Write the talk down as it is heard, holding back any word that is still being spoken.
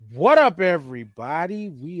What up, everybody?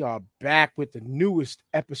 We are back with the newest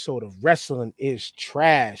episode of Wrestling is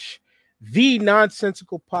Trash, the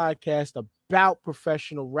nonsensical podcast about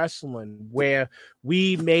professional wrestling, where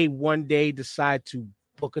we may one day decide to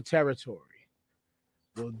book a territory.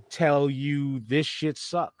 We'll tell you this shit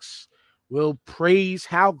sucks. We'll praise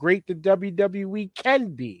how great the WWE can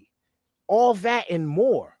be. All that and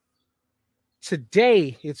more.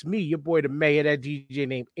 Today, it's me, your boy, the mayor, that DJ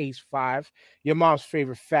named Ace5, your mom's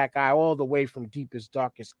favorite fat guy, all the way from deepest,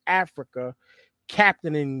 darkest Africa,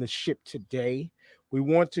 captaining the ship today. We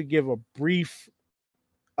want to give a brief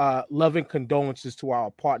loving condolences to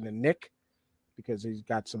our partner, Nick, because he's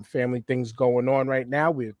got some family things going on right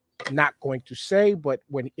now. We're not going to say, but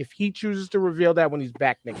if he chooses to reveal that when he's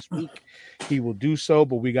back next week, he will do so.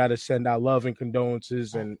 But we got to send our love and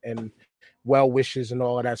condolences and well wishes and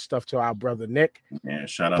all of that stuff to our brother Nick. Yeah,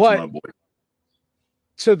 shout out to my boy.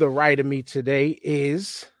 To the right of me today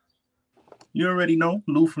is, you already know,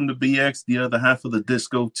 Lou from the BX, the other half of the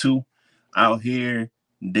Disco 2, out here,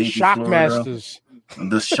 Davey, Shockmasters.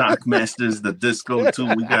 The Shockmasters, the Disco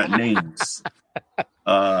 2. We got names.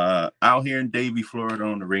 Out here in Davie, Florida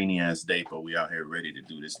on a rainy ass day, but we out here ready to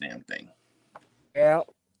do this damn thing. Yeah,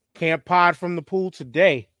 can't pod from the pool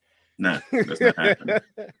today. Nah, that's not happening.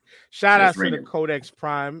 Shout out to the Codex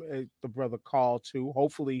Prime, the brother Carl too.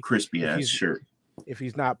 Hopefully, crispy ass shirt. If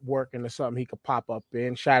he's not working or something, he could pop up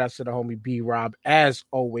in. Shout out to the homie B Rob. As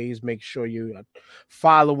always, make sure you are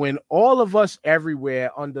following all of us everywhere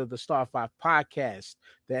under the Star 5 podcast,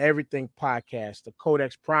 the Everything podcast, the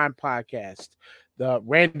Codex Prime podcast, the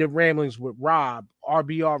Random Ramblings with Rob,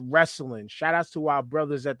 RBR Wrestling. Shout outs to our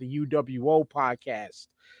brothers at the UWO podcast.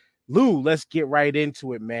 Lou, let's get right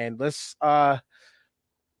into it, man. Let's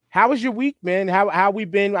how was your week, man? How we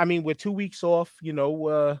been? I mean, we're 2 weeks off,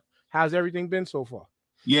 how's everything been so far?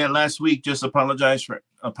 Yeah, last week, just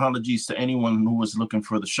apologies to anyone who was looking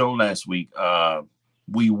for the show last week.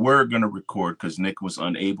 We were gonna record because Nick was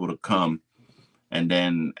unable to come. And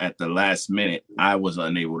then at the last minute, I was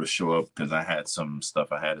unable to show up because I had some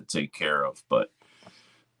stuff I had to take care of. But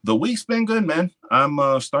the week's been good, man.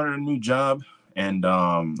 I'm starting a new job. And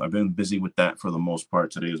I've been busy with that for the most part.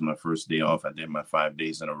 Today was my first day off. I did my 5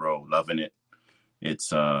 days in a row. Loving it.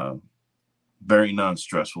 It's very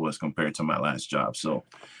non-stressful as compared to my last job. So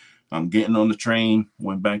I'm getting on the train.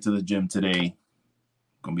 Went back to the gym today.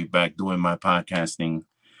 Going to be back doing my podcasting.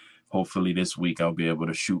 Hopefully this week I'll be able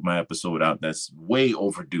to shoot my episode out. That's way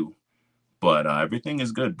overdue. But everything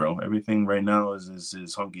is good, bro. Everything right now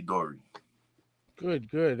is hunky-dory.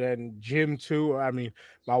 Good. And gym too. I mean,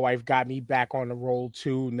 my wife got me back on the roll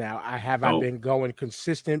too. Now, I been going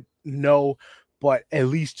consistent? No, but at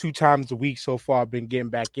least 2 times a week so far I've been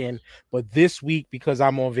getting back in. But this week, because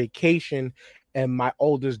I'm on vacation and my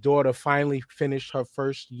oldest daughter finally finished her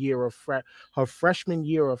first year of her freshman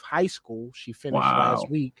year of high school. She finished last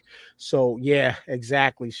week. So yeah,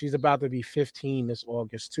 exactly. She's about to be 15 this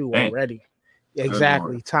August too already.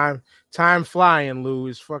 Exactly. Time flying, Lou.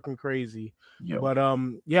 Is fucking crazy. Yep.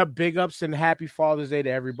 But big ups and happy Father's Day to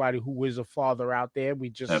everybody who is a father out there.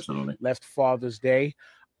 We just left Father's Day.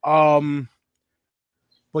 But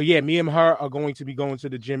yeah, me and her are going to be going to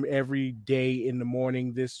the gym every day in the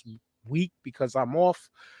morning this week because I'm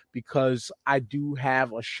off, because I do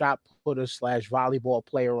have a shot putter / volleyball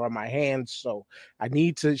player on my hands. So I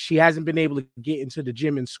need to, she hasn't been able to get into the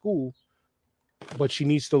gym in school, but she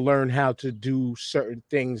needs to learn how to do certain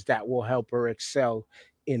things that will help her excel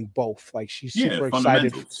in both. Like she's super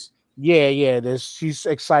excited. She's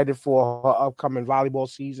excited for her upcoming volleyball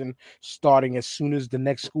season starting as soon as the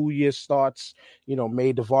next school year starts,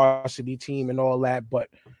 made the varsity team and all that. But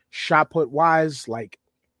shot put wise, like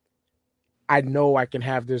I know I can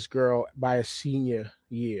have this girl by a senior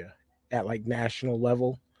year at like national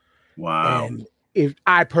level. Wow. And if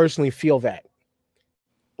I personally feel that,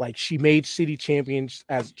 like she made city championships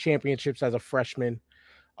as a freshman.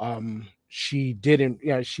 She didn't,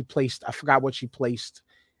 she placed, I forgot what she placed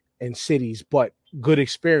in cities, but good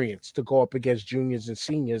experience to go up against juniors and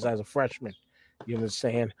seniors as a freshman. You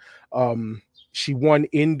understand? She won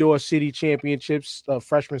indoor city championships,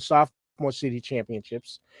 freshman, sophomore city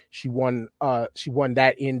championships. She won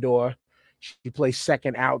that indoor. She placed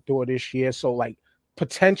second outdoor this year. So like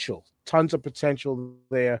potential, tons of potential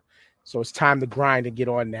there. So it's time to grind and get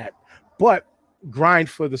on that. But grind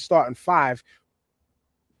for the starting 5.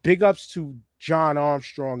 Big ups to John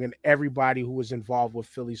Armstrong and everybody who was involved with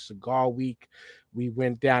Philly Cigar Week. We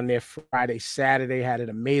went down there Friday, Saturday, had an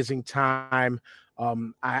amazing time.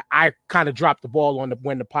 I kind of dropped the ball on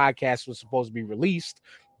when the podcast was supposed to be released,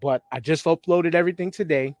 but I just uploaded everything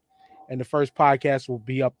today. And the first podcast will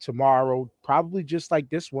be up tomorrow, probably just like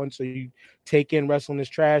this one. So you take in Wrestling is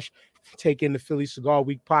Trash, take in the Philly Cigar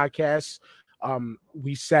Week podcast.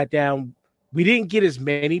 We sat down. We didn't get as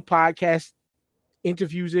many podcast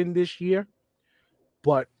interviews in this year,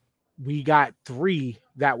 but we got 3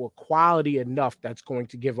 that were quality enough that's going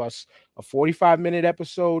to give us a 45-minute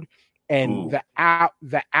episode and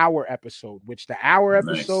the hour episode, which the hour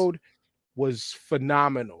episode was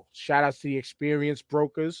phenomenal. Shout out to the Experience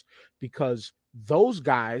Brokers, because those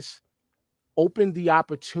guys opened the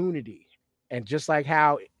opportunity. And just like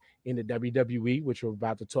how in the WWE, which we're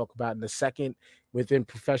about to talk about in a second, within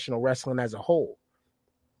professional wrestling as a whole,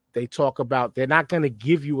 they talk about they're not going to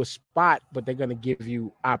give you a spot, but they're going to give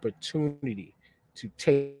you opportunity to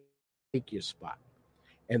take your spot.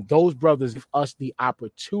 And those brothers give us the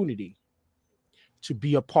opportunity to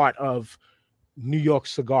be a part of New York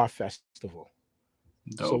Cigar Festival.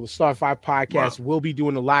 Dope. So the Start 5 podcast will be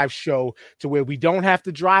doing a live show to where we don't have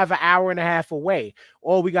to drive an hour and a half away.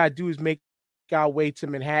 All we got to do is make our way to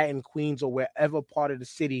Manhattan, Queens, or wherever part of the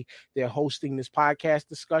city they're hosting this podcast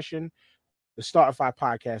discussion. The Start 5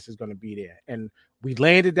 podcast is going to be there. And we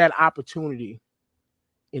landed that opportunity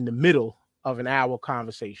in the middle of an hour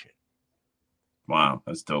conversation. Wow,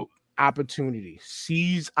 that's dope. Opportunity.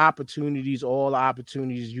 Seize opportunities, all the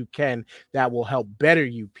opportunities you can that will help better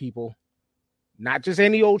you, people. Not just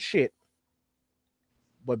any old shit,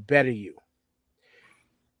 but better you.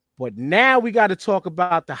 But now we got to talk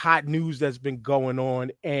about the hot news that's been going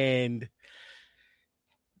on. And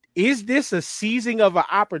is this a seizing of an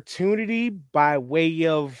opportunity by way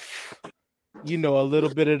of, you know, a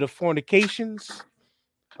little bit of the fornications,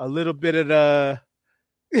 a little bit of the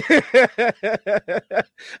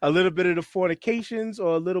a little bit of the fornications,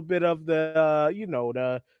 or a little bit of the you know,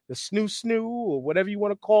 the snoo or whatever you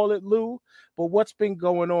want to call it, Lou? But what's been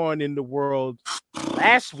going on in the world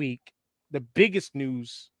last week, the biggest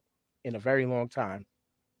news in a very long time?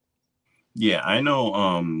 Yeah, I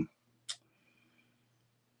know.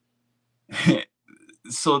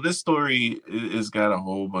 So this story has got a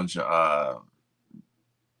whole bunch of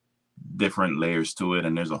different layers to it,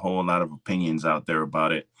 and there's a whole lot of opinions out there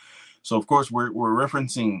about it. So of course we're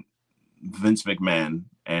referencing Vince McMahon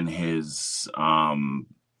and his I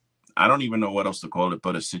don't even know what else to call it,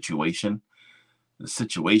 but the situation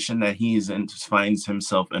that finds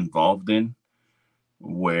himself involved in,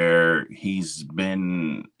 where he's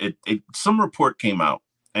been some report came out,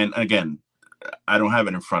 and again, I don't have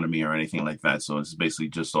it in front of me or anything like that, so it's basically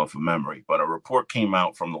just off of memory, but a report came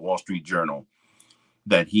out from the Wall Street Journal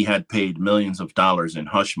that he had paid millions of dollars in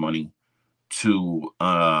hush money to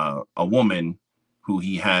a woman who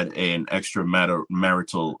he had an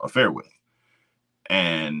extramarital affair with.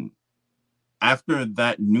 And after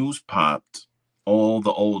that news popped, all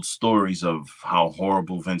the old stories of how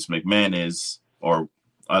horrible Vince McMahon is, or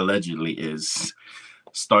allegedly is,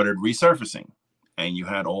 started resurfacing. And you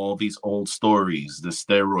had all these old stories, the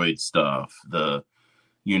steroid stuff, the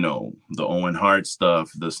Owen Hart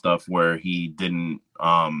stuff, the stuff where he didn't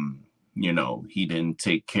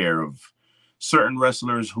take care of certain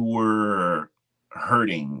wrestlers who were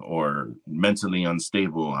hurting or mentally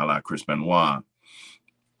unstable, a la Chris Benoit.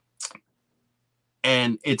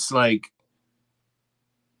 And it's like,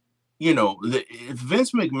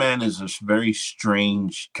 Vince McMahon is a very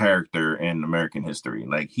strange character in American history.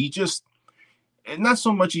 Like, he just, not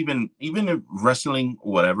so much even in wrestling,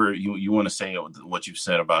 whatever you want to say, what you've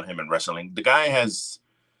said about him in wrestling, the guy has,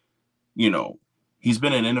 he's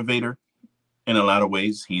been an innovator in a lot of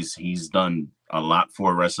ways. He's done a lot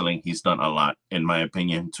for wrestling. He's done a lot, in my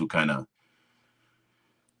opinion, to kind of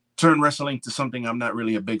turn wrestling to something I'm not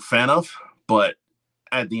really a big fan of. But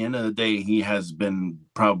at the end of the day, he has been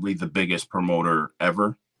probably the biggest promoter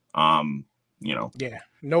ever. Yeah,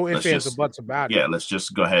 no ifs, ands, or buts about it. Yeah, let's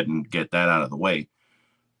just go ahead and get that out of the way.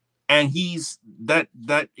 And he's that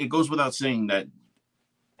it goes without saying that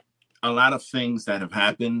a lot of things that have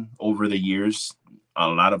happened over the years, a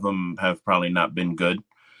lot of them have probably not been good.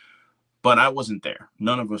 But I wasn't there.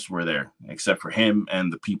 None of us were there except for him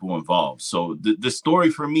and the people involved. So the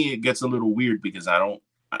story for me, it gets a little weird because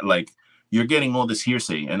you're getting all this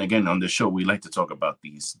hearsay. And again, on this show, we like to talk about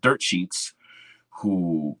these dirt sheets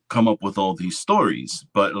who come up with all these stories,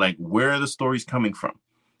 but like, where are the stories coming from?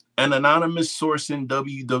 An anonymous source in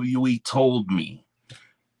WWE told me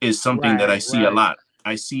is something that I see a lot.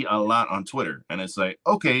 I see a lot on Twitter, and it's like,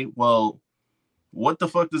 okay, well, what the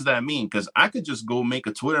fuck does that mean? Because I could just go make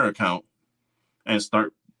a Twitter account and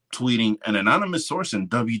start tweeting, an anonymous source in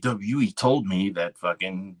WWE told me that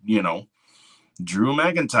fucking, Drew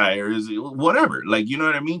McIntyre is whatever. Like, you know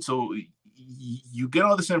what I mean? So you get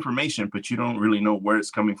all this information, but you don't really know where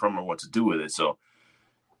it's coming from or what to do with it. So,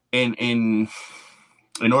 in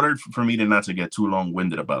order for me to not to get too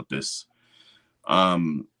long-winded about this,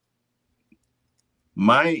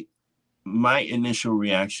 my initial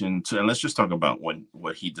reaction to, and let's just talk about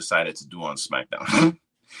what he decided to do on SmackDown.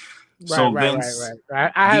 Right.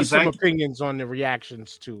 I have some opinions on the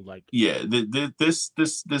reactions too. Like, yeah, this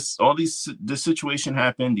situation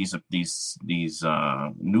happened. These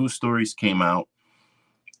news stories came out,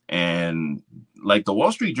 and like the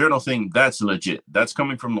Wall Street Journal thing, that's legit. That's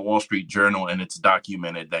coming from the Wall Street Journal, and it's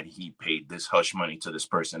documented that he paid this hush money to this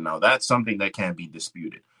person. Now that's something that can't be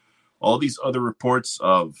disputed. All these other reports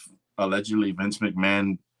of allegedly Vince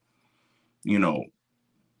McMahon,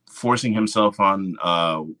 forcing himself on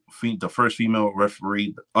the first female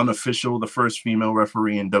referee, the first female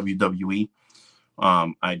referee in WWE.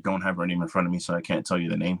 I don't have her name in front of me, so I can't tell you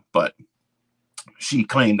the name, but she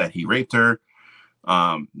claimed that he raped her.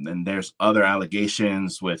 And there's other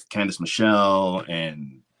allegations with Candice Michelle,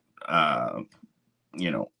 and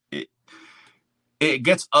it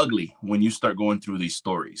gets ugly when you start going through these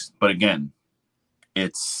stories. But again,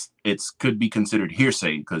 it's could be considered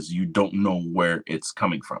hearsay because you don't know where it's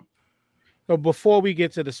coming from. So before we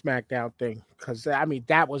get to the SmackDown thing, because I mean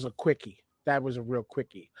that was a quickie. That was a real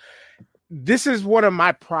quickie. This is one of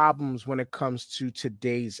my problems when it comes to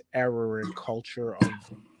today's era and culture of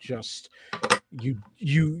just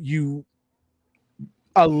you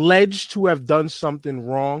alleged to have done something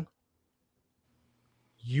wrong.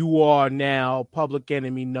 You are now public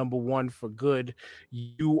enemy number one for good.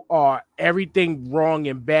 You are everything wrong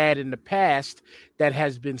and bad in the past that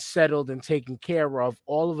has been settled and taken care of.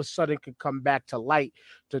 All of a sudden can come back to light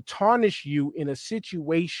to tarnish you in a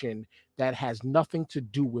situation that has nothing to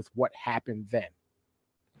do with what happened then.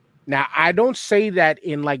 Now, I don't say that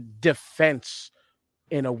in like defense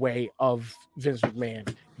in a way of Vince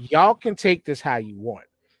McMahon. Y'all can take this how you want.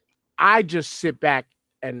 I just sit back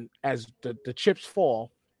and as the chips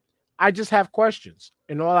fall, I just have questions.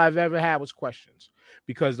 And all I've ever had was questions.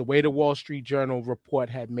 Because the way the Wall Street Journal report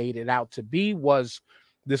had made it out to be was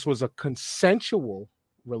this was a consensual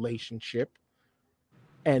relationship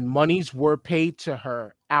and monies were paid to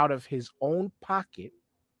her out of his own pocket.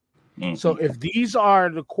 Mm-hmm. So if these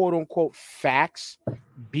are the quote unquote facts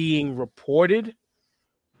being reported,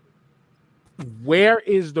 where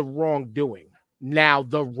is the wrongdoing? Now,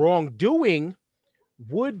 the wrongdoing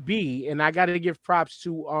would be, and I got to give props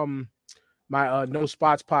to my No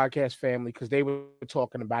Spots podcast family because they were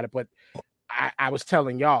talking about it, but I was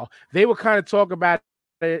telling y'all, they were kind of talking about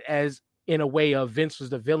it as in a way of Vince was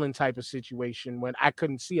the villain type of situation when I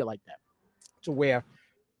couldn't see it like that, to where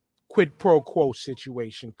quid pro quo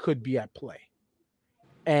situation could be at play.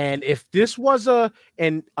 And if this was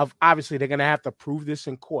obviously they're going to have to prove this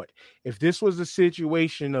in court. If this was a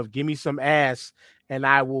situation of give me some ass and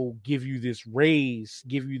I will give you this raise,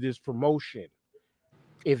 give you this promotion.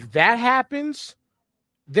 If that happens,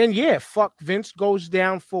 then yeah, fuck, Vince goes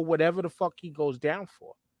down for whatever the fuck he goes down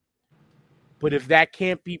for. But if that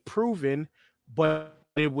can't be proven, but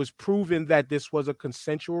it was proven that this was a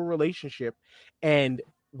consensual relationship, and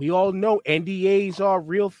we all know NDAs are a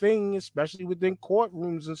real thing, especially within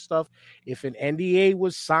courtrooms and stuff. If an NDA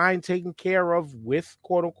was signed, taken care of with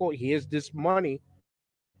quote unquote, here's this money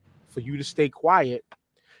for you to stay quiet,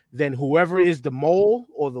 then whoever is the mole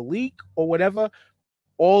or the leak or whatever,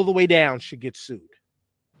 all the way down should get sued.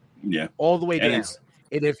 Yeah. All the way down.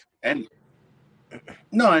 And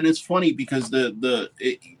it's funny because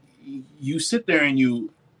you sit there and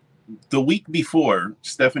the week before,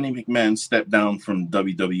 Stephanie McMahon stepped down from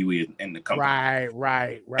WWE in the company.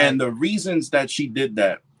 Right. And the reasons that she did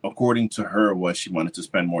that, according to her, was she wanted to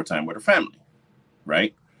spend more time with her family,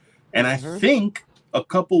 right? And I think a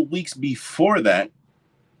couple weeks before that,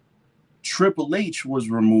 Triple H was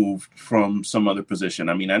removed from some other position.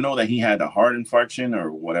 I mean, I know that he had a heart infarction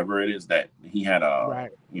or whatever it is that he had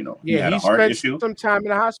he had a heart issue. Some time in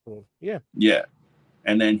the hospital. Yeah.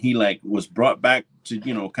 And then he was brought back to,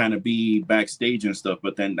 kind of be backstage and stuff.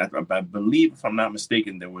 But then I believe, if I'm not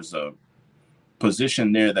mistaken, there was a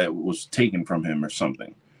position there that was taken from him or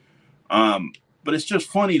something. But it's just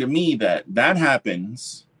funny to me that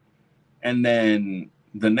happens. And then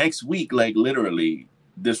the next week, literally,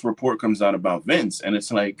 this report comes out about Vince. And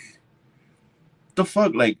it's like, the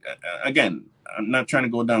fuck? Again, I'm not trying to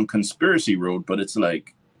go down conspiracy road, but it's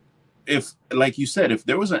like, if, like you said, if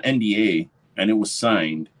there was an NDA and it was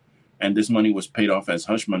signed and this money was paid off as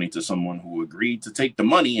hush money to someone who agreed to take the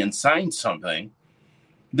money and sign something,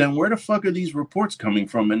 then where the fuck are these reports coming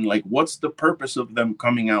from? And what's the purpose of them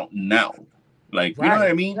coming out now? You know what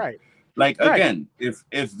I mean? Right. Like, again, if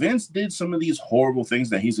Vince did some of these horrible things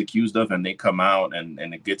that he's accused of and they come out and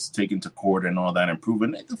it gets taken to court and all that and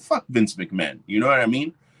proven, fuck Vince McMahon. You know what I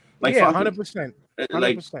mean? Like, yeah, 100%. 100%.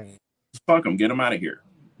 Like, fuck him. Get him out of here.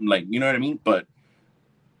 Like, you know what I mean? But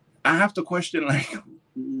I have to question, like,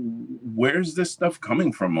 where's this stuff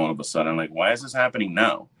coming from all of a sudden? Like, why is this happening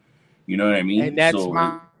now? You know what I mean? And that's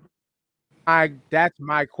that's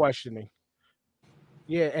my questioning.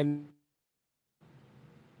 Yeah, and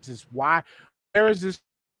this is why. Where is this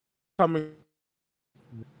coming?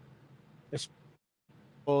 It's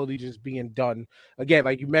slowly just being done again.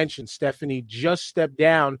 Like you mentioned, Stephanie just stepped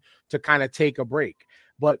down to kind of take a break.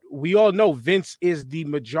 But we all know Vince is the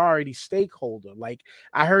majority stakeholder. Like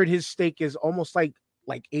I heard his stake is almost like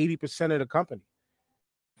 80% of the company.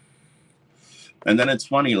 And then it's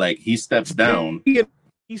funny, like he steps down.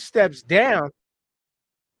 He steps down.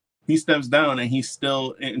 He steps down and he's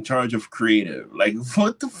still in charge of creative. Like,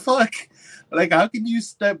 what the fuck? Like, how can you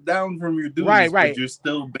step down from your duties, right. but you're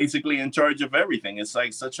still basically in charge of everything? It's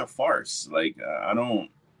like such a farce. Like, I don't.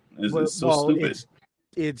 It's so stupid.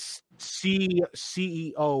 It's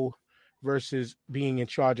CEO versus being in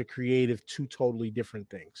charge of creative, two totally different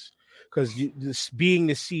things. Because being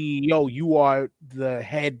the CEO, you are the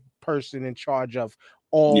head person in charge of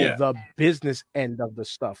all the business end of the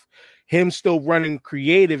stuff. Him still running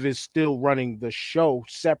creative is still running the show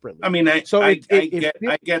separately. I mean, I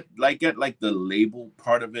get like the label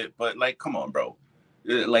part of it, but like, come on, bro.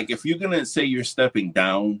 Like, if you're gonna say you're stepping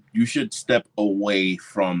down, you should step away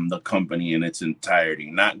from the company in its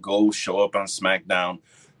entirety, not go show up on SmackDown,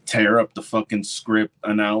 tear up the fucking script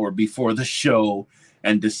an hour before the show,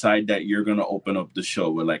 and decide that you're gonna open up the show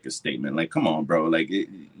with like a statement. Like, come on, bro. Like,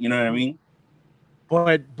 you know what I mean?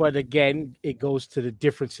 But again, it goes to the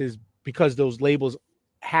differences because those labels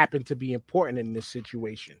happen to be important in this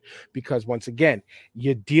situation. Because once again,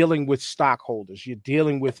 you're dealing with stockholders, you're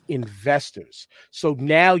dealing with investors. So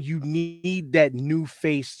now you need that new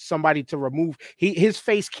face, somebody to remove. His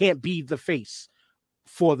face can't be the face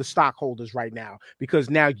for the stockholders right now, because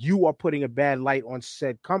now you are putting a bad light on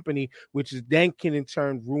said company, which is then can in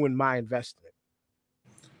turn ruin my investment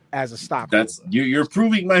as a stockholder. That's you're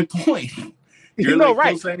proving my point. You're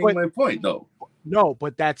co-signing my point, though. No,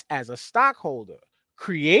 but that's as a stockholder.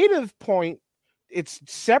 Creative point, it's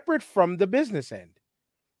separate from the business end.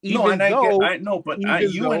 You and I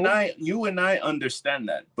understand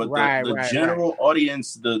that, but the general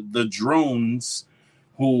audience, the drones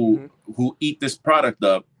who eat this product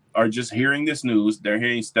up are just hearing this news. They're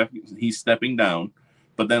hearing he's stepping down,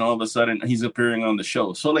 but then all of a sudden he's appearing on the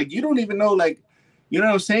show. So like, you don't even know, like, you know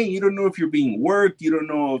what I'm saying? You don't know if you're being worked. You don't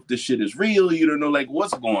know if this shit is real. You don't know like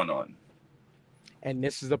what's going on. And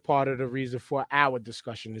this is a part of the reason for our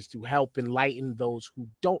discussion, is to help enlighten those who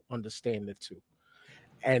don't understand the two.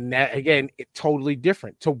 And that, again, it's totally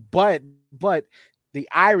different. So, but the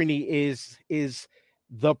irony is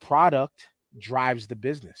the product drives the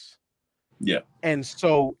business. Yeah. And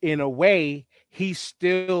so in a way, he's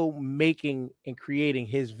still making and creating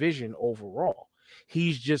his vision overall.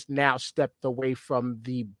 He's just now stepped away from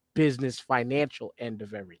the business financial end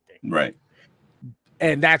of everything. Right.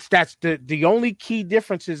 And that's the only key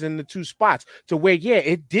differences in the two spots, to where,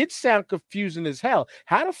 it did sound confusing as hell.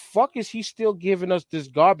 How the fuck is he still giving us this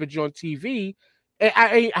garbage on TV?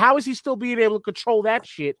 How is he still being able to control that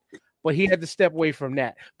shit? But he had to step away from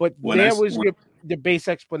that. But the base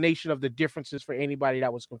explanation of the differences for anybody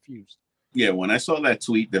that was confused. Yeah, when I saw that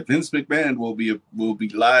tweet that Vince McMahon will be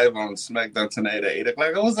live on SmackDown tonight at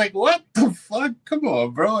 8:00, I was like, "What the fuck? Come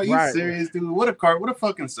on, bro! Are you serious, dude? What a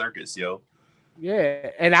fucking circus, yo!"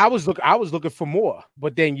 Yeah, and I was looking for more,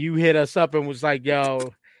 but then you hit us up and was like,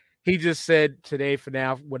 "Yo, he just said today for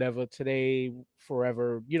now, whatever, today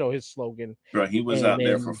forever." You know his slogan. Bro, he was out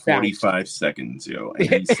there for 45 seconds, yo, and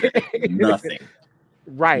he said nothing.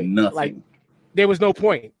 Right, nothing. Like, there was no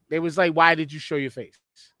point. There was like, why did you show your face?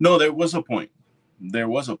 No, there was a point. There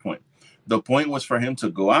was a point. The point was for him to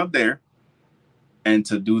go out there and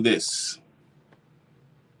to do this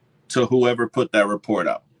to whoever put that report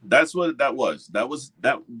out. That's what that was.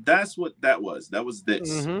 That's what that was. That was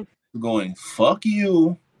this. Going, fuck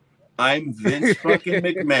you. I'm Vince fucking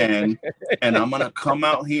McMahon, and I'm gonna come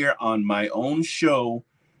out here on my own show,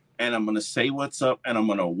 and I'm gonna say what's up, and I'm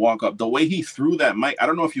gonna walk up. The way he threw that mic, I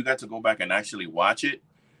don't know if you got to go back and actually watch it.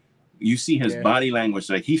 You see his body language.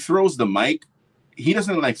 Like, he throws the mic. He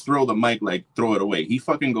doesn't like throw the mic, like throw it away. He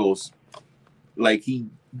fucking goes like he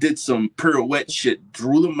did some pirouette shit,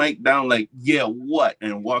 threw the mic down like, yeah, what?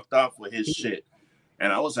 And walked off with his shit.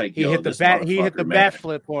 And I was like, he hit the bat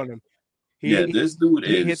flip on him. This dude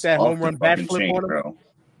he hit that home run bat flip on him, bro.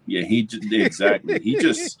 Yeah, exactly.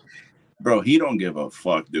 Bro, he don't give a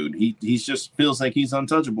fuck, dude. He's just feels like he's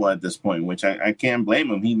untouchable at this point, which I can't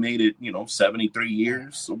blame him. He made it, 73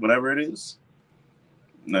 years or whatever it is.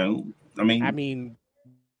 No, I mean,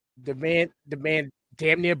 the man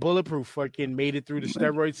damn near bulletproof. Fucking made it through the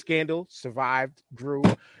steroid scandal, survived, grew,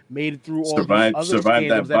 made it through all these other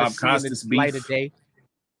scandals that Bob Costas beef. Light of day.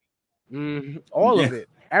 All of it,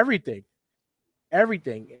 everything,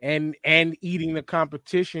 and eating the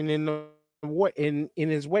competition in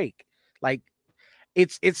his wake. Like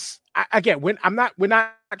it's again, we're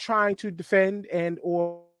not trying to defend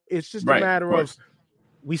or it's just a matter of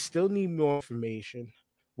we still need more information.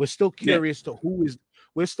 We're still curious to who is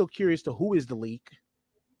the leak.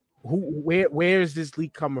 Where is this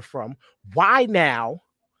leak coming from? Why now?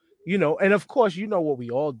 And of course, what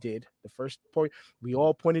we all did. The first point, we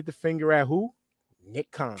all pointed the finger at who?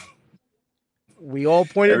 Nick Khan. We all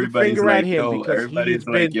pointed the finger at him because everybody's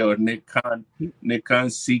like, Nick Khan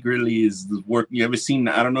secretly is working. You ever seen?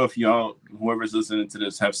 I don't know if y'all, whoever's listening to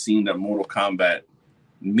this, have seen that Mortal Kombat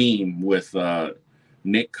meme with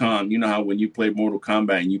Nick Khan. You know how when you play Mortal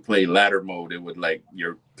Kombat and you play ladder mode, it would like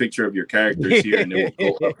your picture of your characters here, and it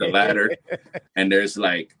would go up the ladder, and there's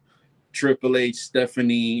like Triple H,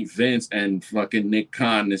 Stephanie, Vince, and fucking Nick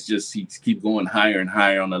Khan. It's just he keep going higher and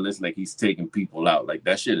higher on the list, like he's taking people out. Like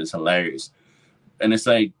that shit is hilarious. And it's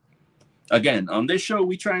like, again, on this show,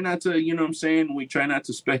 we try not to, we try not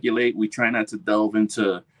to speculate. We try not to delve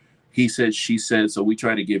into he said, she said. So we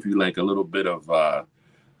try to give you like a little bit of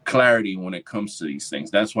clarity when it comes to these things.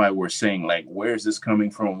 That's why we're saying, like, where's this coming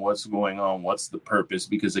from? What's going on? What's the purpose?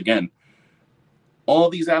 Because, again, all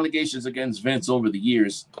these allegations against Vince over the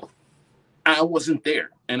years, I wasn't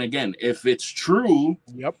there. And, again, if it's true,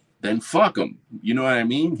 then fuck him. You know what I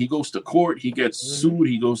mean? He goes to court. He gets sued.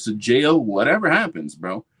 He goes to jail. Whatever happens,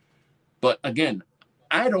 bro. But, again,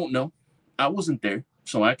 I don't know. I wasn't there.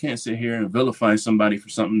 So I can't sit here and vilify somebody for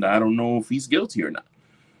something that I don't know if he's guilty or not.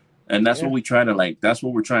 And that's what we try to that's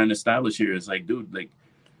what we're trying to establish here is like, dude, like,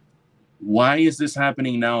 why is this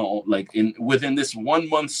happening now? Like within this 1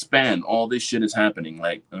 month span, all this shit is happening.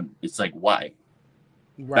 Like, it's like, why?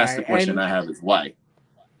 Right. That's the question I have is why.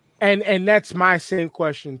 And that's my same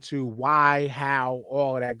question too. Why, how,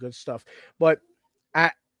 all of that good stuff. But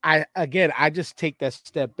I just take that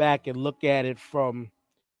step back and look at it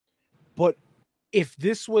but if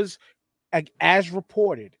this was as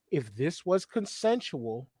reported, if this was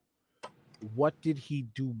consensual, what did he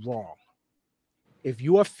do wrong? If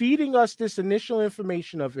you are feeding us this initial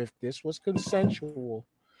information of if this was consensual,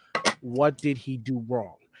 what did he do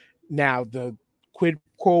wrong? Now, the quid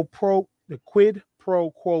pro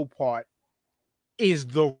quo part is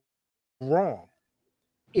the wrong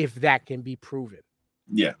if that can be proven.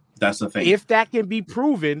 Yeah, that's the thing. If that can be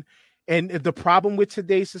proven, and the problem with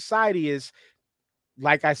today's society is,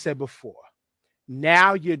 like I said before,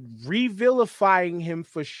 now you're re-vilifying him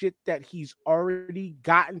for shit that he's already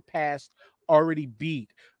gotten past, already beat.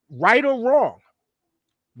 Right or wrong.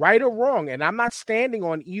 And I'm not standing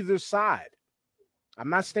on either side.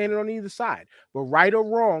 But right or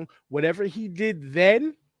wrong, whatever he did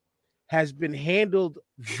then has been handled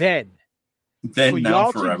then. Then, for now,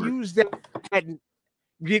 y'all forever. To use that,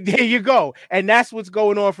 there you go. And that's what's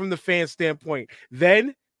going on from the fan standpoint.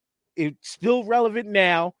 Then it's still relevant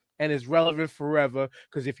now. And is relevant forever,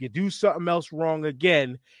 because if you do something else wrong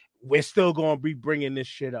again, we're still going to be bringing this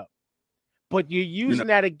shit up. But you're using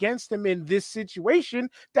that against him in this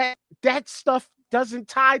situation. That stuff doesn't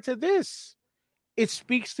tie to this. It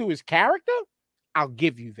speaks to his character. I'll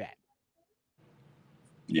give you that.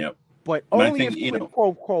 Yep. But only if quid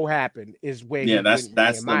pro quo happened is where. Yeah, that's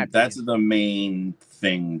the main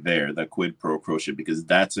thing there. The quid pro quo shit, because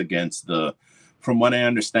that's against the. From what I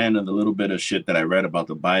understand and the little bit of shit that I read about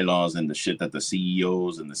the bylaws and the shit that the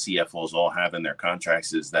CEOs and the CFOs all have in their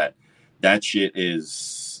contracts is that shit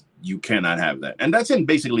is, you cannot have that. And that's in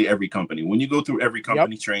basically every company. When you go through every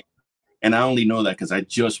company training, and I only know that because I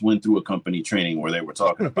just went through a company training where they were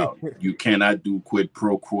talking about you cannot do quid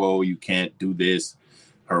pro quo, you can't do this,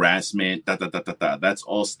 harassment, That's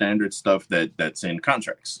all standard stuff that's in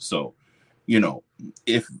contracts. So,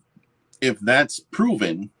 if that's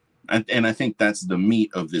proven, and I think that's the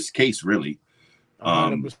meat of this case, really.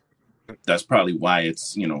 That's probably why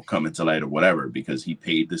it's, coming to light or whatever, because he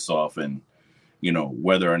paid this off and,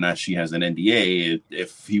 whether or not she has an NDA,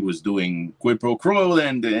 if he was doing quid pro quo,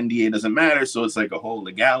 then the NDA doesn't matter. So it's like a whole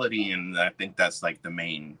legality. And I think that's like the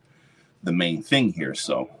main thing here.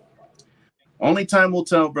 So only time will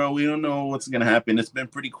tell, bro. We don't know what's going to happen. It's been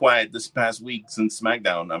pretty quiet this past week since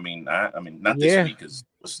SmackDown. I mean, not this week, because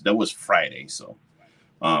that was Friday. So.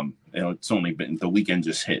 It's only been the weekend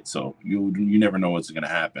just hit, so you never know what's going to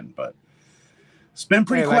happen. But It's been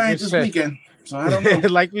pretty quiet this weekend, so I don't know.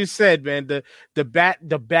 Like you said, man, the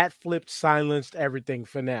bat flipped silenced everything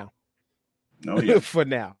for now. Oh yeah. For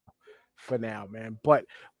now, man. But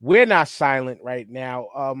we're not silent right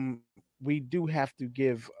now. We do have to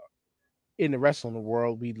give, in the wrestling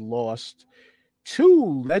world, we lost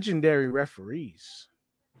 2 legendary referees.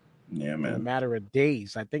 Yeah, man. In a matter of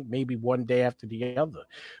days. I think maybe one day after the other.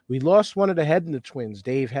 We lost one of the Hebner twins.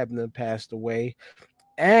 Dave Hebner passed away.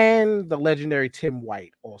 And the legendary Tim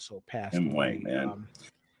White also passed away. White, man.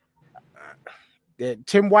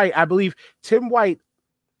 Tim White, I believe Tim White,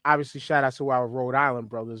 obviously shout out to our Rhode Island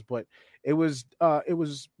brothers, but it was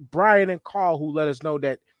Brian and Carl who let us know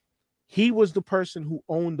that he was the person who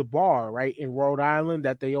owned the bar, right, in Rhode Island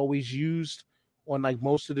that they always used on like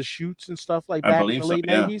most of the shoots and stuff like that in the late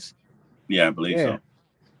 90s. Yeah, I believe so.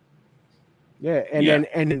 Yeah, and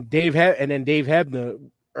then Dave Hebner,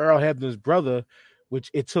 Earl Hebner's brother,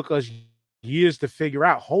 which it took us years to figure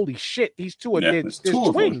out. Holy shit, these two are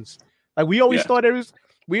twins. Like we always thought it was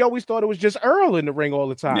just Earl in the ring all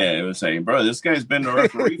the time. Yeah, it was saying, bro, this guy's been a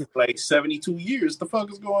referee for like 72 years. The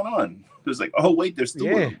fuck is going on? It was like, oh wait, there's 2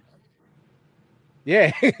 of them.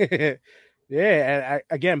 Yeah. Yeah, and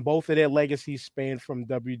again, both of their legacies span from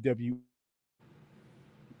WWF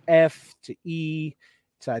to E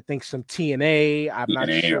to I think some TNA. I'm not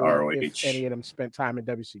sure ROH. If any of them spent time in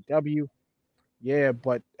WCW. Yeah,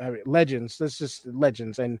 but legends. This is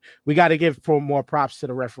legends, and we got to give more props to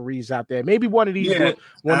the referees out there. Maybe one of these weeks.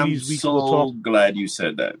 I'm so glad you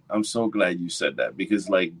said that. I'm so glad you said that because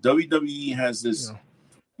like WWE has this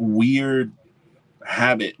weird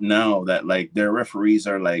habit now that like their referees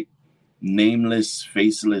are like nameless,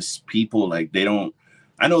 faceless people. Like they don't.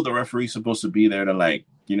 I know the referee's supposed to be there to like,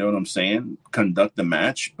 you know what I'm saying, conduct the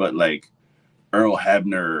match, but like Earl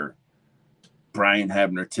Hebner, Brian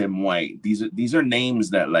Hebner, Tim White, these are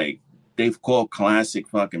names that like they've called classic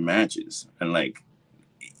fucking matches, and like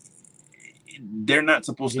they're not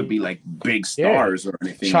supposed to be like big stars or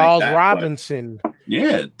anything. Charles like that, Robinson.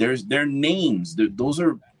 Their names.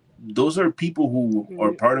 Those are people who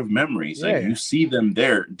are part of memories. Like you see them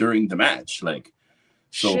there during the match. Like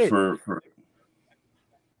so for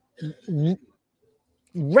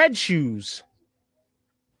Red Shoes.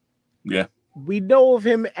 Yeah. We know of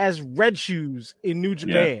him as Red Shoes in New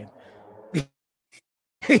Japan.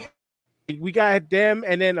 Yeah. We got them,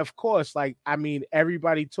 and then of course, like I mean,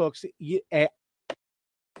 everybody talks in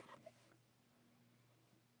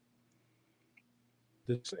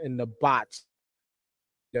the bots.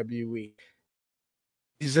 WE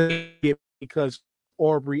because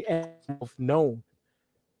Aubrey Edwards known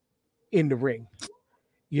in the ring.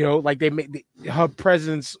 You know, like they made her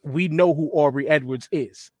presence. We know who Aubrey Edwards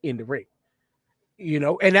is in the ring. You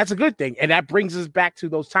know, and that's a good thing. And that brings us back to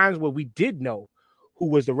those times where we did know who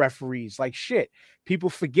was the referees. Like shit, people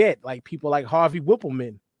forget. Like people like Harvey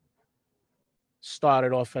Whippleman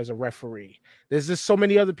started off as a referee. There's just so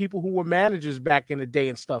many other people who were managers back in the day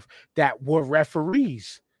and stuff that were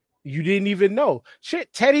referees. You didn't even know.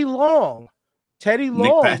 Shit, Teddy Long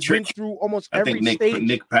went through almost every stage.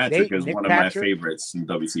 Nick Patrick is one of my favorites in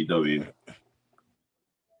WCW.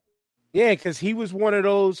 Yeah, because he was one of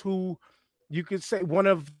those who you could say one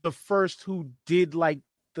of the first who did like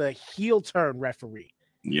the heel turn referee.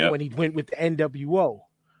 Yeah, when he went with the NWO.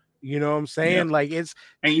 You know what I'm saying? Yep. Like it's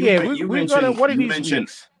we're gonna one of these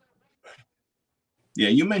weeks. Yeah,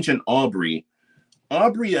 you mentioned Aubrey.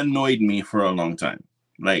 Aubrey annoyed me for a long time.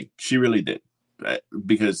 Like she really did,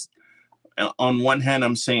 because on one hand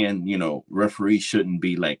I'm saying, you know, referees shouldn't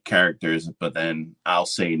be like characters, but then I'll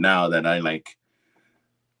say now that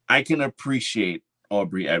I can appreciate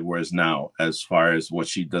Aubrey Edwards now as far as what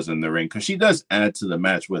she does in the ring, because she does add to the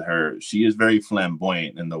match with her. She is very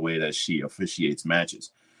flamboyant in the way that she officiates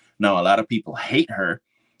matches. Now, a lot of people hate her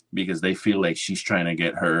because they feel like she's trying to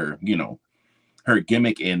get her, you know, her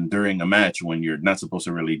gimmick in during a match when you're not supposed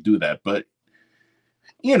to really do that. But,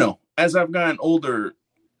 you know, as I've gotten older,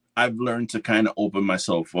 I've learned to kind of open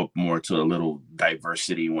myself up more to a little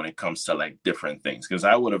diversity when it comes to like different things. Because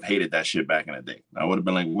I would have hated that shit back in the day. I would have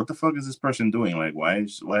been like, what the fuck is this person doing? Like, why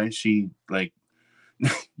is she like,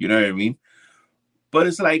 you know what I mean? But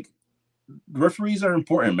it's like, referees are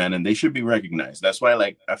important, man, and they should be recognized. That's why,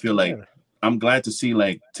 like, I feel like I'm glad to see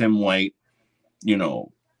like Tim White, you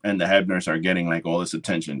know, and the Hebners are getting like all this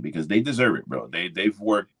attention because they deserve it, bro. They've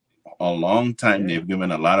worked a long time. They've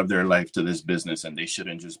given a lot of their life to this business, and they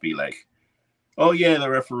shouldn't just be like, oh yeah, the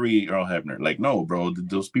referee Earl Hebner. Like, no, bro,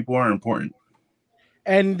 those people are important,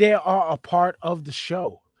 and they are a part of the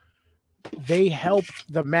show. They help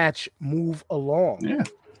the match move along. Yeah,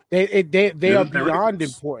 they are beyond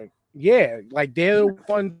important. Yeah, like they're the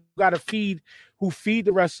ones who feed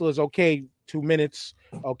the wrestlers. Okay, 2 minutes.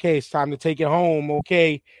 Okay, it's time to take it home.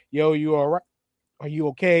 Okay, yo, you all right? Are you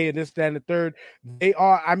okay? And this, that, and the third. They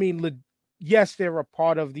are. I mean, yes, they're a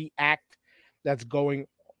part of the act that's going.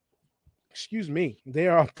 Excuse me. They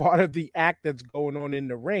are a part of the act that's going on in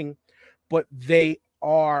the ring, but they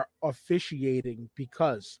are officiating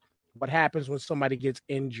because what happens when somebody gets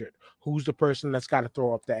injured? Who's the person that's got to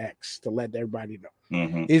throw up the X to let everybody know?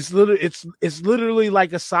 Mm-hmm. It's literally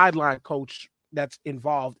like a sideline coach that's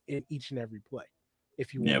involved in each and every play,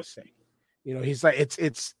 if you want to say. You know, he's like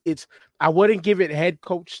it's I wouldn't give it head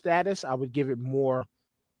coach status. I would give it more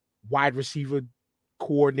wide receiver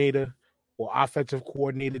coordinator or offensive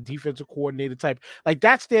coordinator, defensive coordinator type. Like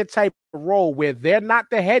that's their type of role where they're not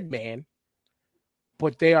the head man,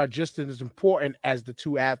 but they are just as important as the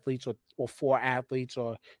 2 athletes or 4 athletes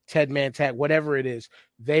or 10-man tag, whatever it is.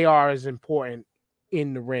 They are as important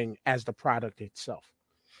in the ring as the product itself.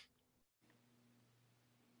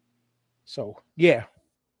 So, yeah,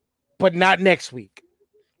 but not next week.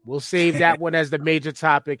 We'll save that one as the major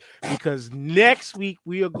topic because next week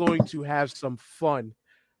we are going to have some fun.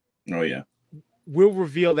 Oh, yeah. We'll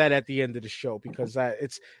reveal that at the end of the show because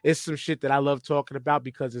it's some shit that I love talking about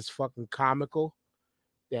because it's fucking comical.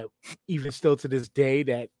 That even still to this day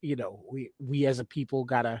that, you know, we as a people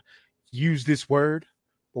got to use this word,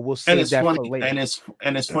 but we'll save that funny, for later.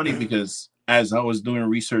 And it's funny because as I was doing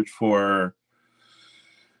research for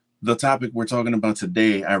the topic we're talking about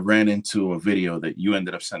today, I ran into a video that you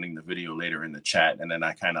ended up sending the video later in the chat. And then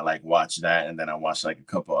I kind of like watched that. And then I watched like a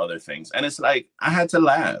couple other things. And it's like, I had to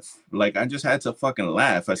laugh. Like, I just had to fucking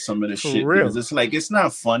laugh at some of the shit because it's like, it's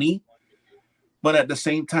not funny. But at the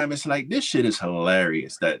same time, it's like, this shit is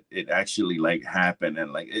hilarious that it actually like happened.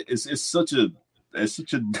 And like, it's such a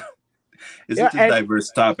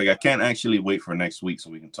diverse topic. I can't actually wait for next week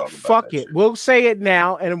so we can talk about fuck it. Shit. We'll say it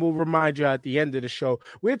now, and we'll remind you at the end of the show.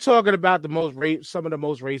 We're talking about some of the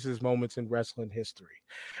most racist moments in wrestling history,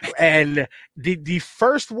 and the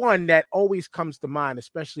first one that always comes to mind,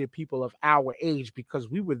 especially of people of our age, because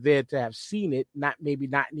we were there to have seen it. Maybe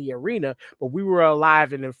not in the arena, but we were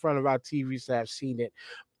alive and in front of our TVs to have seen it.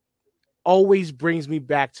 Always brings me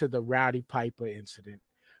back to the Rowdy Piper incident,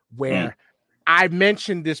 where. I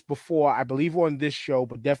mentioned this before, I believe on this show,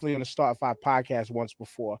 but definitely on the Start 5 podcast once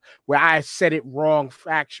before, where I said it wrong,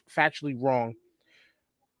 factually wrong.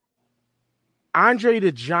 Andre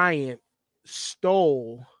the Giant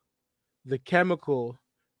stole the chemical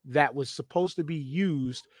that was supposed to be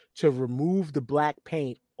used to remove the black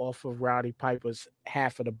paint off of Rowdy Piper's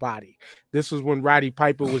half of the body. This was when Rowdy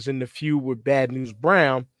Piper was in the feud with Bad News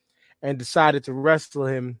Brown and decided to wrestle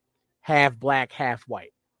him half black, half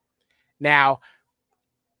white. Now,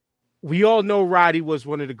 we all know Roddy was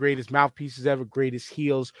one of the greatest mouthpieces ever, greatest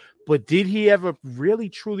heels, but did he ever really,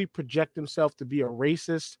 truly project himself to be a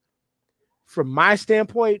racist? From my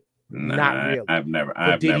standpoint, not really. I've never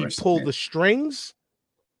pull the strings?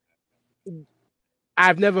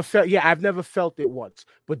 I've never felt it once.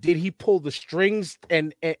 But did he pull the strings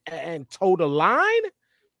and toe the line?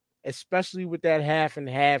 Especially with that half and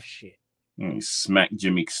half shit. He smacked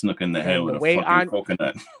Jimmy Snook in the head with a fucking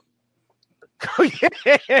coconut.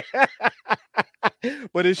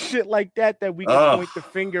 But it's shit like that we can point the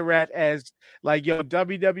finger at as like, yo,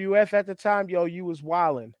 WWF at the time, yo, you was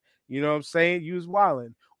wilding. You know what I'm saying? You was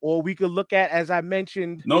wilding. Or we could look at, as I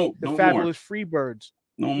mentioned, the Fabulous Freebirds.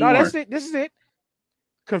 No, that's it. This is it.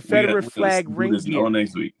 Confederate flag ring gear.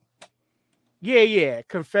 Next week. Yeah.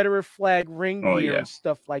 Confederate flag ring gear and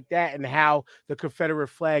stuff like that, and how the Confederate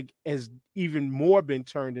flag has even more been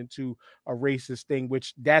turned into a racist thing,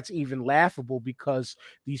 which that's even laughable because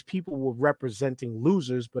these people were representing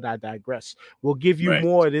losers, but I digress. We'll give you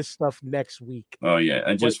more of this stuff next week. Oh, yeah.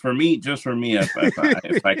 And just for me,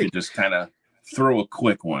 if I could just kind of throw a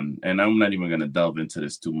quick one, and I'm not even going to delve into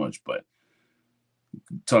this too much, but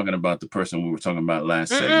talking about the person we were talking about last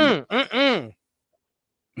segment.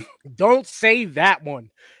 Don't say that one.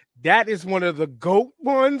 That is one of the GOAT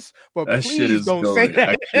ones, but that please don't say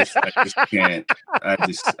that. I just can't.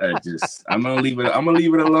 I'm gonna leave it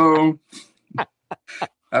alone.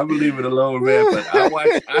 I'm gonna leave it alone, man. But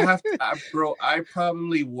I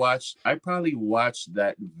probably watched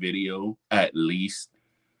that video at least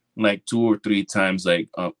like 2 or 3 times, like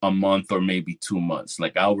a month or maybe 2 months.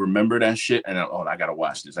 Like I'll remember that shit and I gotta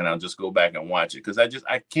watch this, and I'll just go back and watch it because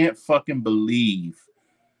I can't fucking believe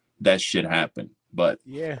that shit happened. But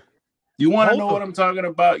yeah, you want to know what I'm talking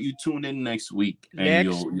about? You tune in next week and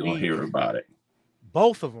you'll hear about it.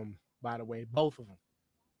 Both of them, by the way, both of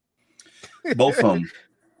them. Both of them.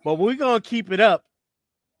 But we're gonna keep it up.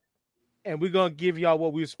 and we're gonna give y'all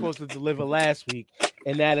what we were supposed to deliver last week,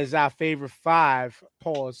 and that is our favorite 5.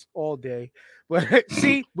 Pause all day. But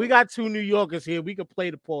see, we got 2 New Yorkers here. We can play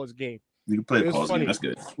the pause game. You can play the pause game. That's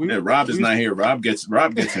good. Rob is not here. Rob gets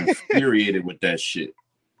infuriated with that shit.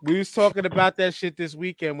 We was talking about that shit this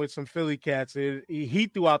weekend with some Philly cats. He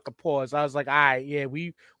threw out the pause. I was like, all right, yeah,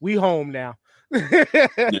 we home now.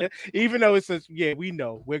 Yeah. Even though we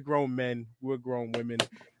know we're grown men, we're grown women.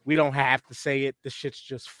 We don't have to say it. The shit's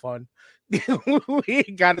just fun. We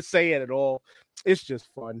ain't got to say it at all. It's just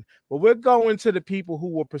fun. But we're going to the people who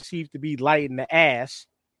were perceived to be light in the ass.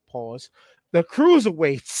 Pause. The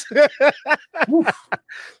cruiserweights.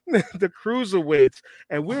 The cruiserweights.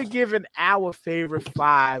 And we're giving our favorite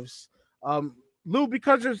 5s. Lou,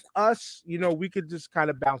 because it's us, we could just kind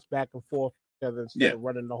of bounce back and forth together instead of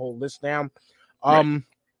running the whole list down.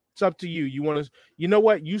 It's up to you. You want to, you know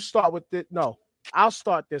what? You start with it. No, I'll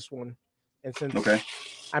start this one. And since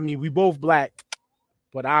we both black,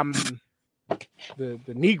 but I'm the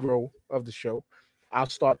Negro of the show, I'll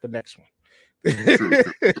start the next one. True.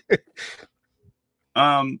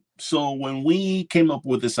 So when we came up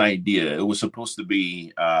with this idea, it was supposed to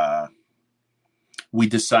be we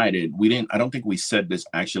decided I don't think we said this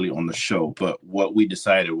actually on the show, but what we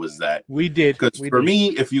decided was that we did. Because for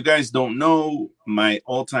me, if you guys don't know, my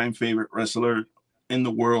all-time favorite wrestler in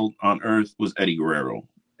the world on earth was Eddie Guerrero,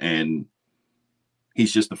 and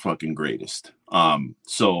he's just the fucking greatest.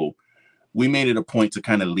 So we made it a point to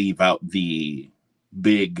kind of leave out the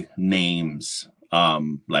big names,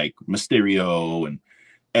 like Mysterio and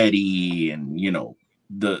Eddie, and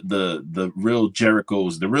the real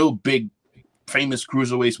Jerichos, the real big famous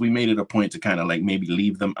cruiserweights. We made it a point to kind of like maybe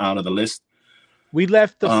leave them out of the list. We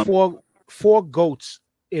left the four goats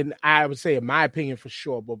in, I would say, in my opinion, for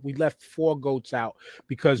sure, but we left 4 goats out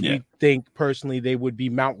because we think personally they would be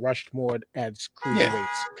Mount Rushmore as cruiserweights.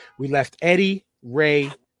 We left Eddie, Ray,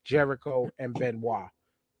 Jericho, and Benoit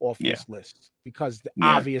off this list because the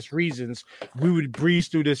obvious reasons. We would breeze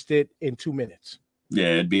through this in 2 minutes.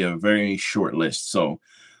 Yeah, it'd be a very short list. So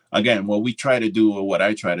again, what I try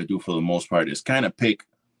to do for the most part is kind of pick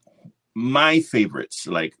my favorites,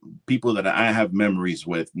 like people that I have memories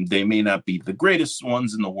with. They may not be the greatest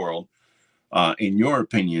ones in the world, in your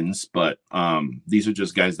opinions, but these are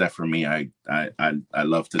just guys that for me, I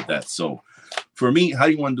love to death. So for me, how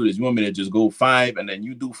do you want to do this? You want me to just go 5 and then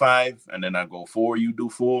you do 5 and then I go 4, you do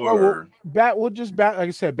 4? We'll just like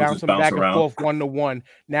I said, bounce them back and forth 1 to 1.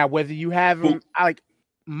 Now, whether you have them, all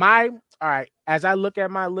right, as I look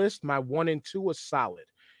at my list, my 1 and 2 are solid.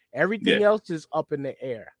 Everything else is up in the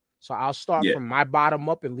air. So I'll start from my bottom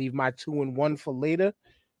up and leave my 2 and 1 for later.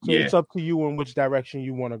 So it's up to you in which direction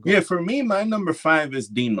you want to go. Yeah, for me, my number 5 is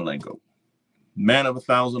Dean Malenko. Man of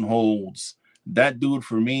 1,000 holds. That dude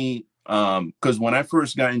for me, because when I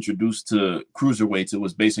first got introduced to cruiserweights, it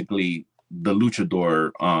was basically the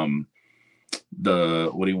luchador, how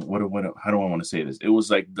do I want to say this? It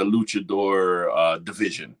was like the luchador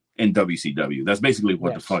division in WCW. That's basically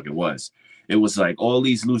what the fuck it was. It was like all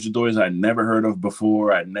these luchadors I'd never heard of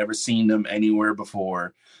before. I'd never seen them anywhere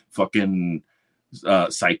before. Fucking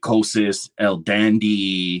Psychosis, El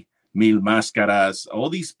Dandy, Mil Máscaras, all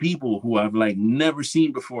these people who I've like never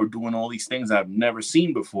seen before doing all these things I've never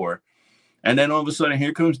seen before. And then all of a sudden,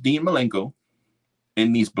 here comes Dean Malenko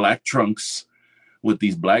in these black trunks with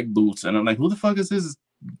these black boots. And I'm like, who the fuck is this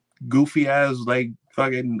goofy ass, like,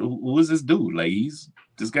 fucking, who is this dude? Like,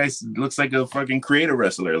 this guy looks like a fucking creator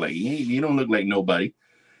wrestler. Like, he don't look like nobody.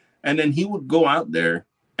 And then he would go out there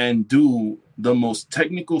and do the most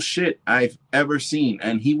technical shit I've ever seen.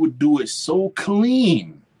 And he would do it so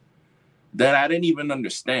clean that I didn't even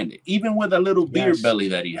understand it. Even with a little beer belly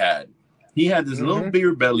that he had. He had this little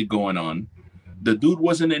beer belly going on. The dude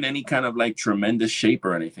wasn't in any kind of like tremendous shape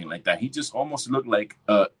or anything like that. He just almost looked like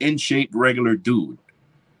a in shape regular dude.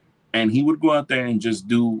 And he would go out there and just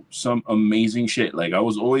do some amazing shit. Like I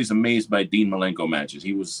was always amazed by Dean Malenko matches.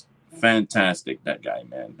 He was fantastic, that guy,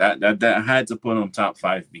 man. That I had to put on top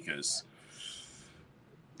 5 because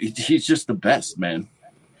he's just the best, man.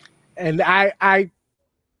 And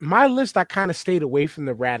my list, I kind of stayed away from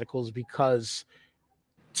the radicals because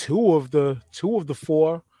two of the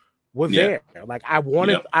 4 were there. Like I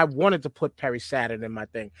wanted to put Perry Saturn in my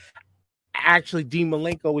thing. Actually, Dean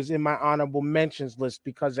Malenko was in my honorable mentions list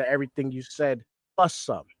because of everything you said, plus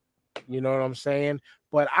some. You know what I'm saying?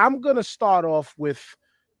 But I'm gonna start off with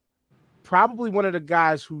probably one of the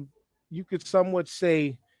guys who you could somewhat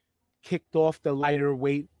say kicked off the lighter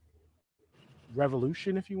weight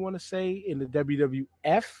revolution, if you want to say, in the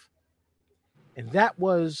WWF. And that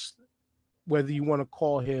was, whether you want to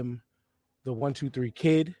call him the 1-2-3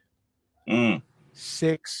 Kid,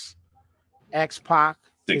 6, X-Pac.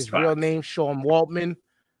 His real name, Sean Waltman.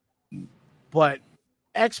 But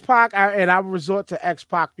X-Pac, I resort to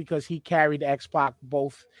X-Pac because he carried X-Pac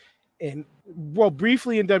both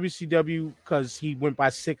briefly in WCW because he went by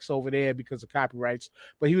 6 over there because of copyrights,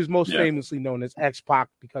 but he was most famously known as X-Pac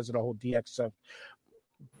because of the whole DX stuff.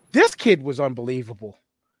 This kid was unbelievable.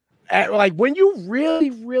 Like when you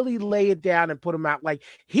really, really lay it down and put him out, like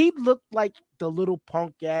he looked like the little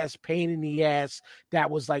punk ass pain in the ass that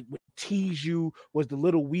was like would tease you, was the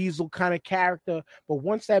little weasel kind of character. But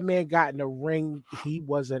once that man got in the ring, he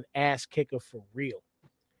was an ass kicker for real.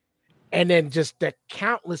 And then just the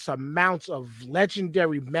countless amounts of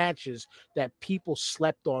legendary matches that people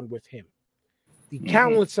slept on with him. The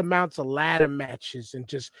countless amounts of ladder matches, and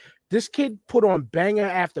just this kid put on banger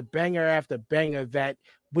after banger after banger that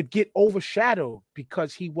would get overshadowed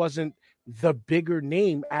because he wasn't the bigger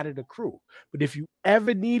name out of the crew. But if you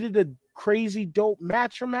ever needed a crazy dope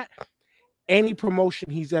match from any promotion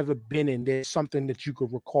he's ever been in, there's something that you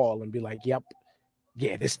could recall and be like, yep,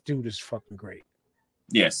 yeah, this dude is fucking great.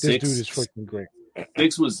 Yes, this dude is fucking great.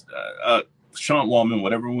 Six was Sean Waltman,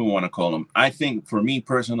 whatever we want to call him. I think for me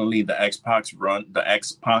personally, the X-Pac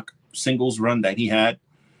singles run that he had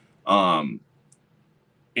in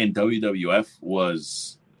WWF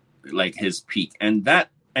was like his peak. And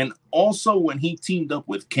also when he teamed up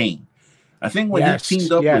with Kane. I think when he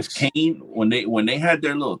teamed up with Kane, when they had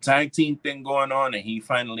their little tag team thing going on, and he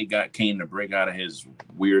finally got Kane to break out of his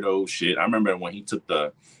weirdo shit. I remember when he took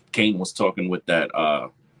Kane was talking with that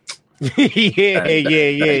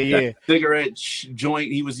that cigarette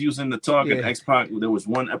joint he was using to talk at X-Pac. There was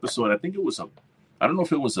one episode, I think it was a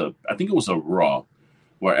Raw,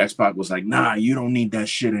 where X-Pac was like, nah, you don't need that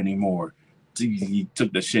shit anymore. He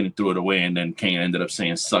took the shit and threw it away, and then Kane ended up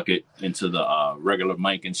saying suck it into the regular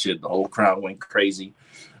mic and shit. The whole crowd went crazy.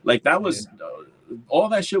 Like that was all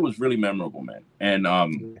that shit was really memorable, man. And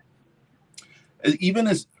even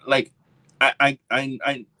as like I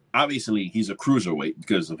obviously he's a cruiserweight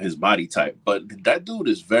because of his body type, but that dude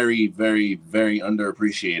is very, very, very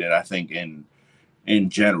underappreciated, I think, in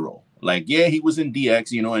general. Like, yeah, he was in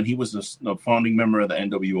DX, and he was a founding member of the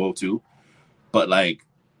NWO too, but like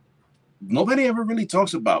nobody ever really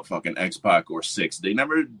talks about fucking X-Pac or Six. They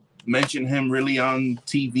never mention him really on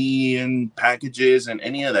TV and packages and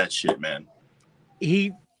any of that shit, man.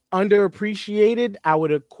 He underappreciated. I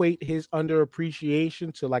would equate his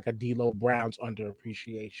underappreciation to like a D'Lo Brown's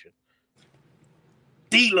underappreciation.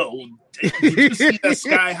 D'Lo, did you see that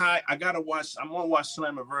Sky High? I'm gonna watch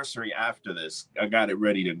Slammiversary after this. I got it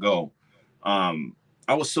ready to go. I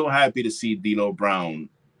was so happy to see D'Lo Brown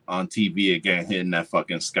on TV again, hitting that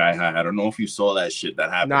fucking Sky High. I don't know if you saw that shit that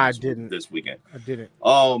happened. No, I didn't. This weekend. I didn't.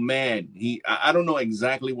 Oh man, I don't know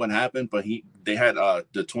exactly what happened, but they had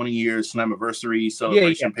the 20-year Slammiversary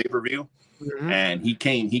celebration pay-per-view, and he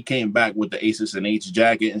came back with the Aces and Eights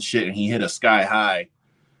jacket and shit, and he hit a Sky High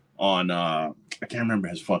on I can't remember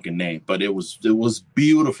his fucking name, but it was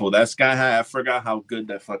beautiful. That Sky High, I forgot how good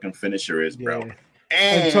that fucking finisher is, bro.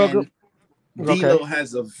 And D'Lo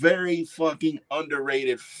has a very fucking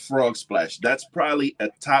underrated frog splash. That's probably a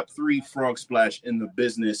top 3 frog splash in the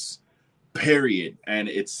business, period. And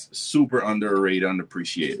it's super underrated,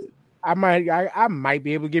 underappreciated. I might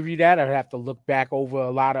be able to give you that. I'd have to look back over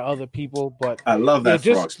a lot of other people, but I love that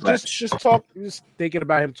frog splash. Just thinking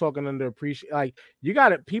about him talking underappreciated. Like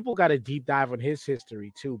people got to deep dive on his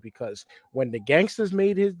history too, because when the Gangsters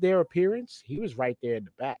made their appearance, he was right there in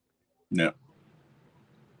the back. Yeah.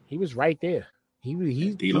 He was right there.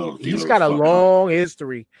 He's D'Lo's got a long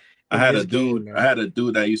history. I had a dude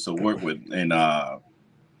that I used to work with, and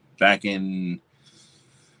back in,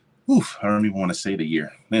 I don't even want to say the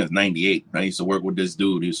year. I think it was 98. I used to work with this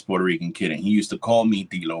dude. He was a Puerto Rican kid, and he used to call me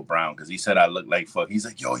D'Lo Brown because he said I looked like fuck. He's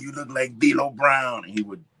like, yo, you look like D'Lo Brown, and he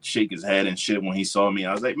would shake his head and shit when he saw me.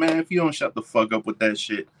 I was like, man, if you don't shut the fuck up with that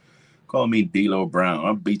shit, call me D'Lo Brown.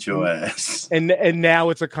 I'll beat your ass. And now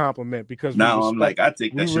it's a compliment because now I'm like, I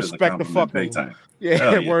take that shit as a compliment big time.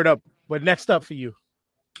 Yeah, word up. But next up for you.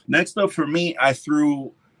 Next up for me, I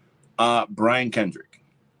threw Brian Kendrick.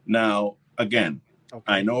 Now, again,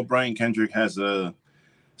 I know Brian Kendrick has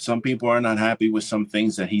some people are not happy with some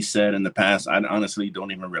things that he said in the past. I honestly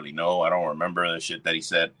don't even really know. I don't remember the shit that he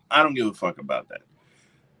said. I don't give a fuck about that.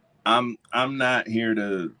 I'm not here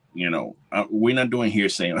to, we're not doing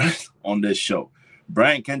hearsay on this show.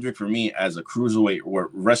 Brian Kendrick, for me, as a cruiserweight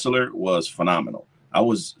wrestler, was phenomenal. I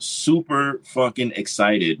was super fucking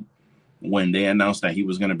excited when they announced that he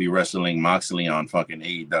was going to be wrestling Moxley on fucking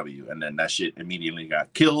AEW. And then that shit immediately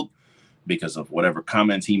got killed because of whatever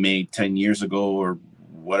comments he made 10 years ago or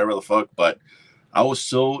whatever the fuck. But I was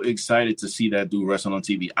so excited to see that dude wrestle on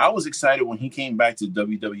TV. I was excited when he came back to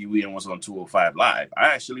WWE and was on 205 Live. I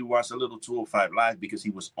actually watched a little 205 Live because he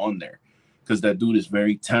was on there. Because that dude is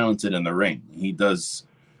very talented in the ring. He does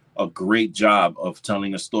a great job of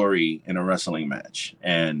telling a story in a wrestling match.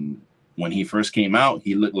 And when he first came out,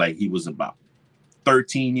 he looked like he was about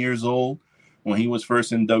 13 years old when he was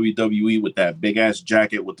first in WWE with that big ass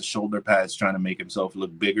jacket with the shoulder pads trying to make himself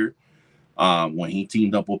look bigger. When he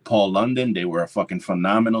teamed up with Paul London, they were a fucking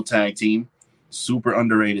phenomenal tag team, super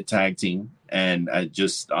underrated tag team. And I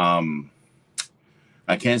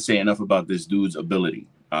can't say enough about this dude's ability.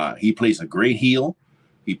 He plays a great heel.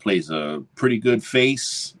 He plays a pretty good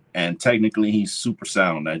face. And technically, he's super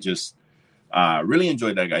sound. I just really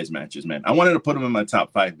enjoyed that guy's matches, man. I wanted to put him in my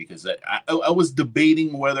top 5 because I was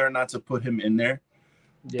debating whether or not to put him in there.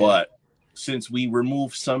 Yeah. But since we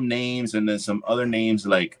removed some names and then some other names,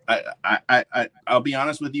 like I'll be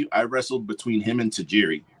honest with you, I wrestled between him and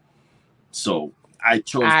Tajiri. So I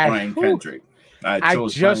chose Brian Kendrick. Brian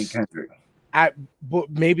Kendrick. But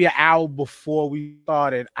maybe an hour before we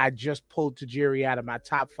started, I just pulled Tajiri out of my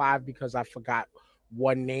top 5 because I forgot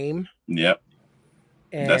one name. Yep.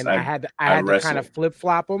 And I had to kind of flip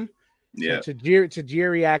flop him. Yeah. So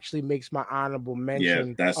Tajiri actually makes my honorable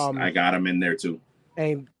mention. Yeah, I got him in there too.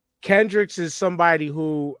 And Kendricks is somebody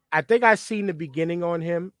who I think I seen the beginning on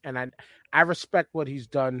him, and I respect what he's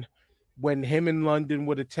done. When him and London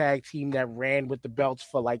were the tag team that ran with the belts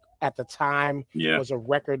for, like, at the time, was a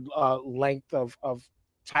record length of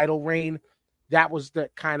title reign. That was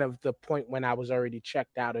the kind of the point when I was already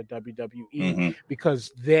checked out of WWE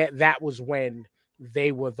because that was when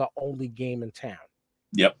they were the only game in town.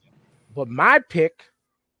 Yep. But my pick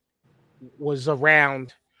was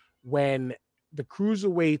around when the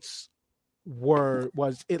cruiserweights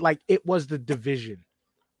was the division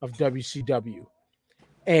of WCW.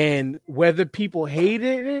 And whether people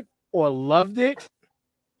hated it or loved it,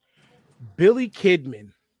 Billy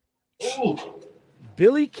Kidman. Ooh.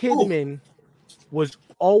 Billy Kidman was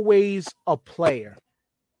always a player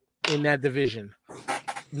in that division.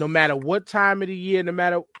 No matter what time of the year,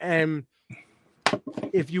 and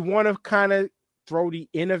if you want to kind of throw the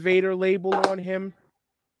innovator label on him,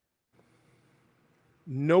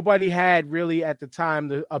 nobody had really at the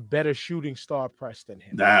time a better shooting star press than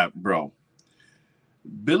him. Bro.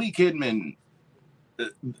 Billy Kidman.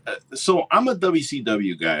 So I'm a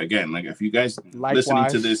WCW guy. Again, like, if you guys listening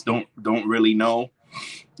to this don't really know,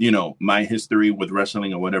 my history with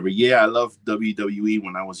wrestling or whatever. Yeah, I loved WWE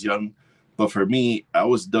when I was young, but for me, I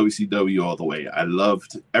was WCW all the way. I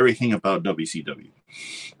loved everything about WCW.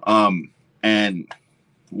 And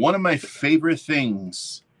one of my favorite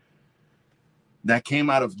things that came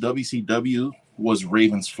out of WCW was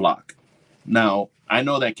Raven's Flock. Now, I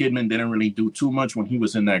know that Kidman didn't really do too much when he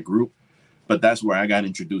was in that group, but that's where I got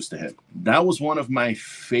introduced to him. That was one of my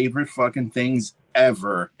favorite fucking things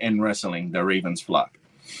ever in wrestling, the Raven's Flock.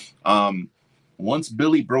 Once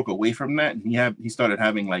Billy broke away from that, he started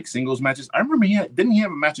having, like, singles matches. I remember didn't he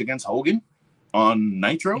have a match against Hogan on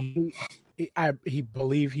Nitro? He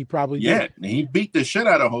believed he probably did. Yeah, he beat the shit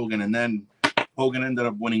out of Hogan, and then Hogan ended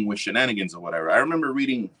up winning with shenanigans or whatever. I remember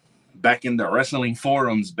reading back in the wrestling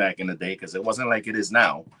forums back in the day, because it wasn't like it is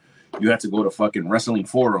now. You had to go to fucking wrestling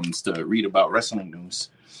forums to read about wrestling news.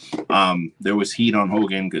 There was heat on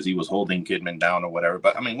Hogan because he was holding Kidman down or whatever.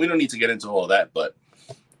 But, I mean, we don't need to get into all that. But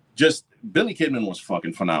just Billy Kidman was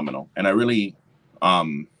fucking phenomenal. And I really,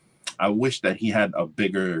 I wish that he had a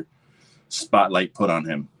bigger spotlight put on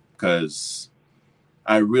him, because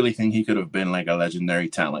I really think he could have been like a legendary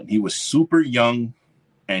talent. He was super young,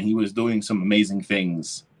 and he was doing some amazing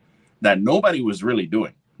things that nobody was really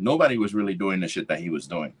doing. Nobody was really doing the shit that he was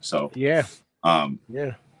doing. So yeah. I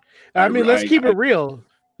mean, let's keep it real.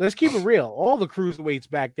 Let's keep it real. All the cruiserweights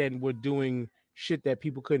back then were doing shit that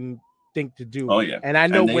people couldn't think to do. Oh yeah. And I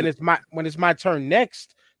know when it's my turn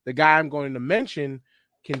next, the guy I'm going to mention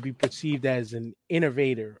can be perceived as an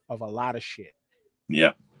innovator of a lot of shit.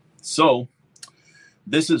 Yeah. So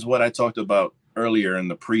this is what I talked about earlier in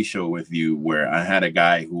the pre-show with you, where I had a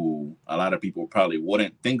guy who a lot of people probably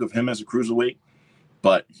wouldn't think of him as a cruiserweight,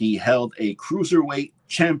 but he held a cruiserweight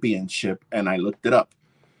championship, and I looked it up.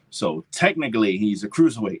 So technically, he's a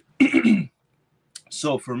cruiserweight.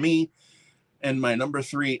 So for me, in my number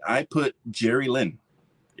 3, I put Jerry Lynn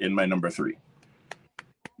in my number 3.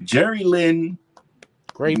 Jerry Lynn,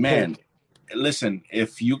 great man. Pick. Listen,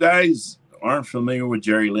 if you guys aren't familiar with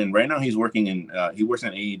Jerry Lynn, right now he works in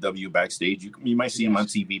AEW backstage. You might see him on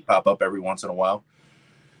TV pop up every once in a while.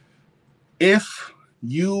 If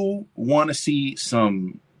you want to see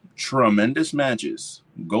some tremendous matches,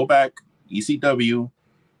 go back ECW,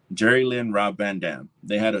 Jerry Lynn, Rob Van Dam.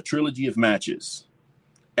 They had a trilogy of matches.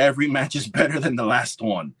 Every match is better than the last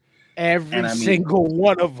one. Every single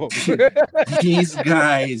one of them. these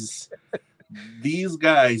guys,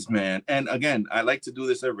 man. And again, I like to do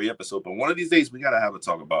this every episode, but one of these days we gotta have a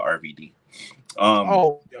talk about RVD.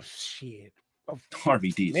 Shit.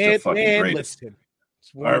 RVD is the fucking greatest.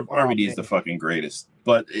 RVD is the fucking greatest.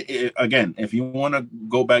 But again, if you want to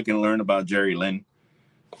go back and learn about Jerry Lynn,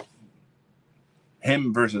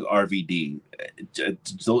 him versus RVD,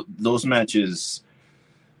 those matches,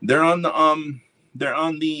 they're on the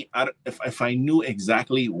if I knew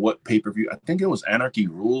exactly what pay-per-view, I think it was Anarchy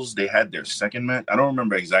Rules, they had their second match. I don't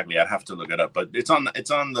remember exactly. I'd have to look it up, but it's on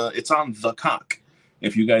the Cock.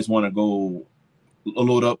 If you guys want to go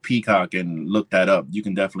load up Peacock and look that up, you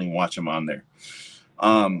can definitely watch them on there.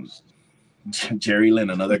 Jerry Lynn,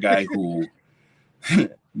 another guy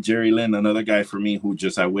for me who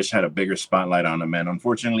just I wish had a bigger spotlight on him, man.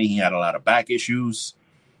 Unfortunately, he had a lot of back issues.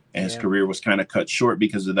 And his career was kind of cut short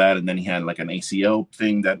because of that. And then he had like an ACL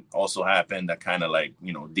thing that also happened that kind of like,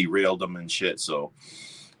 derailed him and shit. So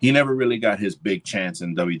he never really got his big chance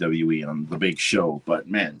in WWE on the big show. But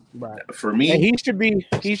man, for me, and he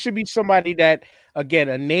should be somebody that, again,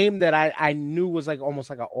 a name that I knew was like almost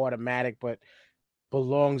like an automatic, but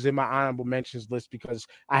belongs in my honorable mentions list because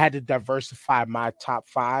I had to diversify my top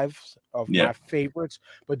 5 of my favorites.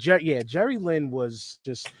 But Jerry Lynn was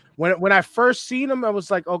just when I first seen him, I was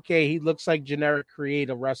like, okay, he looks like generic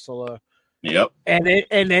creator wrestler. Yep. And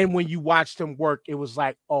then when you watched him work, it was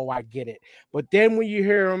like, oh, I get it. But then when you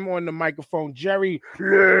hear him on the microphone, Jerry,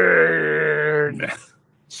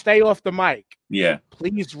 stay off the mic. Yeah.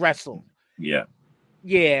 Please wrestle. Yeah.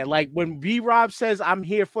 Yeah, like when B-Rob says, I'm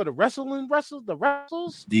here for the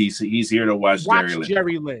wrestles. He's here to watch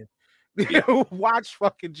Jerry Lynn. Yeah. Watch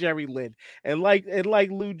fucking Jerry Lynn. And like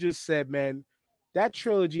Lou just said, man, that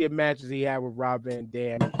trilogy of matches he had with Rob Van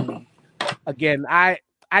Dam. Again, I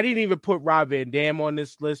didn't even put Rob Van Dam on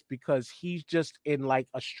this list because he's just in like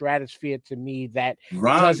a stratosphere to me that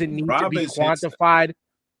doesn't need to be quantified.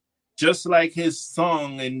 Just like his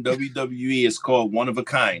song in WWE is called One of a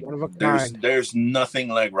Kind. There's nothing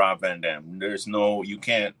like Rob Van Dam. There's no, you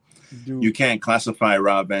can't classify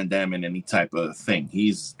Rob Van Dam in any type of thing.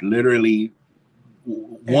 He's literally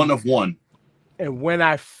one of one. And when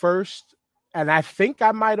I think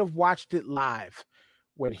I might have watched it live,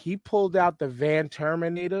 when he pulled out the Van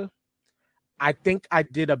Terminator, I think I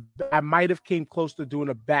might have came close to doing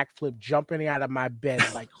a backflip, jumping out of my bed,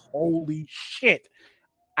 like, holy shit.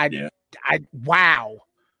 Wow.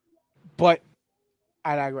 But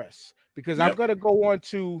I digress because I'm going to go on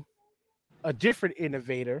to a different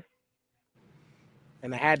innovator,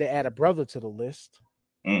 and I had to add a brother to the list.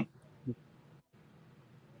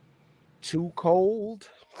 Too Cold.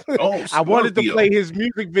 Oh, I wanted to play his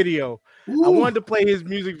music video. Ooh. I wanted to play his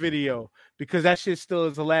music video because that shit still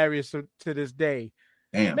is hilarious to this day.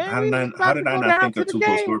 Damn, man, how did I not think of Too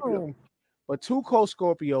Cold Scorpio? But Too Cold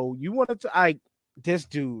Scorpio, you wanted to this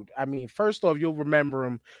dude, I mean, first off, you'll remember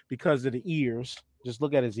him because of the ears. Just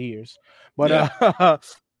look at his ears. But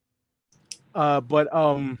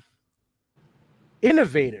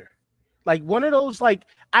innovator. Like one of those, like,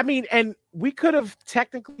 I mean, and we could have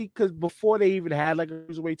technically, because before they even had like a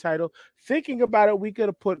cruiserweight title, thinking about it, we could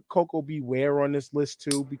have put Coco Beware on this list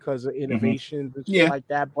too because of innovations and shit like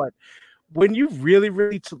that. But when you really,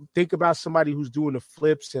 really think about somebody who's doing the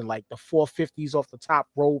flips and like the 450s off the top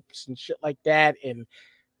ropes and shit like that, and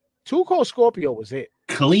Too Cold Scorpio was it.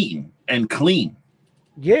 Clean.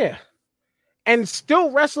 Yeah. And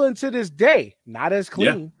still wrestling to this day. Not as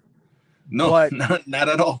clean. Yeah. No, but not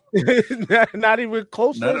at all. not even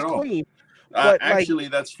close to as clean. But actually,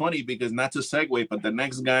 that's funny because not to segue, but the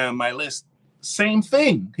next guy on my list, same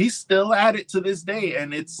thing. He's still at it to this day,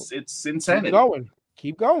 and it's insanity.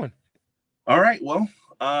 Keep going. All right. Well,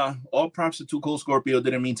 all props to Too Cold Scorpio.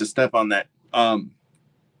 Didn't mean to step on that.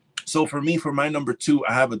 So for me, for my number 2,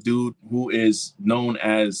 I have a dude who is known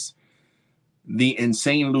as the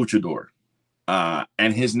Insane Luchador,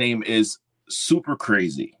 and his name is Super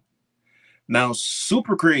Crazy. Now,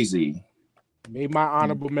 Super Crazy made my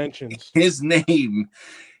honorable mentions. His name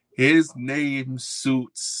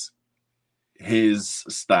suits his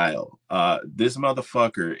style. This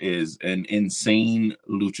motherfucker is an insane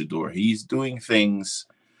luchador. He's doing things.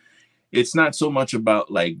 It's not so much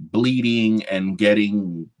about like bleeding and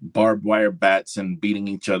getting barbed wire bats and beating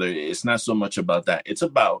each other. It's not so much about that. It's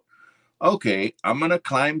about, okay, I'm gonna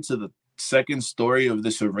climb to second story of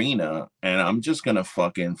this arena, and I'm just gonna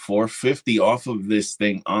fucking 450 off of this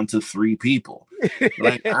thing onto 3 people.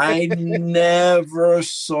 Like, I never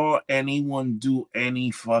saw anyone do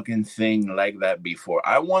any fucking thing like that before.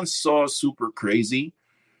 I once saw Super Crazy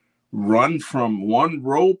run from one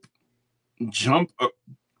rope, jump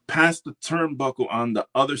past the turnbuckle on the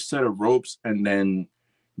other set of ropes, and then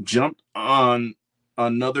jumped on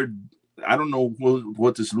another. I don't know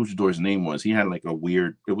what this luchador's name was. He had like a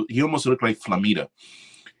weird. He almost looked like Flamita.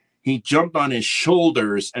 He jumped on his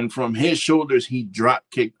shoulders, and from his shoulders, he drop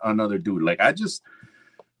kicked another dude. Like,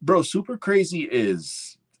 bro, Super Crazy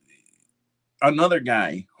is another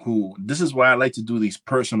guy who. This is why I like to do these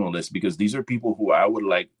personal lists, because these are people who I would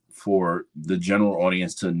like for the general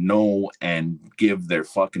audience to know and give their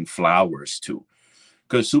fucking flowers to.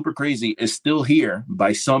 Because Super Crazy is still here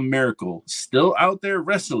by some miracle, still out there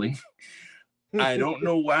wrestling. I don't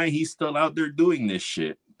know why he's still out there doing this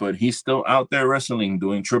shit, but he's still out there wrestling,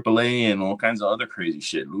 doing AAA and all kinds of other crazy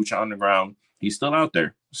shit. Lucha Underground, he's still out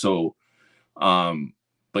there. So,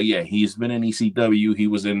 but yeah, he's been in ECW. He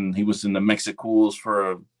was in the Mexicools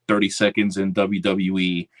for 30 seconds in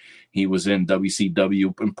WWE. He was in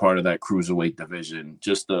WCW and part of that cruiserweight division.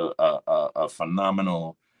 Just a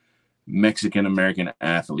phenomenal Mexican American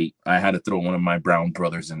athlete. I had to throw one of my Brown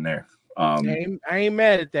brothers in there. I ain't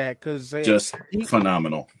mad at that, because just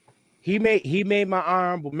phenomenal. He made my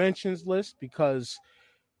honorable mentions list, because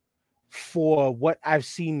for what I've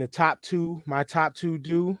seen my top two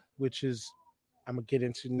do, which is I'm gonna get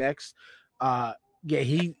into next.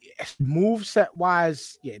 He move set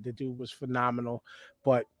wise, the dude was phenomenal,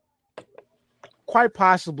 but quite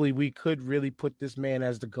possibly we could really put this man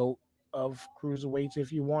as the GOAT of cruiserweights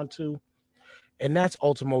if you want to, and that's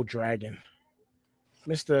Ultimo Dragon.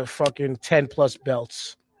 Mr. fucking 10 plus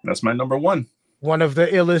belts. That's my number one. One of the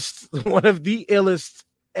illest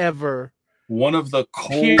ever. One of the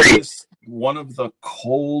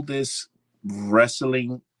coldest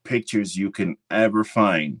wrestling pictures you can ever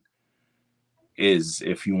find is,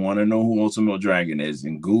 if you want to know who Ultimo Dragon is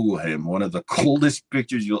and Google him, one of the coldest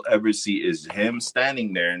pictures you'll ever see is him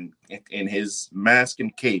standing there in his mask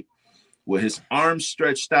and cape with his arms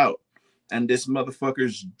stretched out. And this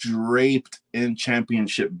motherfucker's draped in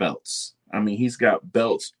championship belts. I mean, he's got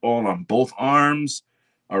belts all on both arms,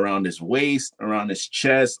 around his waist, around his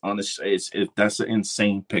chest, on his face. That's an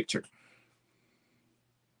insane picture.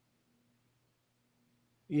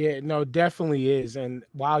 Yeah, no, definitely is. And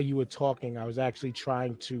while you were talking, I was actually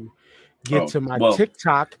trying to get to my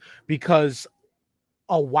TikTok, because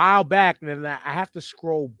a while back, and I have to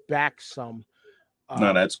scroll back some.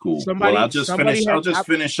 No, that's cool. I'll just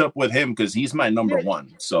finish up with him, because he's my number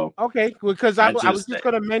one. So okay, because I was just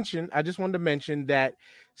going to mention. I just wanted to mention that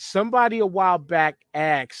somebody a while back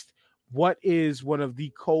asked, "What is one of the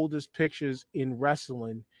coldest pictures in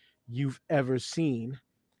wrestling you've ever seen?"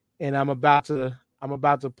 And I'm about to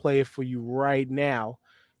play it for you right now.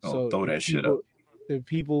 So throw that shit up. The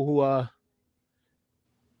people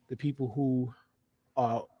who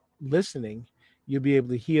are listening, you'll be able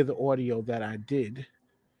to hear the audio that I did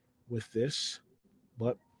with this.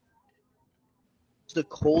 But it's the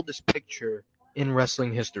coldest picture in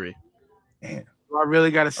wrestling history. Man, I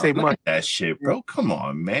really got to say much. That shit, bro. Come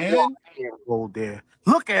on, man. Go there.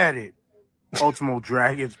 Look at it. Ultimo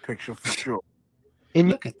Dragon's picture for sure. And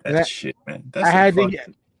look at that shit, man. That's I had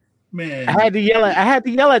to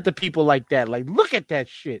yell at the people like that. Like, look at that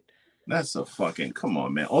shit. That's a fucking, come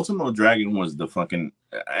on, man. Ultimo Dragon was the fucking,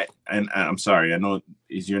 and I'm sorry, I know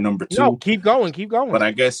he's your number two. No, keep going. But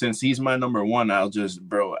I guess since he's my number one,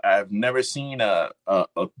 I've never seen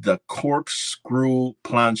the corkscrew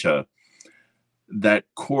plancha. That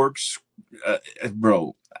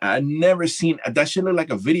bro, I never seen that shit. Look like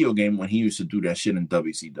a video game when he used to do that shit in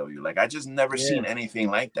WCW. Like, I just never seen anything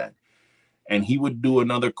like that. And he would do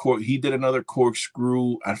he did another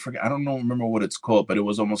corkscrew. I forget. I don't remember what it's called, but it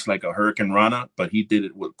was almost like a Hurricane Rana, but he did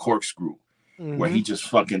it with corkscrew, where he just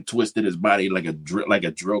fucking twisted his body like a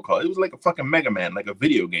drill call. It was like a fucking Mega Man, like a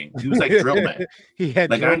video game. He was like Drill Man. He had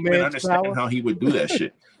like, I didn't even understand how he would do that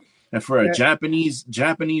shit. And for a Japanese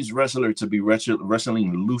wrestler to be wrestling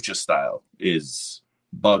lucha style is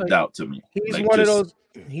bugged out to me.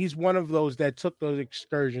 He's one of those that took those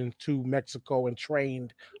excursions to Mexico and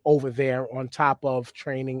trained over there on top of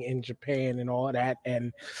training in Japan and all that.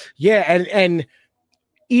 And and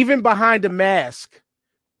even behind the mask,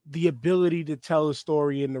 the ability to tell a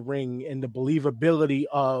story in the ring and the believability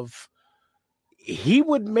of, he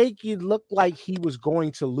would make you look like he was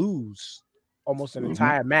going to lose almost an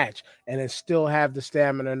entire match and then still have the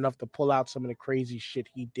stamina enough to pull out some of the crazy shit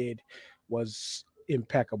he did was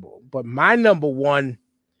impeccable. But my number one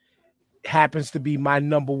happens to be my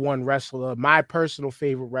number one wrestler, my personal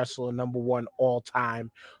favorite wrestler, number one all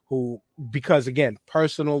time, who, because again,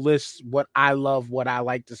 personal lists, what I love, what I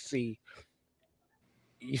like to see.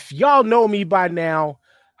 If y'all know me by now,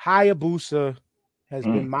 Hayabusa has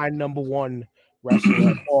been my number one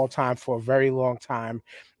wrestler of all time for a very long time.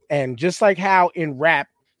 And just like how in rap,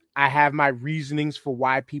 I have my reasonings for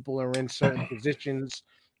why people are in certain positions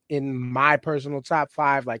in my personal top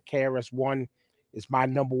 5, like KRS-One is my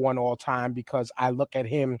number one all time because I look at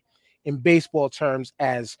him in baseball terms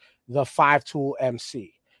as the 5-tool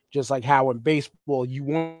MC. Just like how in baseball, you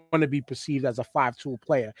want to be perceived as a 5-tool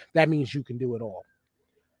player. That means you can do it all.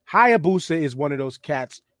 Hayabusa is one of those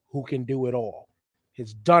cats who can do it all.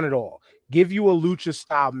 He's done it all. Give you a lucha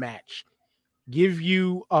style match. Give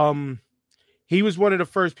you he was one of the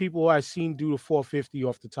first people I've seen do the 450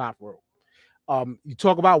 off the top rope. You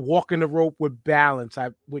talk about walking the rope with balance,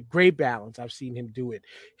 with great balance. I've seen him do it.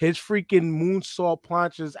 His freaking moonsault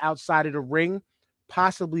planches outside of the ring,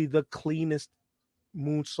 possibly the cleanest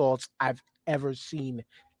moonsaults I've ever seen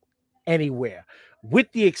anywhere, with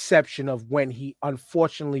the exception of when he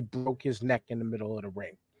unfortunately broke his neck in the middle of the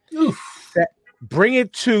ring. Bring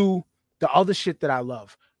it to the other shit that I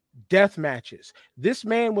love. Death matches. This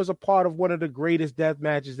man was a part of one of the greatest death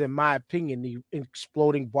matches, in my opinion, the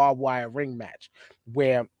exploding barbed wire ring match,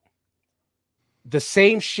 where the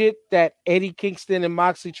same shit that Eddie Kingston and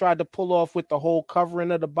Moxley tried to pull off with the whole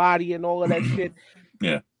covering of the body and all of that shit,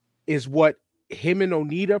 is what him and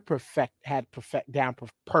Onita had down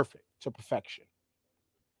perfect to perfection.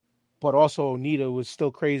 But also Onita was still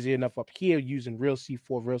crazy enough up here using real C4,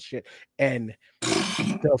 real shit, and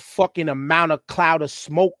the fucking amount of cloud of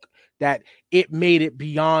smoke that it made it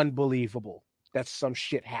beyond believable that some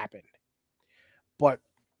shit happened. But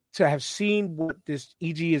to have seen what this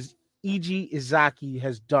Eiji Izaki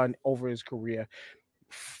has done over his career,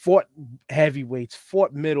 fought heavyweights,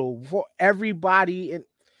 fought middle, fought everybody, and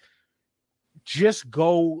just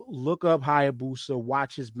go look up Hayabusa,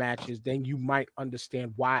 watch his matches, then you might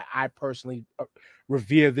understand why I personally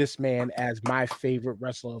revere this man as my favorite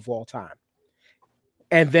wrestler of all time.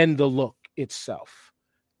 And then the look itself.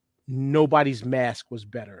 Nobody's mask was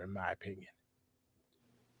better, in my opinion.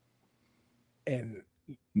 And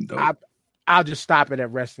I'll just stop it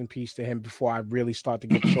at rest in peace to him before I really start to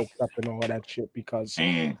get choked up and all that shit, because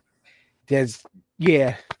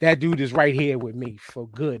that dude is right here with me for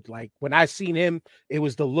good. Like, when I seen him, it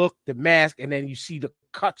was the look, the mask, and then you see the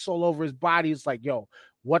cuts all over his body. It's like, yo,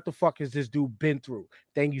 what the fuck has this dude been through?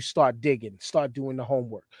 Then you start digging, start doing the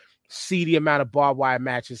homework. See the amount of barbed wire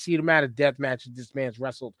matches, see the amount of death matches this man's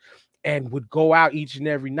wrestled, and would go out each and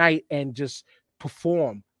every night and just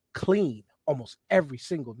perform clean almost every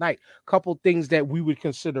single night. Couple things that we would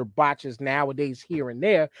consider botches nowadays here and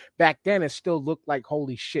there, back then it still looked like,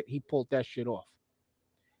 holy shit, he pulled that shit off.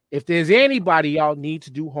 If there's anybody y'all need to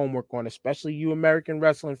do homework on, especially you American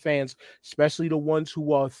wrestling fans, especially the ones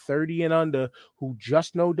who are 30 and under who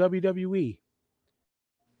just know WWE,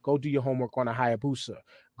 go do your homework on a Hayabusa.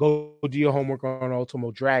 Go do your homework on Ultimo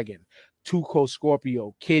Dragon, Tuco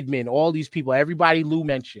Scorpio, Kidman, all these people, everybody Lou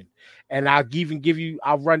mentioned. And I'll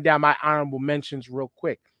run down my honorable mentions real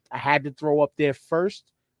quick. I had to throw up there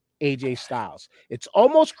first, AJ Styles. It's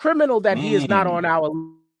almost criminal that he is not on our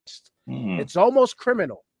list. It's almost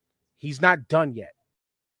criminal. He's not done yet.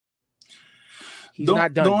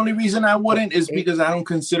 The only reason I wouldn't is because I don't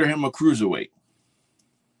consider him a cruiserweight.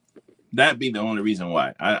 That'd be the only reason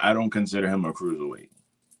why. I don't consider him a cruiserweight.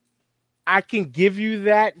 I can give you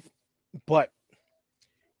that, but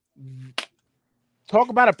talk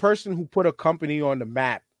about a person who put a company on the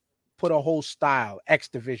map, put a whole style, X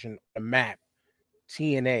Division on the map,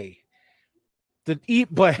 TNA. Despite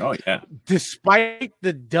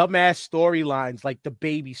the dumbass storylines, like the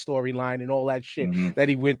baby storyline and all that shit that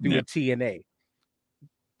he went through with TNA,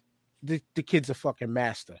 the kid's a fucking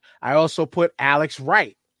master. I also put Alex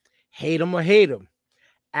Wright. Hate him or hate him.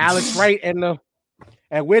 Alex Wright and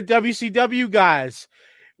we're WCW guys.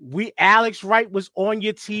 Alex Wright was on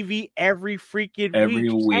your TV every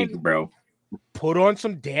week, bro. Put on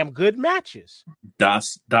some damn good matches.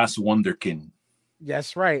 Das Wunderkind.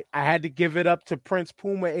 That's right. I had to give it up to Prince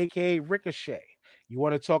Puma, aka Ricochet. You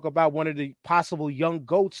want to talk about one of the possible young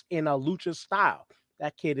goats in a lucha style?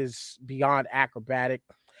 That kid is beyond acrobatic.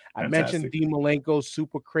 I mentioned Dean Malenko,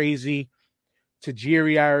 super crazy.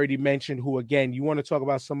 Tajiri, I already mentioned, who, again, you want to talk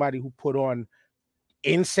about somebody who put on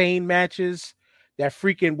insane matches. That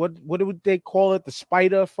freaking, what would they call it? The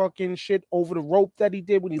spider fucking shit over the rope that he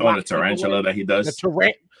did when he the tarantula that he does.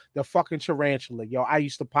 The fucking tarantula. Yo, I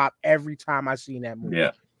used to pop every time I seen that movie.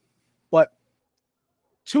 Yeah. But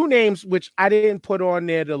two names which I didn't put on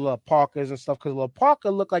there, the La Parkers and stuff, because La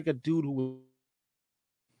Parker looked like a dude who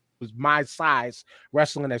was my size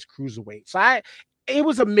wrestling as cruiserweight. So it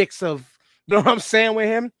was a mix of, you know what I'm saying, with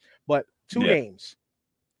him. But two names: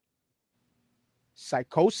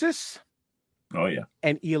 Psychosis. Oh yeah.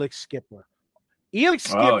 And Elix Skipper. Elix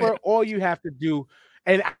Skipper, all you have to do,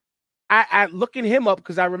 and I looking him up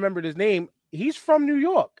because I remembered his name. He's from New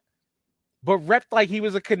York, but repped like he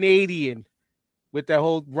was a Canadian with that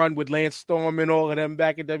whole run with Lance Storm and all of them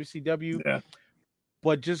back in WCW. Yeah.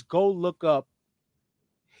 But just go look up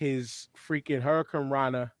his freaking Hurricane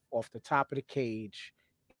Rana off the top of the cage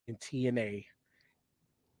in TNA.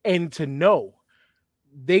 And to know,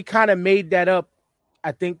 they kind of made that up,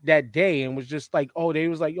 I think, that day, and was just like, oh, they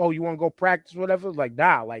was like, oh, you want to go practice, whatever? Like,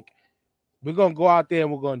 nah, like, we're going to go out there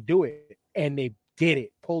and we're going to do it. And they did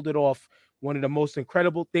it, pulled it off. One of the most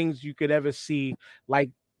incredible things you could ever see, like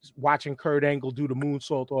watching Kurt Angle do the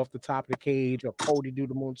moonsault off the top of the cage, or Cody do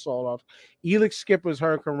the moonsault off. Elix Skipper's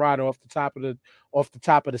Hurricane Rana off the top of the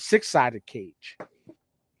 6-sided cage.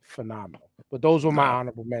 Phenomenal. But those were my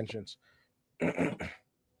honorable mentions.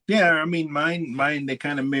 Yeah, I mean, mine, they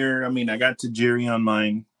kind of mirror. I mean, I got Tajiri on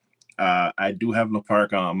mine. I do have La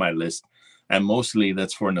Parka on my list, and mostly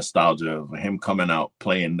that's for nostalgia of him coming out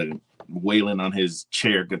playing the wailing on his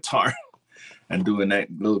chair guitar and doing that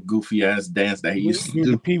little goofy ass dance that he used to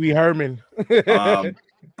do. Pee Wee Herman.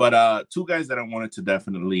 But two guys that I wanted to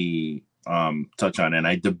definitely touch on, and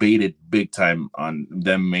I debated big time on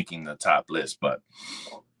them making the top list, but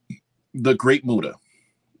the Great Muta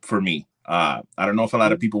for me. I don't know if a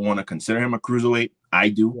lot of people want to consider him a cruiserweight. I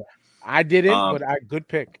do. Yeah, I didn't, but good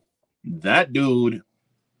pick. That dude,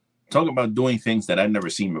 talking about doing things that I'd never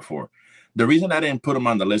seen before. The reason I didn't put him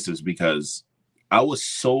on the list is because I was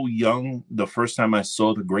so young the first time I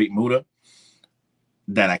saw the Great Muta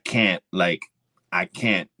that I can't,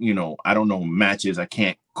 you know, I don't know matches. I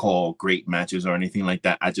can't call great matches or anything like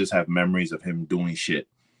that. I just have memories of him doing shit.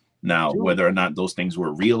 Now, whether or not those things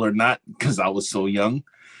were real or not, because I was so young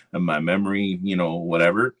and my memory, you know,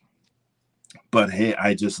 whatever. But hey,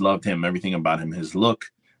 I just loved him. Everything about him, his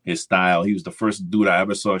look, his style. He was the first dude I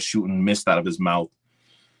ever saw shooting mist out of his mouth.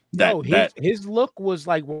 His look was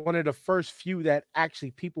like one of the first few that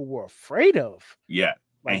actually people were afraid of. Yeah.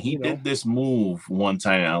 Like, and he did this move one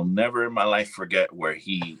time I'll never in my life forget, where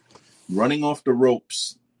he running off the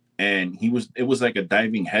ropes, and it was like a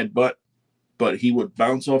diving headbutt, but he would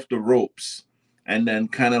bounce off the ropes and then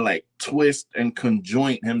kind of like twist and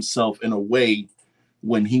conjoint himself in a way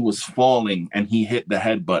when he was falling and he hit the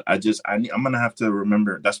headbutt. I'm going to have to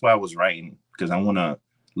remember. That's why I was writing, because I want to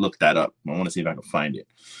look that up. I want to see if I can find it.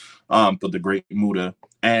 But the Great Muta.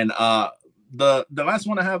 And the last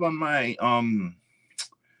one I have on my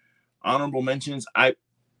honorable mentions,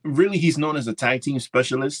 he's known as a tag team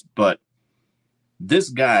specialist, but this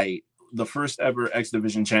guy, the first ever X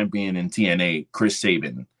Division champion in TNA, Chris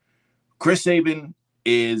Sabin. Chris Sabin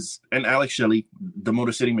and Alex Shelley, the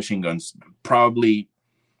Motor City Machine Guns, probably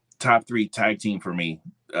top 3 tag team for me,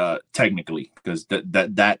 technically, because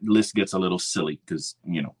that list gets a little silly, because,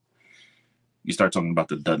 you know, you start talking about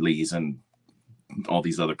the Dudleys and all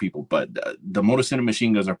these other people, but the Motor City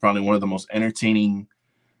Machine Guns are probably one of the most entertaining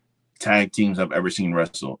tag teams I've ever seen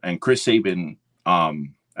wrestle. And Chris Sabin,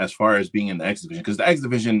 as far as being in the X Division, because the X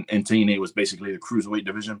Division in TNA was basically the cruiserweight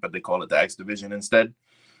division, but they call it the X Division instead,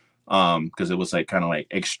 because it was like kind of like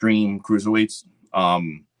extreme cruiserweights.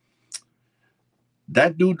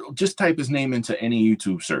 That dude, just type his name into any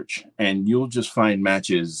YouTube search and you'll just find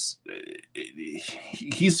matches.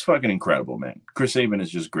 He's fucking incredible, man. Chris Sabin is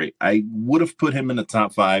just great. I would have put him in the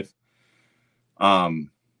top 5. I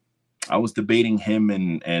was debating him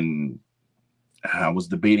and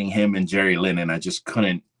Jerry Lynn, and I just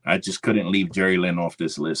couldn't leave Jerry Lynn off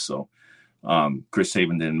this list. So Chris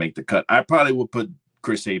Sabin didn't make the cut. I probably would put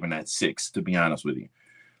Chris Sabin at 6, to be honest with you.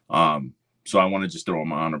 So I want to just throw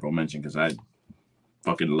him an honorable mention because I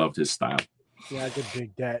fucking loved his style. Yeah, I could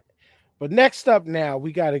dig that. But next up now,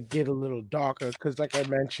 we got to get a little darker because, like I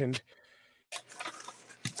mentioned,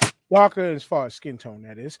 darker as far as skin tone,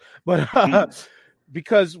 that is. But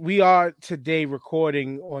because we are today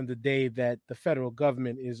recording on the day that the federal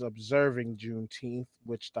government is observing Juneteenth,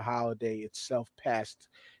 which the holiday itself passed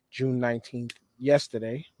June 19th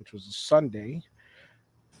yesterday, which was a Sunday.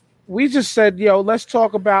 We just said, let's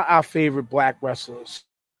talk about our favorite Black wrestlers.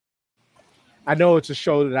 I know it's a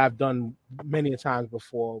show that I've done many a times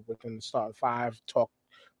before within the Start 5 talk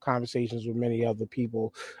conversations with many other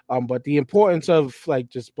people. But the importance of like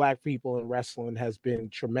just Black people in wrestling has been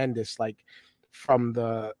tremendous. Like from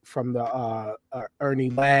the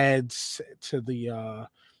Ernie Lads to the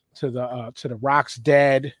to the Rock's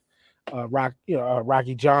dad,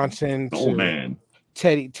 Rocky Johnson, to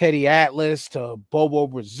Teddy Atlas, to Bobo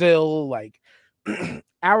Brazil. Like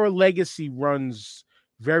our legacy runs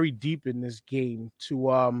very deep in this game.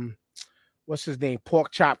 To what's his name?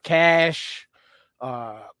 Pork Chop Cash,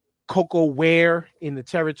 Coco Ware in the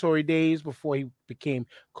Territory days before he became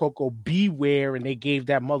Coco Beware, and they gave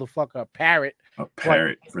that motherfucker a parrot. A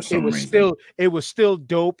parrot for some reason. It was still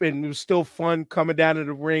dope, and it was still fun coming down to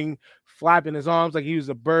the ring, flapping his arms like he was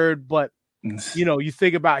a bird. But you know, you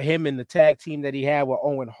think about him in the tag team that he had with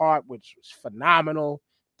Owen Hart, which was phenomenal.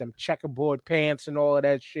 Them checkerboard pants and all of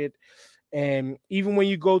that shit. And even when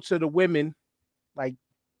you go to the women, like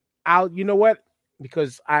you know what?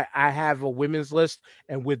 Because I have a women's list,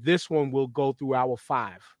 and with this one, we'll go through our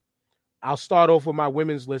 5. I'll start off with my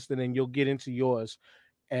women's list, and then you'll get into yours,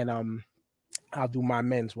 and I'll do my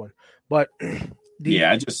men's one. But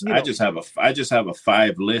I just have a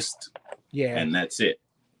 5 list, and that's it.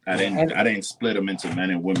 I didn't split them into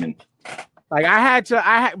men and women. Like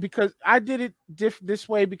because I did it this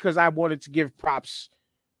way because I wanted to give props.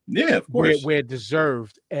 Yeah, of course, where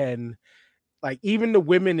deserved, and like even the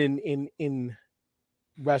women in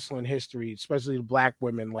wrestling history, especially the black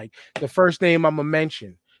women, like the first name I'm gonna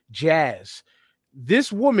mention, Jazz.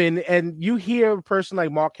 This woman, and you hear a person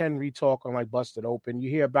like Mark Henry talk on like Busted Open. You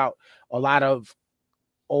hear about a lot of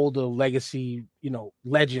older legacy,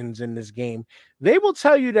 legends in this game. They will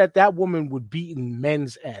tell you that woman would beating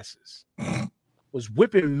men's asses, was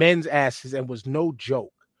whipping men's asses, and was no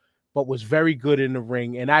joke, but was very good in the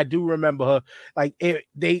ring. And I do remember her, like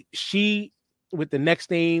she. With the next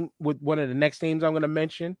name, with one of the next names I'm going to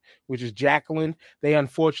mention, which is Jacqueline, they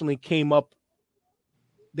unfortunately came up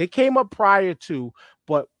prior to,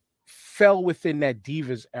 but fell within that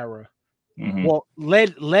Divas era. Mm-hmm. Well,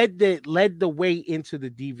 led the way into the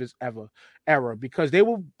Divas era because they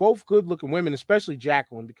were both good looking women, especially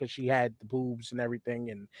Jacqueline, because she had the boobs and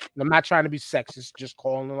everything. And I'm not trying to be sexist, just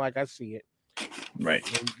calling them like I see it. Right.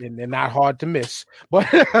 And they're not hard to miss, but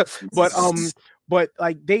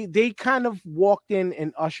like they kind of walked in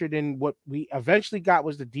and ushered in what we eventually got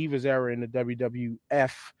was the Divas era in the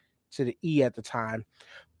WWF to the E at the time.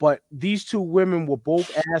 But these two women were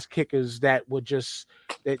both ass kickers that were just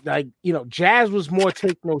Jazz was more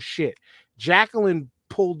take no shit. Jacqueline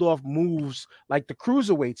pulled off moves like the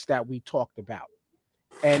cruiserweights that we talked about.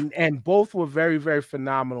 And both were very, very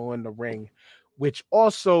phenomenal in the ring, which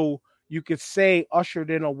also you could say ushered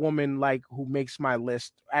in a woman like who makes my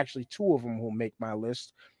list. Actually, 2 of them who make my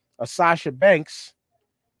list: a Sasha Banks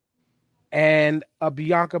and a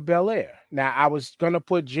Bianca Belair. Now, I was gonna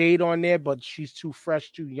put Jade on there, but she's too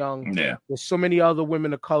fresh, too young. Yeah, there's so many other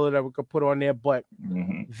women of color that we could put on there, but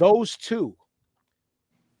those 2,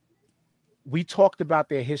 we talked about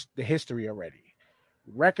the history already.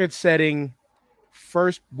 Record-setting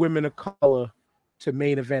first women of color to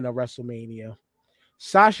main event of WrestleMania.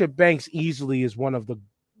 Sasha Banks easily is one of the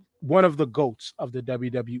GOATs of the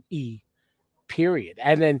WWE, period.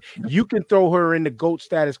 And then you can throw her in the GOAT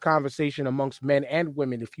status conversation amongst men and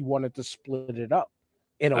women if you wanted to split it up.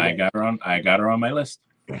 I got her on my list.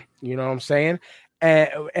 You know what I'm saying?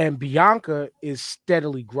 And Bianca is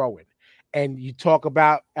steadily growing. And you talk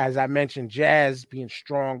about, as I mentioned, Jazz being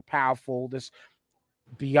strong, powerful. This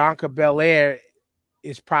Bianca Belair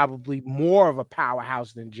is probably more of a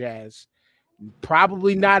powerhouse than Jazz.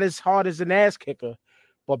 Probably not as hard as an ass kicker,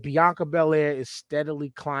 but Bianca Belair is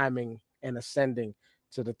steadily climbing and ascending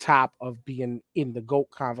to the top of being in the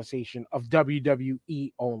GOAT conversation of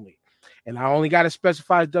WWE only. And I only got to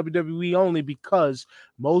specify WWE only because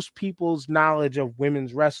most people's knowledge of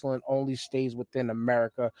women's wrestling only stays within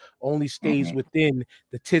America, only stays within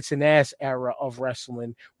the tits and ass era of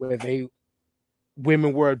wrestling, where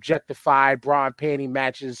women were objectified, bra and panty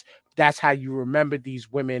matches. That's how you remember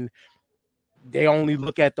these women. They only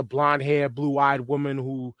look at the blonde hair, blue-eyed woman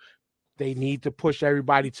who they need to push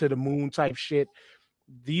everybody to the moon type shit.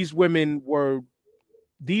 These women,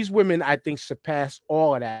 I think, surpassed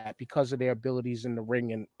all of that because of their abilities in the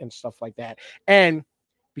ring and stuff like that. And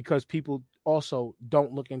because people also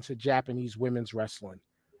don't look into Japanese women's wrestling.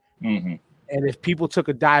 And if people took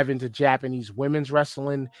a dive into Japanese women's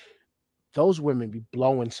wrestling, those women be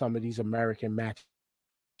blowing some of these American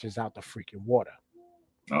matches out the freaking water.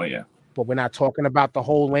 Oh, yeah. But we're not talking about the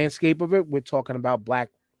whole landscape of it. We're talking about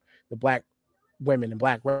the black women and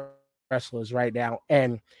black wrestlers right now.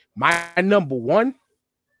 And my number 1,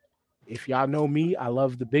 if y'all know me, I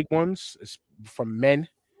love the big ones. It's from men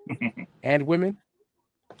and women.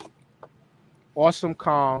 Awesome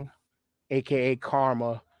Kong, a.k.a.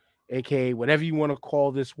 Karma, a.k.a. whatever you want to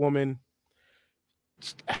call this woman.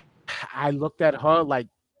 I looked at her like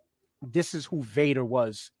this is who Vader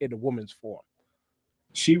was in a woman's form.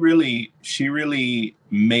 She really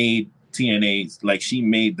made TNA, like she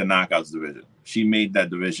made the Knockouts division. She made that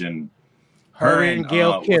division. Her and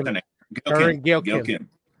Gail Kim. Gail Kim.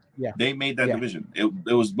 Yeah, they made that division.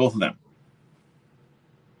 It was both of them.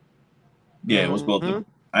 Yeah, it was both of them.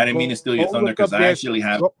 I didn't mean to steal your thunder because I actually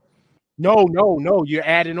have. No, you're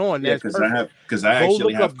adding on. That's because I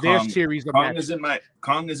actually have Kong. Series of Kong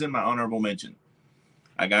is in my honorable mention.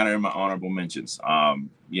 I got her in my honorable mentions.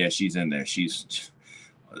 Yeah, she's in there. She's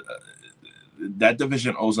that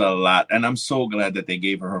division owes a lot, and I'm so glad that they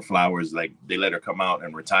gave her flowers. Like they let her come out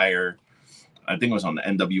and retire. I think it was on the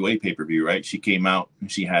NWA pay-per-view, right? She came out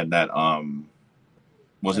and she had that.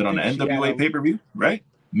 Was it on the NWA pay-per-view? Right?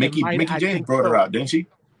 Mickey James brought her out, didn't she?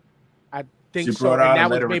 I think she brought her out and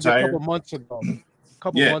let her retire. A couple months ago.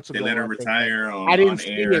 They let her retire. I didn't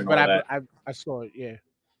see it, but I saw it. Yeah.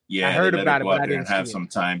 Yeah, I heard about it, but I didn't have some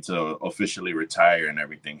time to officially retire and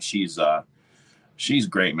everything. She's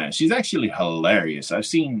great, man. She's actually hilarious. I've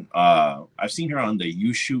seen her on the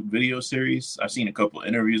You Shoot video series. I've seen a couple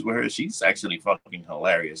interviews with her. She's actually fucking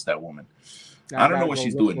hilarious, that woman. I don't know what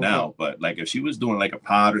she's doing now, but like if she was doing like a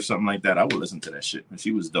pod or something like that, I would listen to that shit.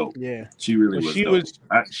 She was dope. Yeah, she really was.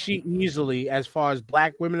 She easily, as far as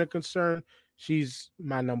black women are concerned, she's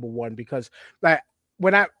my number one because like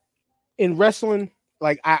when in wrestling,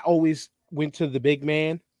 like I always went to the big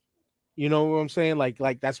man. You know what I'm saying? Like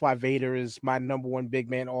that's why Vader is my number one big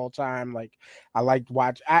man all time. Like I liked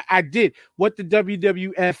watch. I did what the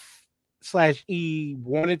WWF/E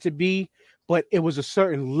wanted to be. But it was a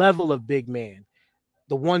certain level of big man,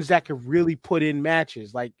 the ones that could really put in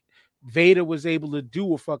matches. Like Vader was able to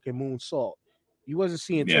do a fucking moonsault. You wasn't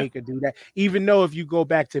seeing Taker do that. Even though if you go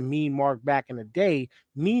back to Mean Mark back in the day,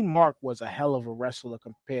 Mean Mark was a hell of a wrestler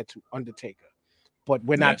compared to Undertaker. But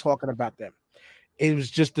we're not talking about them. It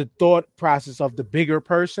was just the thought process of the bigger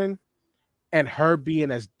person and her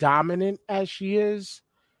being as dominant as she is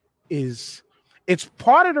it's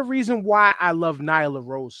part of the reason why I love Nyla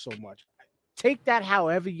Rose so much. Take that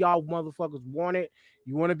however y'all motherfuckers want it.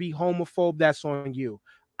 You want to be homophobe, that's on you.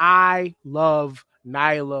 I love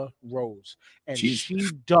Nyla Rose. And she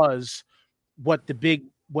does what the big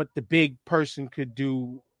person could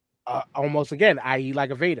do almost again, i.e.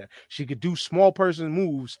 like a Vader. She could do small person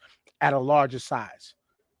moves at a larger size.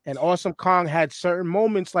 And Awesome Kong had certain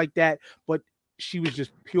moments like that, but she was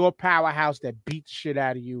just pure powerhouse that beat the shit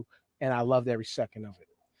out of you. And I loved every second of it.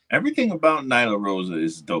 Everything about Nyla Rose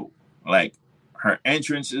is dope. Like, her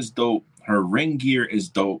entrance is dope. Her ring gear is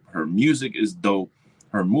dope. Her music is dope.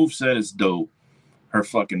 Her moveset is dope. Her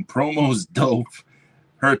fucking promo is dope.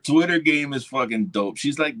 Her Twitter game is fucking dope.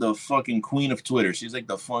 She's like the fucking queen of Twitter. She's like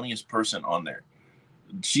the funniest person on there.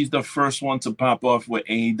 She's the first one to pop off with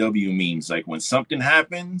AEW memes. Like when something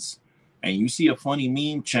happens and you see a funny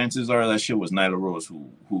meme, chances are that shit was Nyla Rose who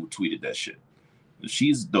tweeted that shit.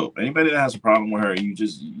 She's dope. Anybody that has a problem with her, you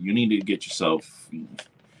need to get yourself...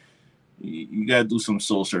 You gotta do some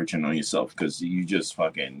soul searching on yourself because you just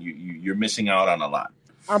fucking you're missing out on a lot.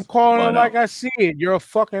 I'm calling it like I see it. You're a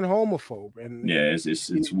fucking homophobe, and yeah,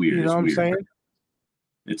 it's weird. You know what I'm saying?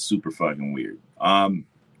 It's super fucking weird. I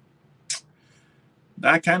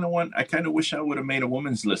kind of wish I would have made a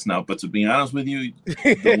women's list now, but to be honest with you,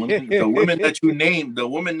 the women that you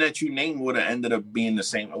named would have ended up being the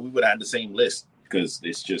same. We would have had the same list because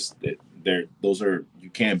it's just those are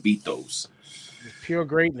you can't beat those. Pure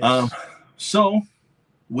greatness. So,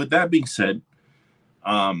 with that being said,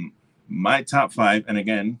 my top 5, and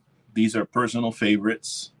again, these are personal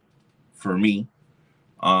favorites for me.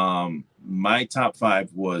 My top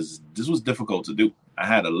 5 was difficult to do. I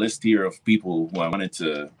had a list here of people who I wanted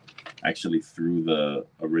to actually threw the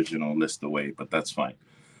original list away, but that's fine.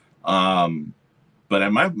 But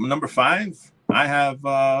at my number 5, I have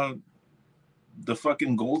the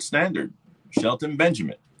fucking gold standard, Shelton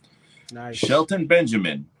Benjamin. Nice. Shelton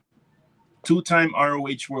Benjamin, 2-time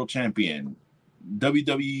ROH World Champion,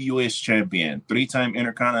 WWE US Champion, 3-time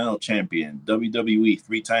Intercontinental Champion, WWE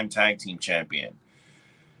 3-time Tag Team Champion.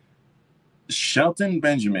 Shelton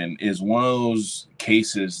Benjamin is one of those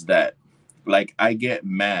cases that, like, I get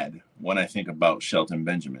mad when I think about Shelton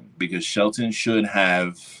Benjamin because Shelton should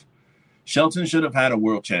have had a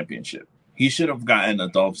World Championship. He should have gotten a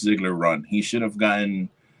Dolph Ziggler run. He should have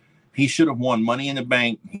won Money in the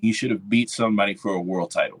Bank. He should have beat somebody for a world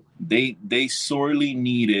title. They sorely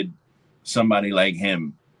needed somebody like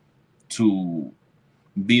him to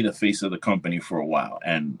be the face of the company for a while.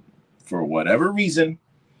 And for whatever reason,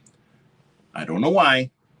 I don't know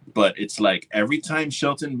why, but it's like every time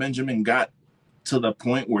Shelton Benjamin got to the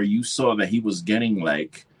point where you saw that he was getting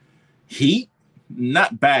like heat,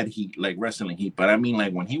 not bad heat, like wrestling heat, but I mean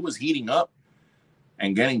like when he was heating up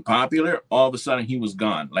and getting popular, all of a sudden he was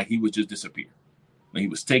gone. Like he would just disappear. Like he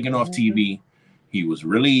was taken off TV. He was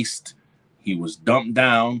released. He was dumped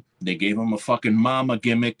down. They gave him a fucking mama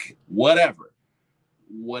gimmick, whatever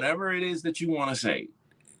it is that you want to say.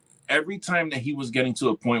 Every time that he was getting to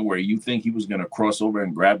a point where you think he was going to cross over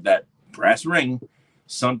and grab that brass ring,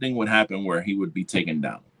 something would happen where he would be taken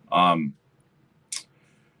down.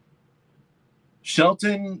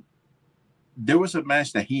 Shelton, there was a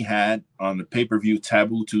match that he had on the pay-per-view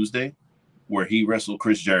Taboo Tuesday where he wrestled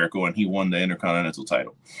Chris Jericho and he won the Intercontinental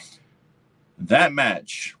title. That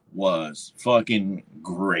match was fucking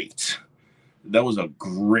great. That was a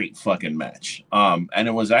great fucking match. And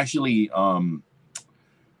it was actually a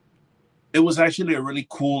really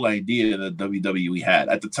cool idea that WWE had.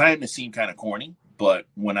 At the time, it seemed kind of corny, but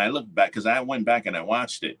when I look back, because I went back and I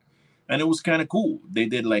watched it, and it was kind of cool. They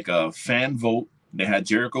did like a fan vote. They had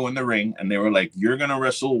Jericho in the ring, and they were like, you're going to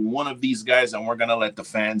wrestle one of these guys, and we're going to let the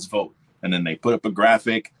fans vote. And then they put up a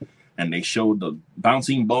graphic, and they showed the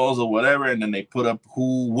bouncing balls or whatever, and then they put up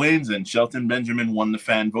who wins, and Shelton Benjamin won the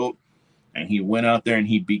fan vote, and he went out there and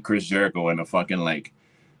he beat Chris Jericho in a fucking like,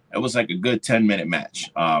 it was like a good 10-minute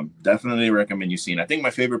match. Definitely recommend you see it. I think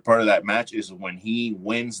my favorite part of that match is when he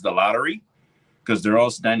wins the lottery, because they're all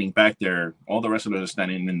standing back there. All the wrestlers are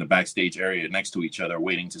standing in the backstage area next to each other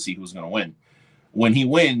waiting to see who's going to win. When he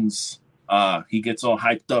wins, he gets all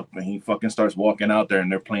hyped up and he fucking starts walking out there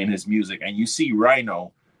and they're playing his music. And you see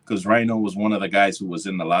Rhino, because Rhino was one of the guys who was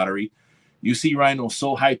in the lottery. You see Rhino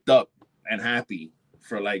so hyped up and happy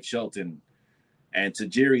for like Shelton. And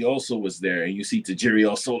Tajiri also was there. And you see Tajiri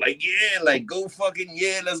also like, yeah, like go fucking,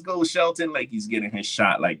 yeah, let's go Shelton. Like he's getting his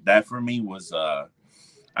shot. Like that for me was,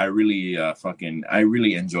 I really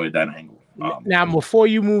enjoyed that angle. Now, before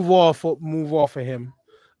you move off of him,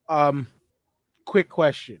 quick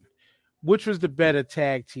question: which was the better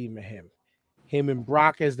tag team of him? Him and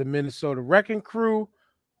Brock as the Minnesota Wrecking Crew,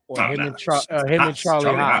 or him and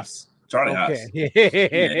Charlie Haas? Charlie Haas.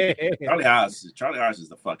 Yeah. Charlie Haas is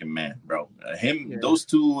the fucking man, bro. Those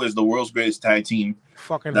two is the world's greatest tag team.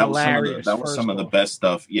 Fucking hilarious. That was some of the best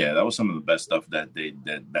stuff. Yeah, that was some of the best stuff that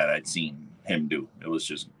I'd seen him do.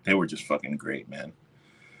 They were just fucking great, man.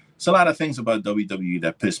 It's a lot of things about WWE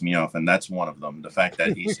that piss me off, and that's one of them. The fact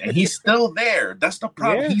that he's still there. That's the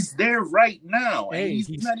problem. Yeah. He's there right now, and he's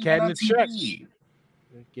not even on TV.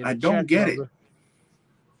 I don't get it.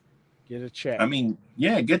 Get a check. I mean,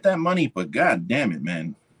 yeah, get that money, but god damn it,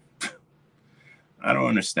 man. I don't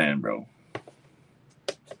understand, bro.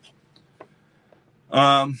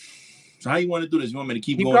 So how you want to do this? You want me to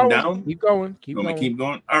keep going down? Keep going. You want me to keep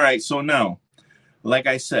going? All right. So now, like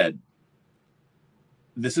I said,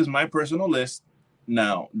 this is my personal list.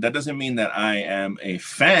 Now, that doesn't mean that I am a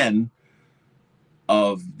fan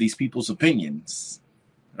of these people's opinions.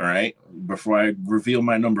 All right. Before I reveal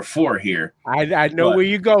my number 4 here. I know where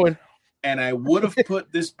you're going. And I would have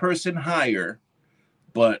put this person higher,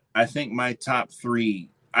 but I think my top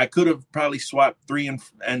 3, I could have probably swapped 3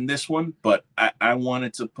 and this one, but I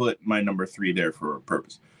wanted to put my number 3 there for a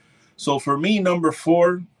purpose. So for me, number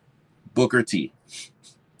 4, Booker T.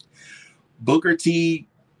 Booker T,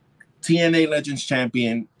 TNA Legends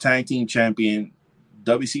Champion, Tag Team Champion,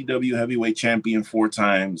 WCW Heavyweight Champion 4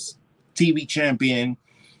 times, TV Champion,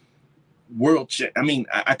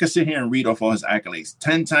 I could sit here and read off all his accolades.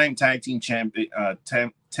 10-time tag team champion,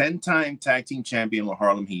 10-time tag team champion with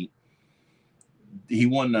Harlem Heat. He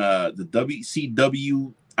won the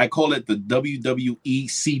WCW. I call it the WWE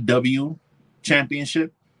CW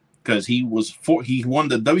championship because he won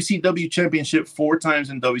the WCW championship 4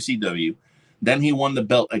 times in WCW. Then he won the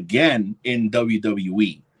belt again in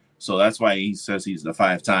WWE. So that's why he says he's the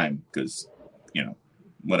 5-time because,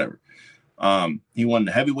 whatever. He won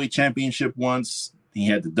the heavyweight championship once. He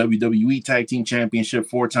had the WWE Tag Team Championship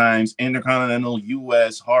 4 times, Intercontinental,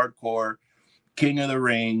 US, Hardcore, King of the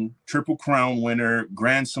Ring, Triple Crown winner,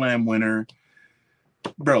 Grand Slam winner.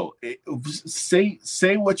 Bro, say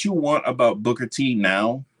what you want about Booker T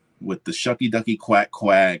now with the shucky ducky quack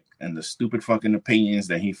quack and the stupid fucking opinions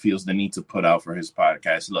that he feels the need to put out for his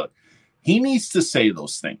podcast. Look, he needs to say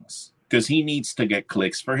those things because he needs to get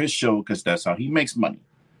clicks for his show because that's how he makes money.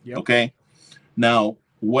 Yep. Okay? Now,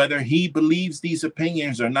 whether he believes these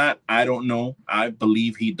opinions or not, I don't know. I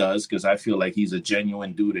believe he does because I feel like he's a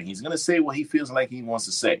genuine dude and he's going to say what he feels like he wants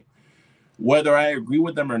to say. Whether I agree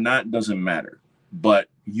with them or not doesn't matter. But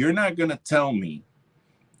you're not going to tell me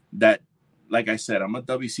that, like I said, I'm a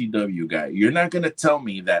WCW guy. You're not going to tell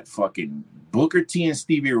me that fucking Booker T and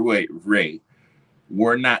Stevie Ray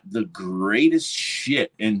were not the greatest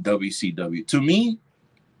shit in WCW. To me,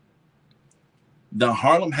 The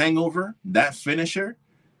Harlem Hangover, that finisher,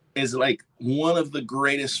 is like one of the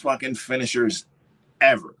greatest fucking finishers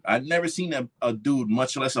ever. I've never seen a dude,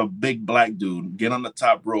 much less a big black dude, get on the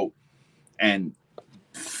top rope and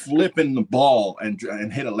flipping the ball and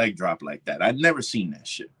hit a leg drop like that. I'd never seen that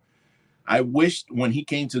shit. I wished when he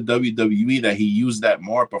came to WWE that he used that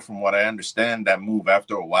more, but from what I understand, that move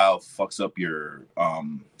after a while fucks up your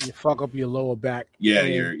you fuck up your lower back. Yeah,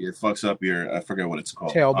 it fucks up your, I forget what it's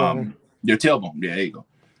called. Tailbone. Your tailbone. Yeah, there you go.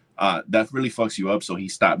 That really fucks you up. So he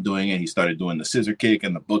stopped doing it. He started doing the scissor kick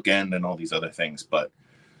and the bookend and all these other things. But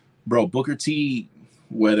bro, Booker T,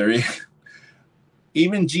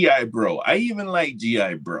 even G.I. Bro, I even like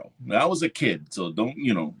G.I. Bro. I was a kid, so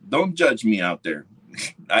don't judge me out there.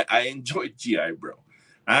 I enjoyed G.I. Bro.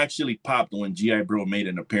 I actually popped when G.I. Bro made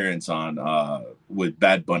an appearance on with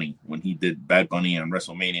Bad Bunny, when he did Bad Bunny on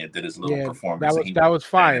WrestleMania, did his little performance. That was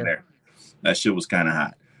fire. That shit was kind of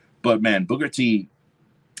hot. But man, Booker T,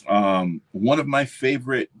 one of my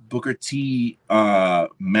favorite Booker T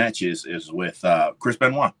matches is with Chris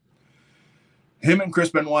Benoit. Him and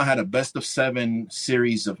Chris Benoit had a best of 7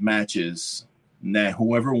 series of matches. That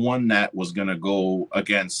whoever won that was gonna go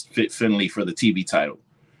against Fit Finlay for the TV title.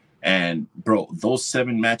 And bro, those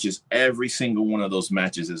 7 matches, every single one of those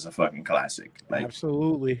matches is a fucking classic. Like,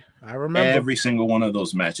 absolutely, I remember every single one of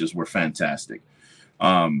those matches were fantastic.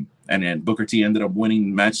 And then Booker T ended up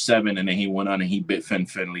winning match 7, and then he went on and he bit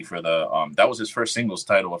Finlay for the that was his first singles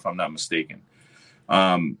title, if I'm not mistaken.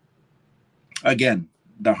 Again,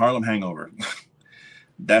 the Harlem Hangover.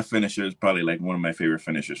 That finisher is probably like one of my favorite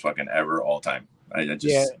finishers fucking ever, all time. I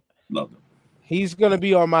just love him. He's gonna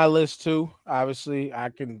be on my list too. Obviously,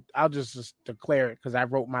 I'll just declare it because I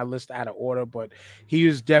wrote my list out of order, but he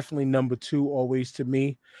is definitely number 2 always to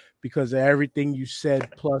me because of everything you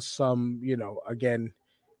said, plus some, again,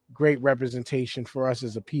 great representation for us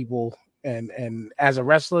as a people and as a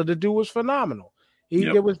wrestler. The dude was phenomenal.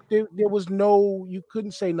 There was no, you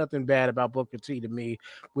couldn't say nothing bad about Booker T to me,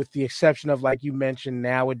 with the exception of, like you mentioned,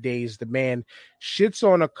 nowadays the man shits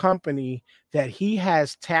on a company that he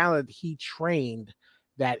has talent he trained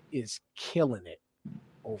that is killing it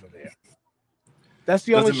over there. That's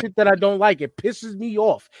the only shit that I don't like. It pisses me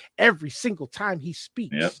off every single time he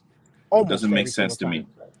speaks. Yep. It doesn't make sense to me.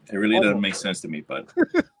 It really doesn't make sense to me, but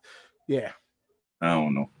yeah. I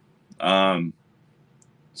don't know.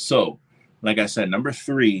 So like I said, number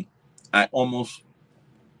 3, I almost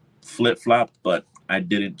flip-flopped, but I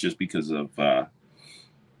didn't just because of,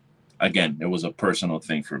 again, it was a personal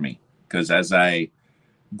thing for me. Because as I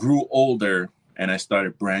grew older and I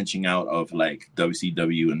started branching out of like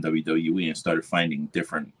WCW and WWE and started finding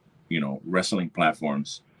different, wrestling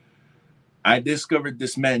platforms, I discovered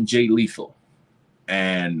this man, Jay Lethal.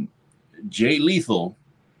 And Jay Lethal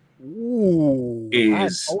I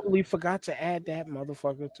totally forgot to add that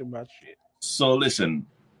motherfucker to my shit. So listen,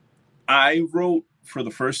 I wrote for the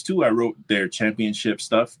first 2, I wrote their championship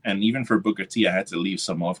stuff. And even for Booker T, I had to leave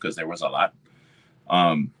some off because there was a lot.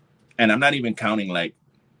 And I'm not even counting, like,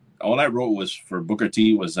 all I wrote was for Booker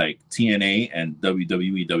T was like TNA and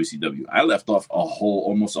WWE, WCW. I left off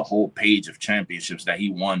almost a whole page of championships that he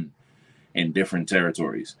won in different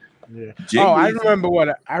territories. Yeah. I remember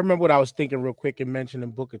what I was thinking real quick and mentioning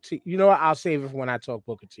Booker T. You know what? I'll save it for when I talk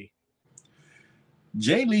Booker T.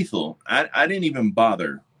 Jay Lethal, I didn't even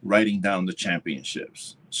bother writing down the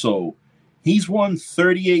championships. So he's won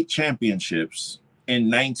 38 championships in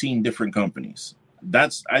 19 different companies.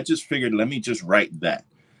 I just figured, let me just write that.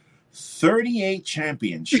 38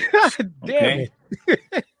 championships. Damn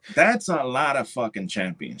it. That's a lot of fucking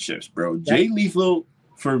championships, bro. Jay Lethal,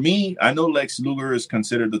 for me, I know Lex Luger is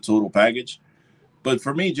considered the total package, but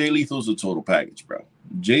for me, Jay Lethal's a total package, bro.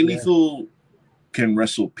 Jay Lethal can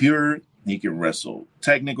wrestle pure. He can wrestle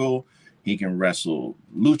technical. He can wrestle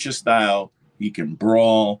lucha style. He can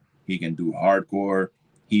brawl. He can do hardcore.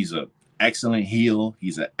 He's an excellent heel.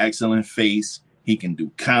 He's an excellent face. He can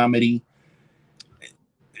do comedy.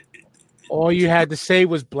 All you had to say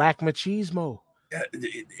was Black Machismo.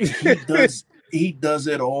 He does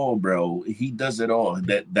it all, bro. He does it all.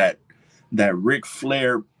 That Ric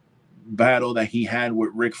Flair battle that he had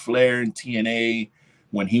with Ric Flair in TNA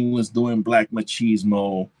when he was doing Black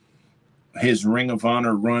Machismo. His Ring of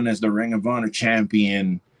Honor run as the Ring of Honor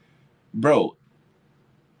champion. Bro,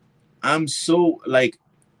 I'm so, like,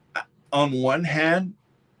 on one hand,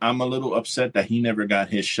 I'm a little upset that he never got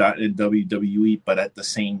his shot in WWE, but at the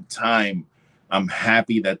same time, I'm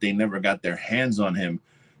happy that they never got their hands on him.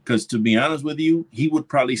 Because to be honest with you, he would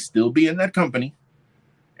probably still be in that company,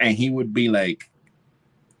 and he would be like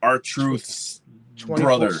R-Truth's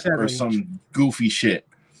brother or some goofy shit.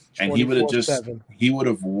 And he would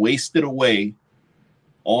have wasted away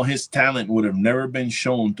all his talent would have never been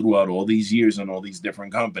shown throughout all these years and all these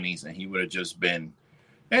different companies, and he would have just been,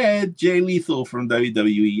 hey, Jay Lethal from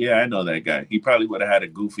WWE. Yeah, I know that guy. He probably would have had a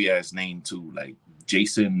goofy ass name too, like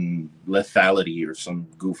Jason Lethality or some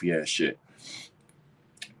goofy ass shit.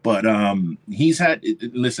 But he's had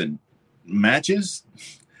matches.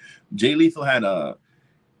 Jay Lethal had a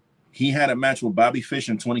match with Bobby Fish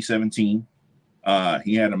in 2017.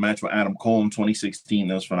 He had a match with Adam Cole in 2016.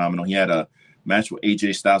 That was phenomenal. He had a match with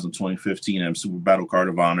AJ Styles in 2015 and Super Battle Card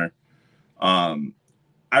of Honor.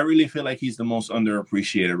 I really feel like he's the most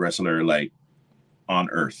underappreciated wrestler like on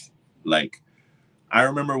earth. Like, I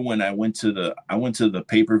remember when I went to the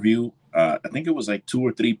pay-per-view. I think it was like 2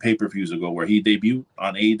 or 3 pay-per-views ago where he debuted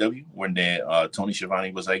on AEW when Tony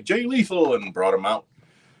Schiavone was like Jay Lethal and brought him out.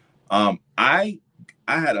 I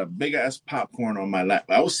had a big ass popcorn on my lap.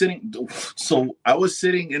 I was sitting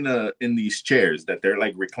in these chairs that they're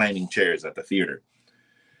like reclining chairs at the theater.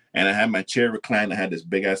 And I had my chair reclined. I had this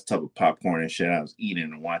big ass tub of popcorn and shit. I was eating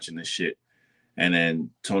and watching this shit. And then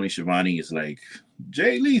Tony Schiavone is like,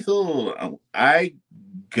 Jay Lethal. I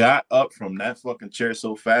got up from that fucking chair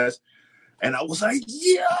so fast. And I was like,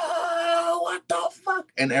 yo, what the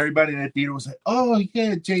fuck? And everybody in the theater was like, oh,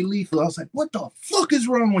 yeah, Jay Lethal. I was like, what the fuck is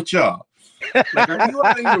wrong with y'all? Like, are you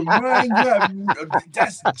out of your mind?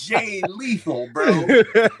 That's Jay Lethal, bro.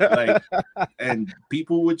 Like, and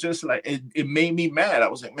people would just like, it made me mad. I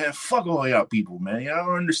was like, man, fuck all y'all people, man. Y'all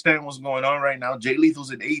don't understand what's going on right now. Jay Lethal's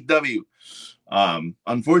in AEW.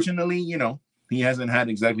 Unfortunately, he hasn't had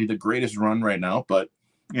exactly the greatest run right now, but,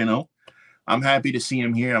 I'm happy to see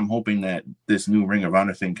him here. I'm hoping that this new Ring of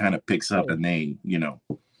Honor thing kind of picks up and they,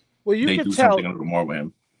 well, they do something a little more with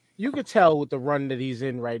him. You could tell with the run that he's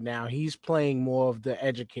in right now, he's playing more of the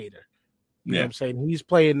educator. You know what I'm saying? He's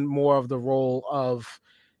playing more of the role of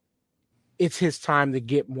it's his time to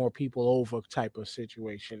get more people over type of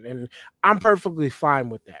situation. And I'm perfectly fine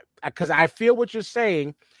with that because I feel what you're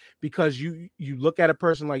saying because you look at a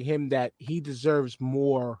person like him that he deserves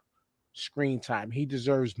more screen time. He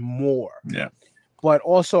deserves more. Yeah. But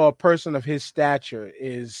also a person of his stature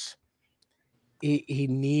is he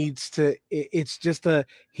needs to it's just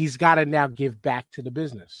he's got to now give back to the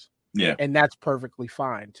business. Yeah. And that's perfectly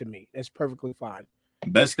fine to me. That's perfectly fine.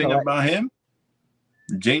 Best thing about him,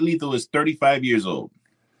 Jay Lethal is 35 years old.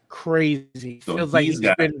 Crazy. So feels like he's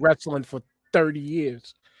been wrestling for 30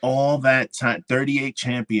 years. All that time, 38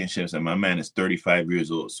 championships, and my man is 35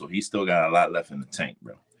 years old. So he's still got a lot left in the tank,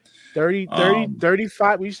 bro.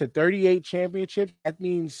 35. We said 38 championships. That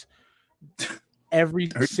means every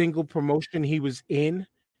single promotion he was in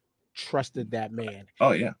trusted that man.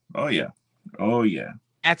 Oh yeah.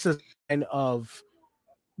 That's a sign of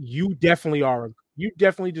you definitely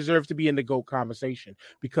deserve to be in the GOAT conversation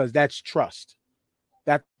because that's trust.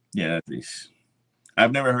 I've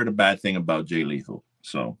never heard a bad thing about Jay Lethal.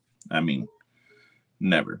 So I mean,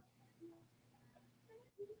 never.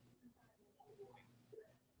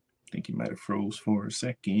 I think he might have froze for a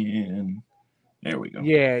second. There we go.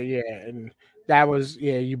 Yeah. And that was,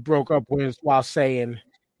 you broke up while saying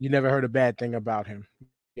you never heard a bad thing about him.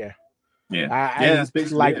 Yeah. That's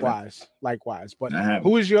basically likewise. But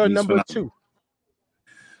who is your number 2?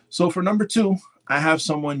 So for number 2, I have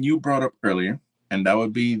someone you brought up earlier, and that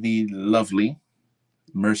would be the lovely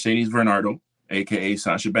Mercedes Varnado, aka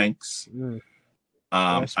Sasha Banks.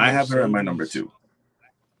 I have her at my number 2.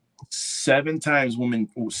 7-time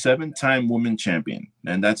woman champion,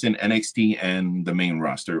 and that's in NXT and the main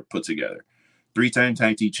roster put together. 3-time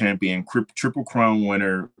tag team champion, triple crown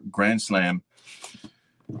winner, Grand Slam.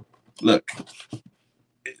 Look,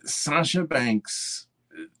 Sasha Banks.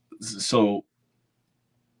 So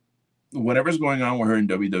whatever's going on with her in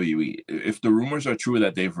WWE, if the rumors are true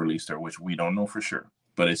that they've released her, which we don't know for sure,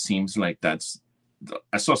 but it seems like I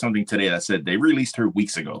saw something today that said they released her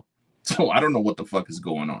weeks ago. So I don't know what the fuck is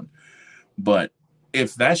going on. But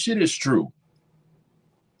if that shit is true,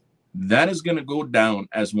 that is going to go down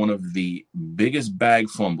as one of the biggest bag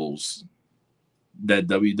fumbles that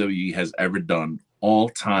WWE has ever done all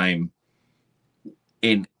time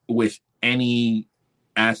with any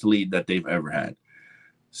athlete that they've ever had.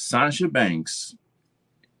 Sasha Banks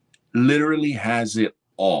literally has it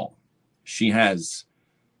all. She has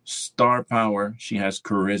star power. She has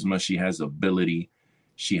charisma. She has ability.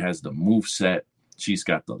 She has the moveset. She's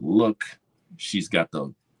got the look. She's got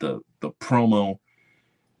the promo.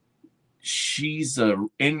 She's a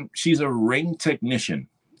ring technician.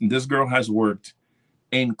 This girl has worked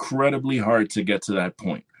incredibly hard to get to that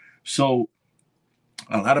point. So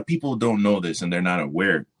a lot of people don't know this and they're not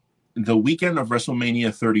aware. The weekend of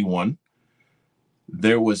WrestleMania 31,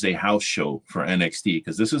 there was a house show for NXT,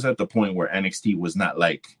 because this is at the point where NXT was not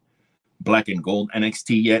like black and gold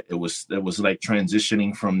NXT yet. It was like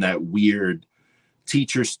transitioning from that weird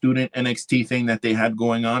teacher student NXT thing that they had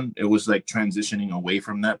going on. It was like transitioning away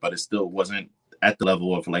from that, but it still wasn't at the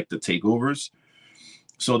level of like the takeovers.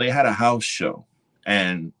 So they had a house show,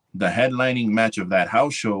 and the headlining match of that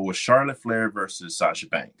house show was Charlotte Flair versus Sasha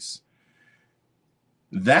Banks.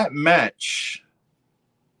 That match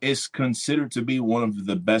is considered to be one of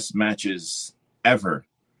the best matches ever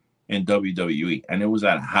in WWE, and it was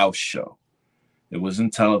at a house show. It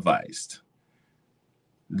wasn't televised.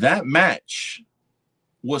 That match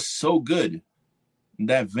was so good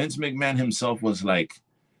that Vince McMahon himself was like,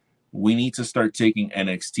 we need to start taking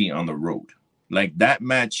NXT on the road. Like, that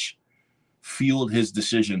match fueled his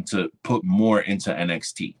decision to put more into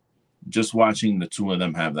NXT. Just watching the two of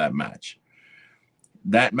them have that match.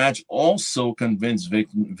 That match also convinced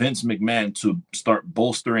Vince McMahon to start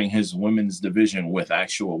bolstering his women's division with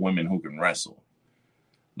actual women who can wrestle.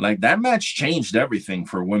 Like, that match changed everything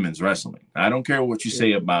for women's wrestling. I don't care what you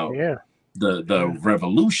say about the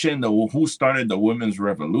revolution, who started the women's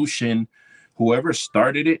revolution, whoever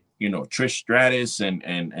started it, you know, Trish Stratus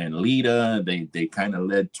and Lita, they kind of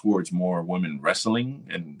led towards more women wrestling,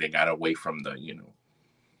 and they got away from the, you know,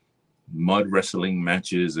 mud wrestling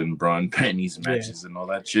matches and bra and panties matches and all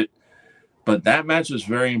that shit. But that match was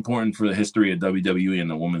very important for the history of WWE and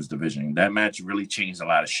the women's division. That match really changed a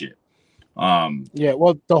lot of shit.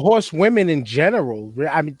 Well, the horse women in general,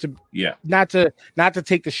 I mean, not to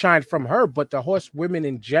take the shine from her, but the horse women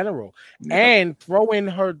in general, and throw in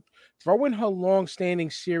her long-standing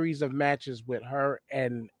series of matches with her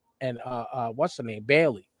and what's her name,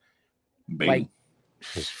 Bayley. Like,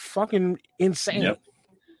 fucking insane. Yep.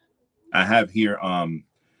 I have here,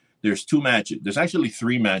 there's 2 matches. There's actually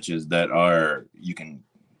 3 matches that are, you can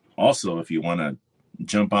also, if you want to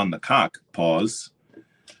jump on the cock, pause.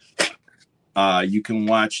 You can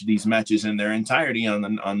watch these matches in their entirety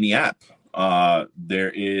on the app.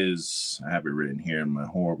 There is, I have it written here in my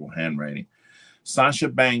horrible handwriting. Sasha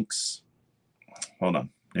Banks, hold on,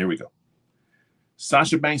 there we go.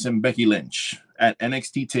 Sasha Banks and Becky Lynch at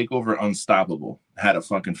NXT TakeOver Unstoppable had a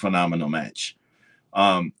fucking phenomenal match.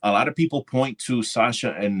 A lot of people point to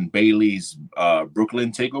Sasha and Bayley's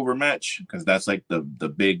Brooklyn TakeOver match, because that's like the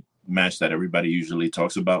big match that everybody usually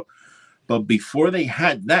talks about. But before they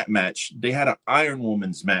had that match, they had an Iron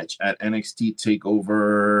Woman's match at NXT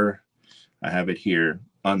TakeOver. I have it here,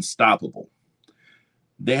 Unstoppable.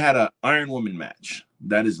 They had an Iron Woman match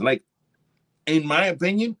that is, like, in my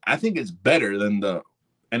opinion, I think it's better than the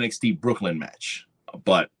NXT Brooklyn match.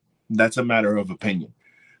 But that's a matter of opinion.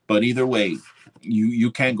 But either way,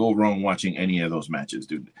 you can't go wrong watching any of those matches,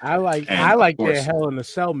 dude. I like their Hell in a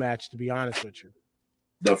Cell match, to be honest with you.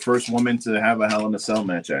 The first woman to have a Hell in a Cell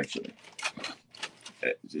match, actually.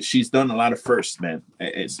 She's done a lot of firsts, man.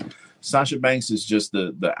 Sasha Banks is just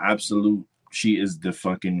the absolute. She is the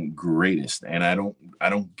fucking greatest, and I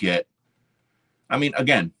don't get. I mean,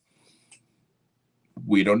 again,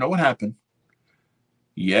 we don't know what happened.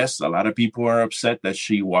 Yes, a lot of people are upset that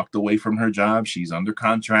she walked away from her job. She's under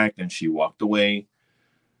contract and she walked away.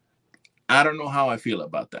 I don't know how I feel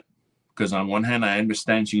about that. Because on one hand, I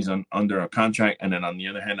understand she's under a contract. And then on the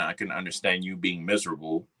other hand, I can understand you being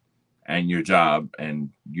miserable and your job, and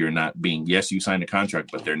you're not being, yes, you signed a contract,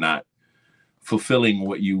 but they're not fulfilling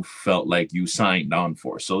what you felt like you signed on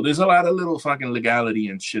for. So there's a lot of little fucking legality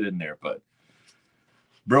and shit in there. But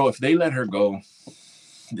bro, if they let her go,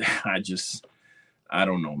 I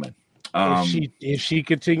don't know, man. If she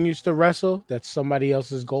continues to wrestle, that's somebody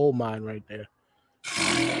else's gold mine right there.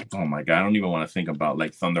 Oh my god, I don't even want to think about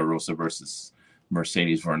like Thunder Rosa versus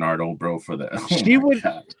Mercedes Varnado, bro. For the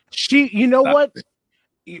you know what?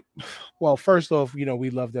 Well, first off, you know,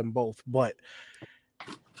 we love them both, but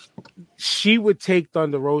she would take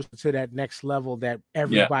Thunder Rosa to that next level that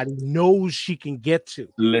everybody knows she can get to.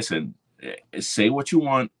 Listen, say what you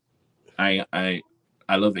want. I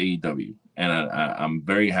love AEW, and I'm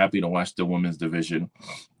very happy to watch the women's division.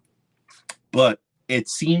 But it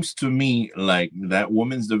seems to me like that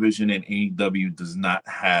women's division in AEW does not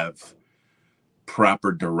have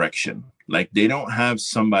proper direction. Like, they don't have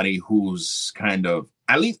somebody who's kind of,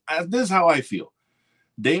 at least this is how I feel.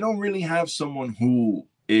 They don't really have someone who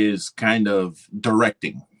is kind of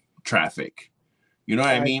directing traffic. You know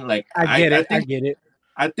what I mean? Like, I get it.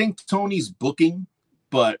 I think Tony's booking,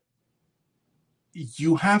 but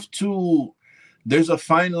you have to, there's a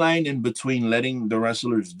fine line in between letting the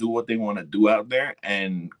wrestlers do what they want to do out there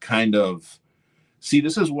and kind of, see,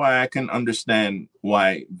 this is why I can understand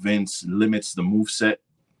why Vince limits the moveset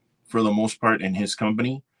for the most part in his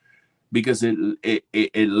company, because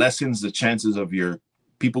it lessens the chances of your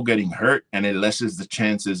people getting hurt, and it lessens the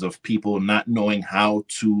chances of people not knowing how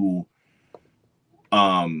to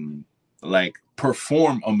like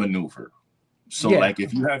perform a maneuver. So like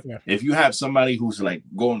if you have somebody who's like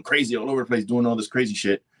going crazy all over the place doing all this crazy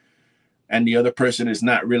shit, and the other person is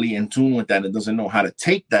not really in tune with that and doesn't know how to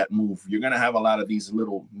take that move, you're going to have a lot of these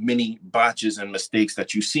little mini botches and mistakes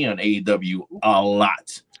that you see on AEW a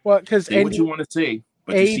lot. Well, because what you want to say,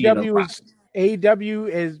 but AEW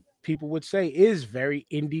is people would say is very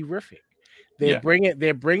indie-rific.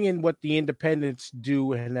 They're bringing what the independents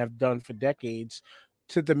do and have done for decades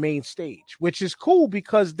to the main stage, which is cool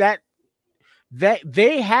because that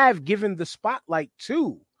they have given the spotlight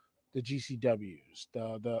to the GCWs,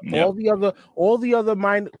 all the other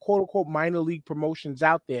minor, quote unquote minor league promotions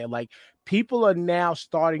out there. Like people are now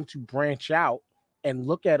starting to branch out and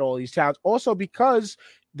look at all these towns. Also because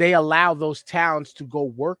they allow those towns to go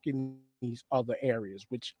work in these other areas,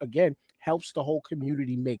 which again helps the whole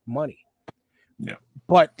community make money. Yeah.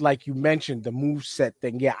 But like you mentioned, the moveset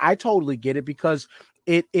thing, I totally get it because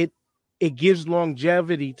it gives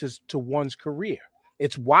longevity to one's career.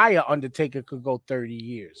 It's why an Undertaker could go 30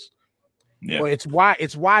 years. Yeah. Or it's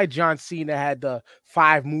why John Cena had the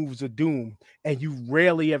 5 moves of doom, and you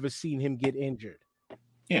rarely ever seen him get injured.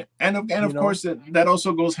 Yeah, and of course that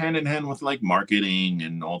also goes hand in hand with like marketing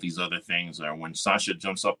and all these other things. Or when Sasha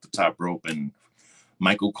jumps off the top rope and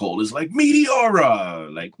Michael Cole is like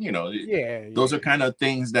Meteora, like those are kind of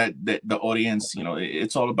things that the audience,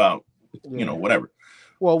 it's all about, whatever.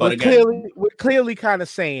 Well, we're clearly kind of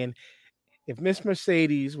saying, if Miss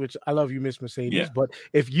Mercedes, which I love you, Miss Mercedes, but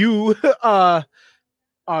if you are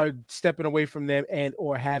stepping away from them and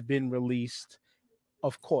or have been released,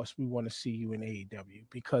 of course we want to see you in AEW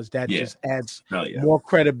because that just adds more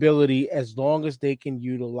credibility as long as they can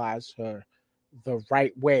utilize her the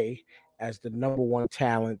right way as the number one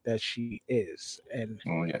talent that she is. And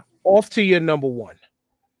off to your number one.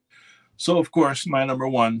 So of course my number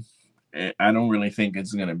one, I don't really think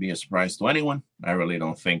it's going to be a surprise to anyone. I really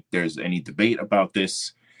don't think there's any debate about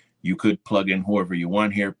this. You could plug in whoever you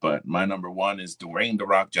want here, but my number one is Dwayne The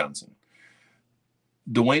Rock Johnson.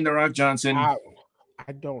 Dwayne The Rock Johnson. I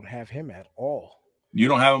don't have him at all. You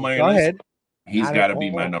don't have him on your list? Go ahead. He's got to be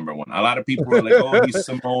my number one. A lot of people are like, "Oh, he's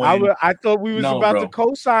Samoan." I thought we was about to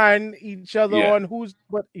co-sign each other on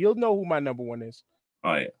but you'll know who my number one is.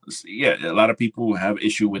 Oh yeah. A lot of people have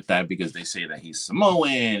issue with that because they say that he's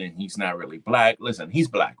Samoan and he's not really black. Listen, he's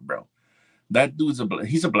black, bro. That dude's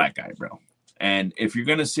he's a black guy, bro. And if you're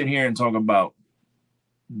gonna sit here and talk about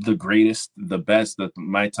the greatest, the best,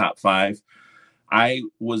 my top 5, I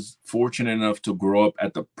was fortunate enough to grow up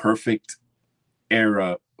at the perfect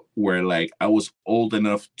era where like I was old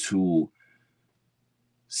enough to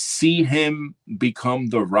see him become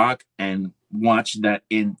The Rock and watch that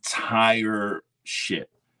entire shit.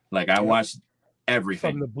 Like I watched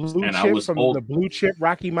everything from the blue chip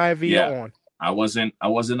Rocky Maivia on. I wasn't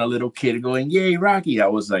a little kid going, "Yay, Rocky." I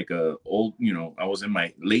was like a old, I was in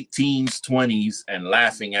my late teens, 20s and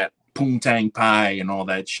laughing at Poontang Pie and all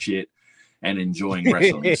that shit and enjoying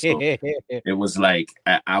wrestling. So it was like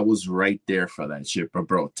I was right there for that shit. But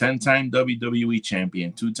bro, 10-time WWE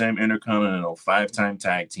champion, 2-time Intercontinental, 5-time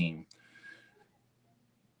tag team,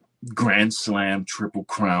 Grand Slam, Triple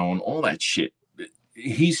Crown, all that shit.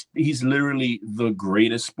 He's literally the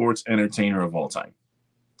greatest sports entertainer of all time.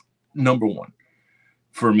 Number one.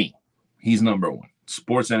 For me, he's number one.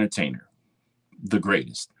 Sports entertainer. The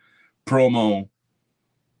greatest. Promo,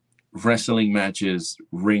 wrestling matches,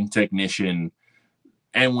 ring technician.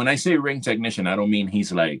 And when I say ring technician, I don't mean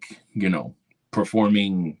he's like,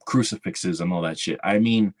 performing crucifixes and all that shit. I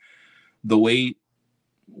mean the way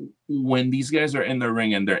when these guys are in the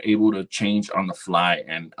ring and they're able to change on the fly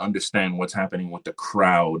and understand what's happening with the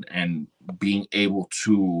crowd and being able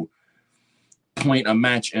to point a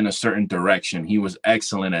match in a certain direction. He was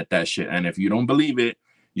excellent at that shit. And if you don't believe it,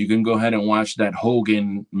 you can go ahead and watch that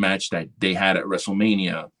Hogan match that they had at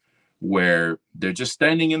WrestleMania where they're just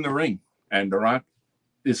standing in the ring and The Rock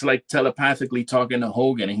is like telepathically talking to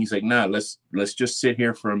Hogan and he's like, "Nah, let's just sit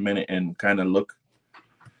here for a minute and kind of look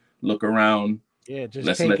around. Yeah, just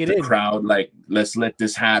let's let the crowd, like, let's let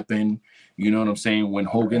this happen." You know what I'm saying? When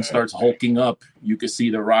Hogan starts hulking up, you can see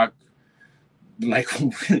The Rock, like,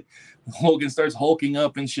 Hogan starts hulking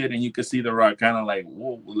up and shit, and you can see The Rock kind of like,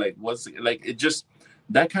 whoa, like, what's like, it just,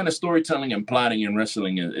 that kind of storytelling and plotting in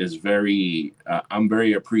wrestling is very, I'm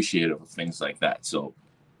very appreciative of things like that. So,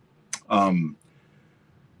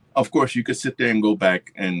 of course, you could sit there and go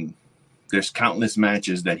back and there's countless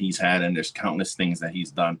matches that he's had and there's countless things that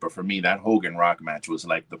he's done. But for me, that Hogan Rock match was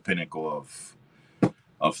like the pinnacle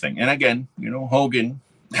thing. And again, Hogan,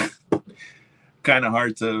 kind of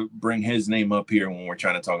hard to bring his name up here when we're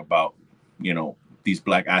trying to talk about, these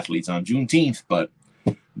black athletes on Juneteenth, but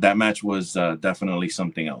that match was definitely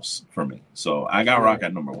something else for me. So I got Rock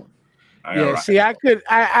at number 1. I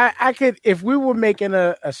could, if we were making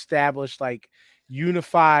a established, like,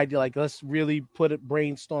 unified, like, let's really put it,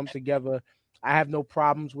 brainstorm together, I have no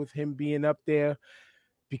problems with him being up there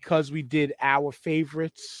because we did our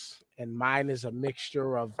favorites, and mine is a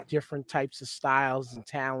mixture of different types of styles and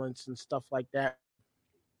talents and stuff like that.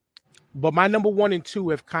 But my number 1 and 2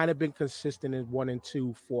 have kind of been consistent in 1 and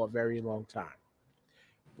 2 for a very long time.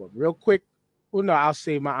 But real quick, well, no, I'll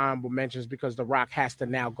save my honorable mentions because The Rock has to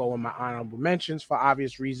now go in my honorable mentions for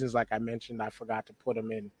obvious reasons. Like I mentioned, I forgot to put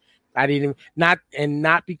him in. I didn't not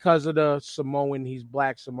because of the Samoan. He's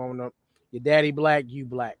black Samoan. Your daddy black, you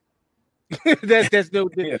black. That's no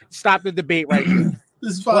stop the debate right here.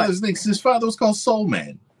 His father was called Soul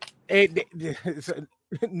Man.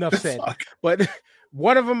 Enough said. But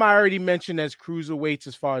one of them I already mentioned as cruiserweights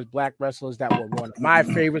as far as black wrestlers that were one of my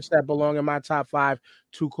favorites that belong in my top 5.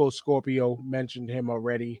 Tuco Scorpio, mentioned him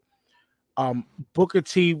already. Booker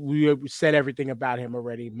T, we said everything about him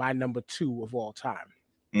already. My number 2 of all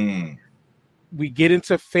time. We get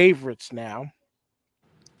into favorites now.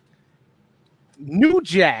 New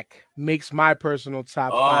Jack makes my personal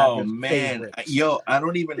top 5. Oh man, favorites. Yo, I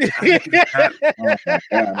don't even have, oh my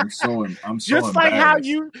God, I'm so just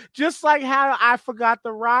like how I forgot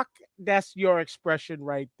The Rock. That's your expression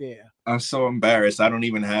right there. I'm so embarrassed. I don't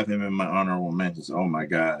even have him in my honorable mentions. Oh my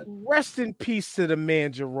God. Rest in peace to the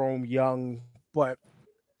man Jerome Young. But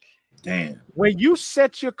damn, when you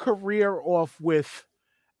set your career off with,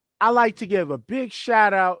 I like to give a big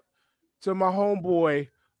shout out to my homeboy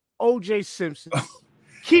OJ Simpson.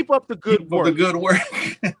 Keep up the good work.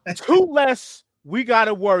 2 less we got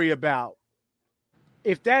to worry about.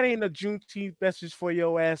 If that ain't a Juneteenth message for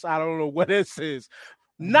your ass, I don't know what this is.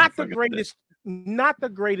 Not the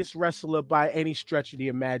greatest wrestler by any stretch of the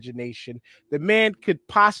imagination. The man could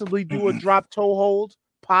possibly do a drop toe hold,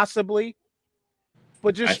 possibly.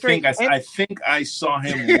 But just straight. I think I saw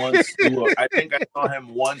him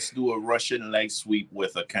once do a Russian leg sweep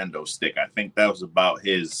with a kendo stick. I think that was about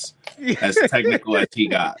as technical as he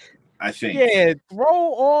got. I think. Yeah, throw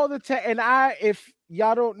all the and if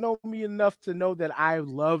y'all don't know me enough to know that I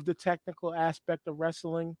love the technical aspect of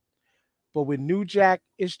wrestling, but with New Jack,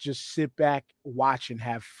 it's just sit back, watch, and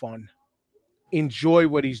have fun. Enjoy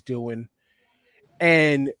what he's doing.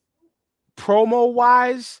 And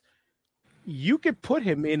promo-wise, you could put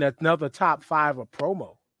him in another top 5 of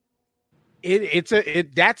promo.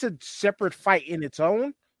 That's a separate fight in its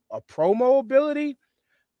own, a promo ability.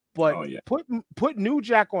 But put New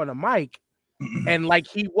Jack on a mic, and like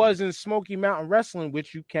he was in Smoky Mountain Wrestling,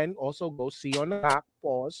 which you can also go see on the top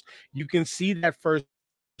pause. You can see that first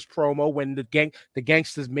promo when the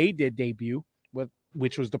Gangsters made their debut,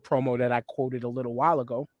 which was the promo that I quoted a little while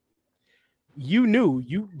ago. You knew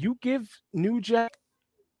you give New Jack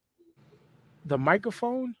the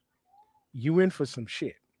microphone, you in for some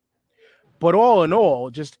shit. But all in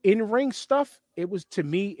all, just in-ring stuff, it was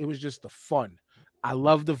just the fun. I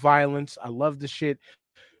love the violence. I love the shit.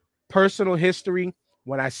 Personal history,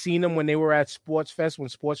 when I seen them when they were at Sports Fest, when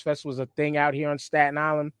Sports Fest was a thing out here on Staten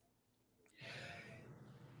Island,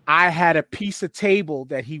 I had a piece of table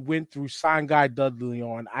that he went through Sign Guy Dudley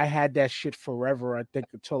on. I had that shit forever, I think,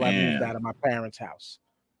 until I moved out of my parents' house.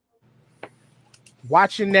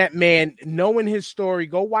 Watching that man, knowing his story,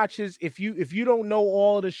 go watch his. If you don't know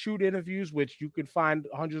all the shoot interviews, which you can find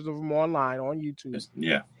hundreds of them online on YouTube.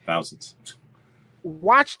 Yeah, thousands.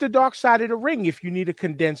 Watch The Dark Side of the Ring if you need a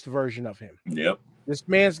condensed version of him. Yep. This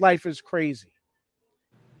man's life is crazy.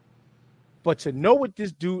 But to know what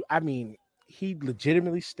this dude, I mean, he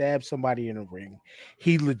legitimately stabbed somebody in a ring.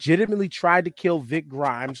 He legitimately tried to kill Vic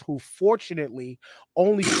Grimes, who fortunately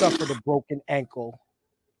only suffered a broken ankle.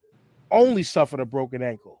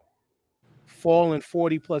 Falling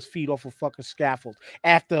 40 plus feet off a fucking scaffold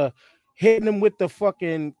after hitting him with the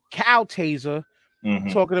fucking cow taser,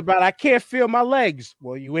 talking about, I can't feel my legs.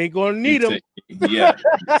 Well, you ain't gonna need them. Yeah.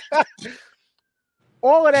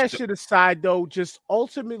 All of that shit aside, though, just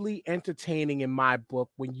ultimately entertaining in my book.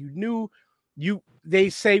 When you knew they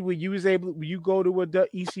say when you go to a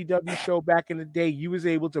ECW show back in the day, you was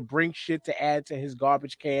able to bring shit to add to his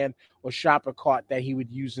garbage can or shopper cart that he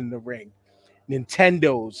would use in the ring.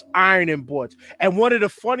 Nintendos, ironing boards. And one of the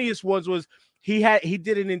funniest ones was he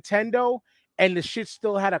did a Nintendo and the shit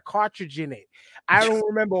still had a cartridge in it. I don't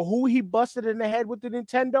remember who he busted in the head with the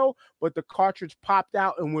Nintendo, but the cartridge popped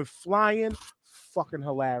out and went flying. Fucking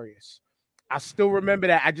hilarious. I still remember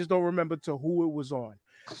that. I just don't remember to who it was on.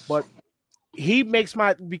 But he makes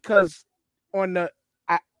because on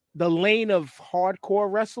the lane of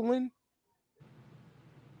hardcore wrestling,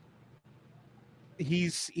 would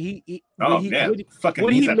he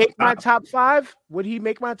make my top 5? Would he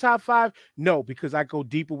make my top 5? No, because I go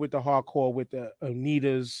deeper with the hardcore, with the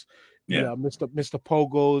Onitas, Mr.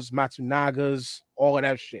 Pogos, Matsunagas, all of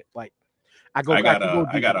that shit. Like I got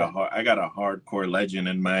a hardcore legend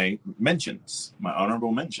in my mentions, my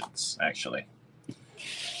honorable mentions, actually.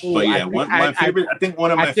 Ooh, but yeah,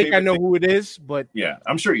 I think I know who it is, but yeah,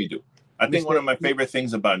 I'm sure you do. I think one of my favorite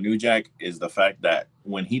things about New Jack is the fact that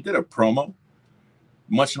when he did a promo,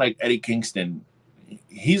 much like Eddie Kingston,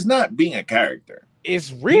 he's not being a character.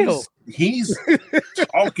 It's real. He's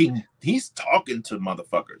talking. He's talking to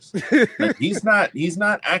motherfuckers. Like he's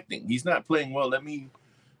not acting. He's not playing. Well, let me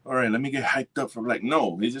get hyped up for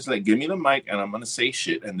no. He's just like, give me the mic and I'm gonna say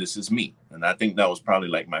shit, and this is me. And I think that was probably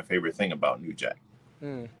like my favorite thing about New Jack.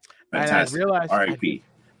 Fantastic. And R.I.P.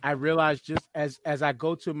 I realized just as I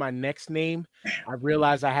go to my next name, I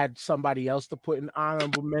realized I had somebody else to put in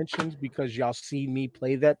honorable mentions because y'all seen me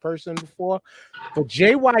play that person before. But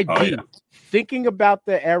JYD, thinking about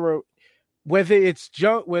the era, whether it's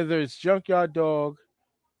Junkyard Dog,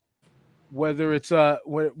 whether it's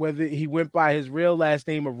whether he went by his real last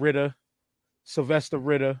name of Ritter, Sylvester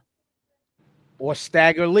Ritter, or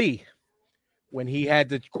Stagger Lee, when he had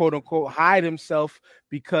to quote unquote hide himself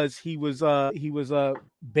because he was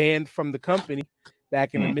banned from the company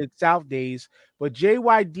back in the Mid-South days. But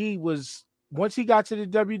JYD was, once he got to the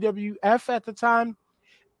WWF at the time,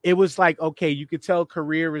 it was like, okay, you could tell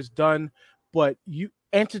career is done, but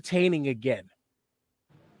entertaining again.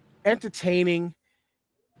 Entertaining,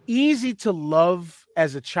 easy to love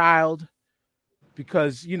as a child.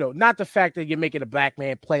 Because, not the fact that you're making a black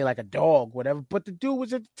man play like a dog, whatever, but the dude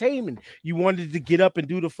was entertainment. You wanted to get up and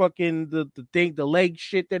do the fucking the leg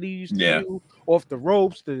shit that he used to do off the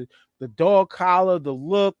ropes, the dog collar, the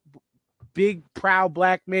look, big proud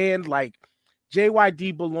black man. Like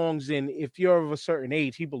JYD belongs in, if you're of a certain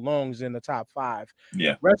age, he belongs in the top 5.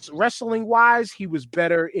 Yeah. Wrestling wise, he was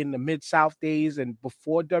better in the Mid-South days and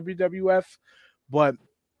before WWF, but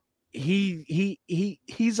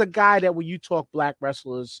he's a guy that when you talk black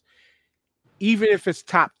wrestlers, even if it's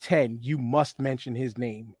top 10, you must mention his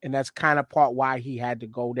name. And that's kind of part why he had to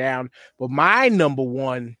go down. But my number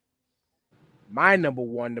one,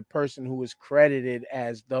 the person who is credited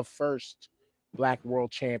as the first black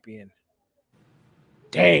world champion.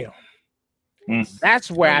 Damn. That's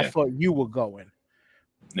where I thought you were going.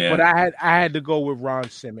 Yeah. But I had to go with Ron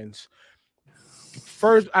Simmons.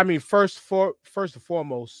 First and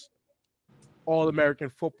foremost,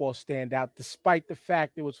 All-American football standout, despite the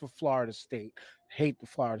fact it was for Florida State. Hate the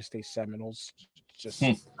Florida State Seminoles. Just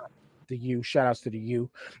the U. Shout outs to the U.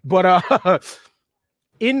 But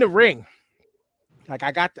in the ring, like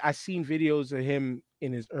I seen videos of him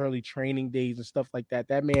in his early training days and stuff like that.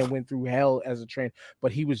 That man went through hell as a trainer,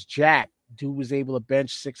 but he was jacked. Dude was able to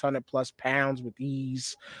bench 600 plus pounds with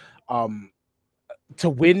ease. To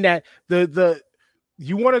win that,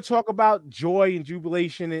 you want to talk about joy and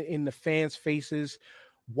jubilation in the fans' faces.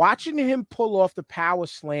 Watching him pull off the power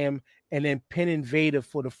slam and then pin Invader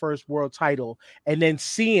for the first world title, and then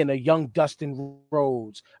seeing a young Dustin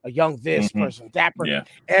Rhodes, a young person, that person,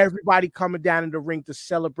 everybody coming down in the ring to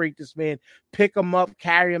celebrate this man, pick him up,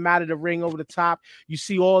 carry him out of the ring over the top. You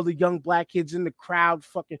see all the young black kids in the crowd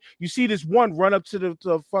you see this one run up to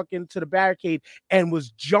the barricade and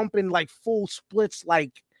was jumping like full splits,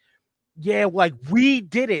 like we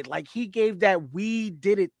did it. Like he gave that we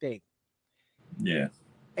did it thing. Yeah.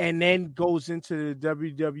 And then goes into the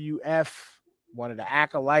WWF, one of the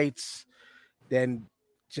acolytes, then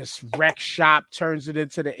just wreck shop, turns it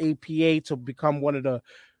into the APA to become one of the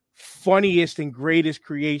funniest and greatest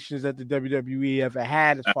creations that the WWE ever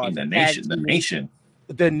had. As far as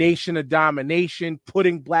the nation of domination,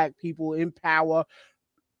 putting black people in power.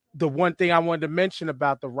 The one thing I wanted to mention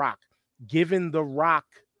about The Rock, giving The Rock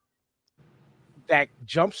that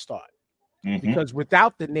jump start, because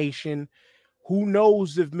without the nation, who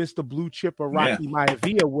knows if Mr. Blue Chip or Rocky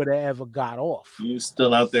Maivia would have ever got off. You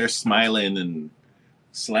still out there smiling and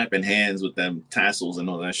slapping hands with them tassels and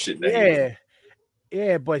all that shit.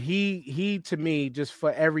 But he to me, just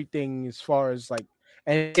for everything as far as like,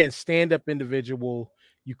 and again, stand-up individual,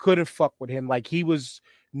 you couldn't fuck with him. Like he was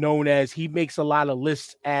known as, he makes a lot of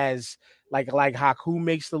lists as like Haku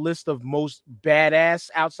makes the list of most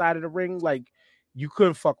badass outside of the ring. Like you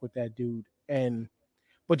couldn't fuck with that dude.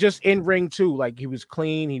 But just in ring too, like he was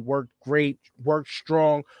clean, he worked great, worked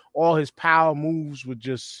strong. All his power moves were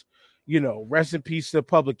just, rest in peace to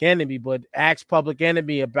Public Enemy, but ask Public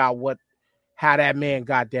Enemy about how that man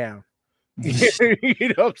got down. You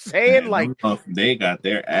know what I'm saying? Man, they got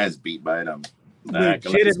their ass beat by them.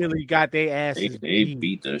 Legitimately got their asses they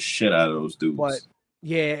beat the shit out of those dudes. But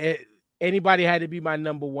yeah, anybody had to be my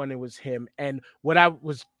number one, it was him. And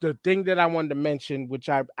the thing that I wanted to mention, which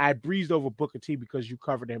I breezed over Booker T because you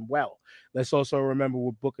covered him well. Let's also remember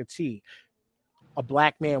with Booker T, a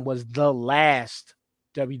black man was the last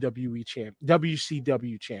WCW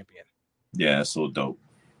champion. Yeah, that's so dope.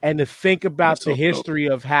 And to think about the history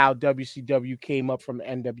of how WCW came up from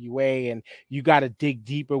NWA, and you got to dig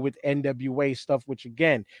deeper with NWA stuff, which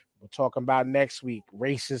again, we're talking about next week,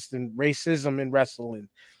 racism in wrestling.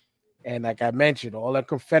 And like I mentioned, all the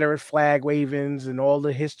Confederate flag wavings and all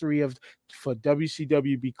the history for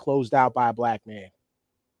WCW be closed out by a black man.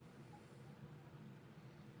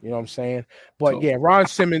 You know what I'm saying? But yeah, Ron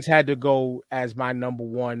Simmons had to go as my number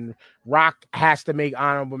one. Rock has to make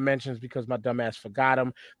honorable mentions because my dumbass forgot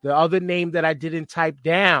him. The other name that I didn't type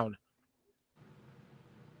down,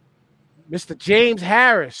 Mr. James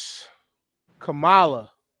Harris, Kamala,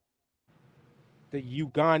 the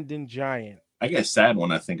Ugandan giant. I get sad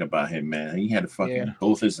when I think about him, man. He had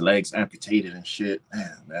both his legs amputated and shit.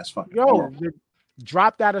 Man, that's fucking horrible.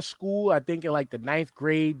 Dropped out of school, I think in like the 9th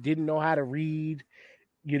grade, didn't know how to read.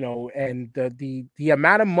 And the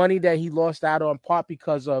amount of money that he lost out on, part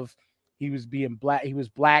because of he was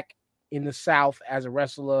black in the South as a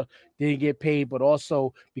wrestler, didn't get paid, but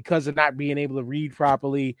also because of not being able to read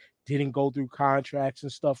properly, didn't go through contracts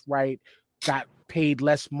and stuff right, got paid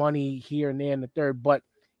less money here and there in the third. But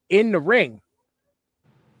in the ring,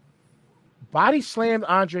 body slammed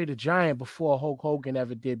Andre the Giant before Hulk Hogan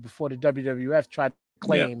ever did, before the WWF tried to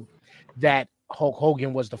claim that Hulk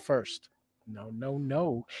Hogan was the first.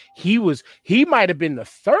 No. He might have been the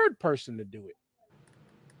third person to do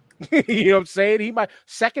it. You know what I'm saying? He might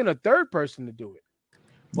second or third person to do it.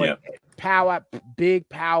 But big,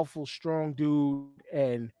 powerful, strong dude.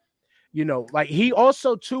 And, like he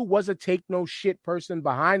also too was a take no shit person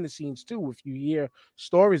behind the scenes too. If you hear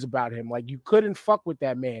stories about him, like you couldn't fuck with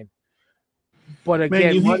that man. But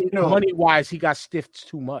again, money wise, he got stiffed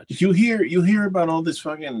too much. You hear about all this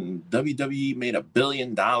fucking WWE made $1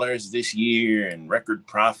 billion this year and record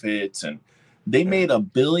profits, and they made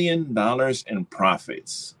 $1 billion in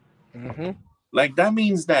profits. Mm-hmm. Like that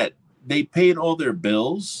means that they paid all their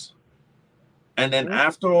bills, and then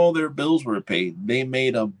after all their bills were paid, they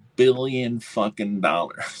made $1 billion fucking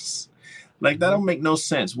dollars. Like that don't make no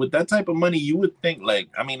sense. With that type of money, you would think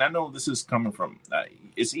I know this is coming from.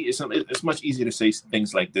 It's much easier to say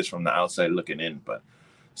things like this from the outside looking in, but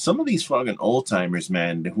some of these fucking old timers,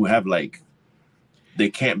 man, who have they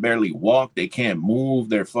can't barely walk, they can't move,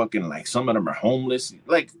 they're fucking some of them are homeless.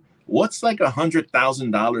 What's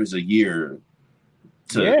 $100,000 a year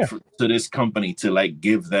to this company to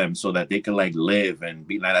give them so that they can live and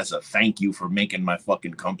be that's a thank you for making my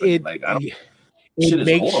fucking company.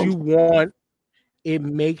 It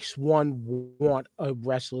makes one want a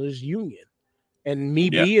wrestler's union. And me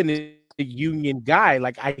being a union guy,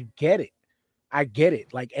 I get it.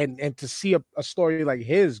 And to see a story like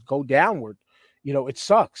his go downward, it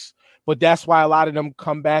sucks. But that's why a lot of them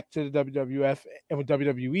come back to the WWF and with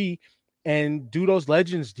WWE and do those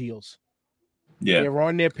Legends deals. Yeah, they're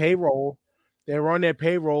on their payroll.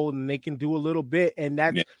 And they can do a little bit. And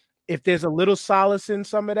that's if there's a little solace in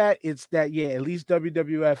some of that, it's that at least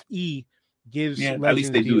WWFE gives Legends at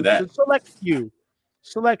least they deals. do that. So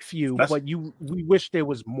select few, but we wish there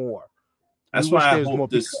was more. That's why I hope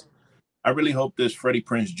this. I really hope this Freddie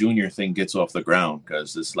Prinze Jr. thing gets off the ground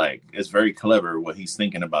because it's very clever. What he's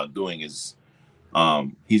thinking about doing is,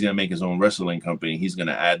 he's gonna make his own wrestling company. He's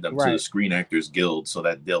gonna add them to the Screen Actors Guild so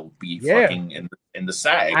that they'll be fucking in the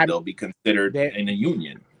SAG. They'll be considered in a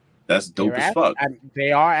union. That's dope as fuck.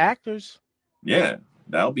 They are actors. Yeah,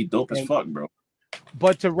 that'll be dope as fuck, bro.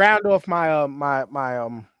 But to round off my my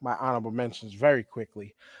honorable mentions very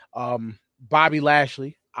quickly, Bobby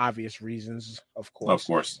Lashley, obvious reasons, of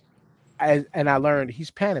course. And I learned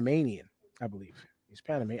he's Panamanian, I believe. He's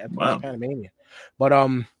Panamanian. Wow. He's Panamanian. But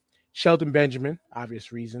Shelton Benjamin,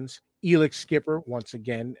 obvious reasons. Elix Skipper, once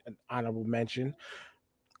again, an honorable mention.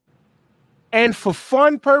 And for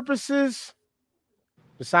fun purposes,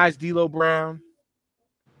 besides D'Lo Brown,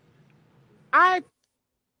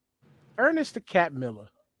 Ernest the Cat Miller.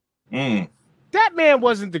 That man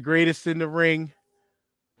wasn't the greatest in the ring.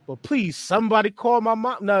 But please, somebody call my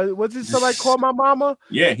mom. No, was it somebody call my mama?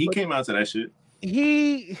 Yeah, he came out to that shit.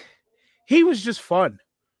 He was just fun.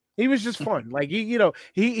 He was just fun.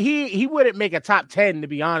 He wouldn't make a top 10, to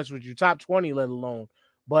be honest with you, top 20, let alone.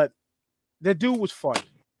 But the dude was fun.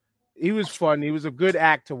 He was fun. He was a good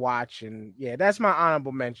act to watch, and yeah, that's my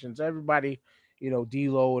honorable mentions. Everybody,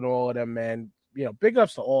 D-Lo and all of them, man. Big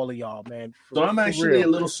ups to all of y'all, man. So I'm actually a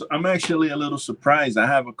little surprised. I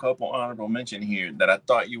have a couple honorable mention here that I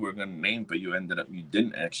thought you were gonna name, but you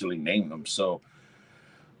didn't actually name them. So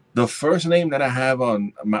the first name that I have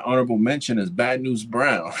on my honorable mention is Bad News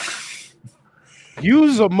Brown.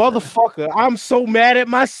 You's a motherfucker. I'm so mad at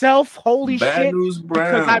myself. Holy shit. Bad News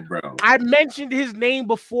Brown, bro. I mentioned his name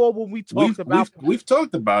before when we talked about we've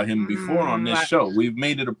talked about him before on this show. We've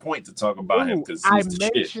made it a point to talk about him because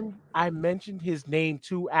I mentioned his name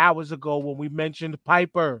 2 hours ago when we mentioned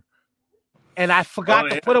Piper. And I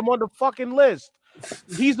forgot to put him on the fucking list.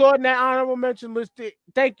 He's on that honorable mention list.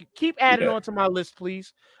 Thank you. Keep adding on to my list,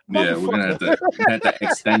 please. Yeah, we're gonna have to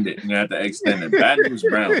extend it. We're gonna have to extend it. Bad News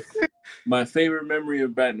Brown. My favorite memory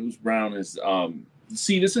of Bad News Brown is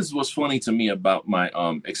this is what's funny to me about my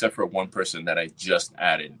except for one person that I just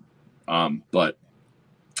added. But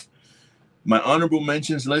my honorable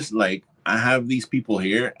mentions list, like I have these people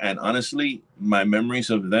here, and honestly, my memories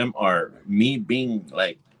of them are me being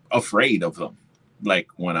like afraid of them. Like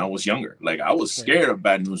when I was younger, like I was scared of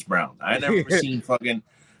Bad News Brown. I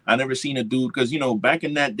never seen a dude because back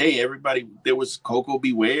in that day, there was Coco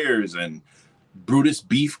Bewares and Brutus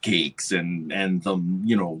Beefcakes and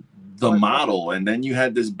the model, and then you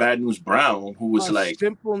had this Bad News Brown who was like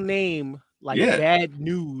simple name like Bad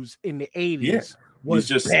News in the 80s was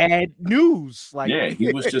just Bad News. Like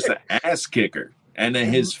he was just an ass kicker, and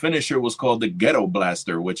then his finisher was called the Ghetto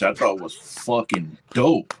Blaster, which I thought was fucking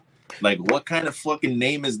dope. Like, what kind of fucking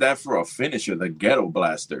name is that for a finisher? The Ghetto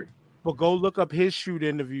Blaster. But go look up his shoot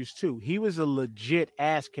interviews too. He was a legit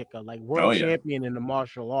ass kicker, like world champion in the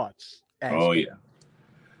martial arts. Yeah.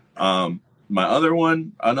 Another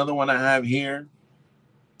one I have here.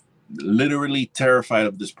 Literally terrified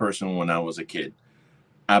of this person when I was a kid.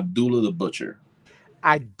 Abdullah the Butcher.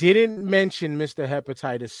 I didn't mention Mr.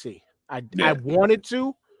 Hepatitis C. I wanted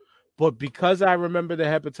to, but because I remember the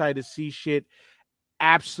Hepatitis C shit.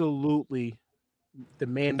 Absolutely, the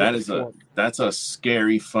man. That's a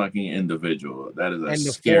scary fucking individual. That is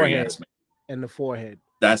a scary ass man. And the forehead.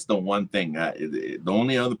 That's the one thing. The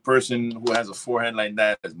only other person who has a forehead like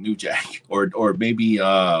that is New Jack, or maybe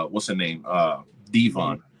what's her name,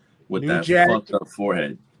 Devon, with New Jack, fucked up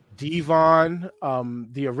forehead. Devon,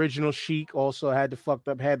 the original Sheik also had the fucked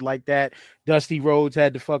up head like that. Dusty Rhodes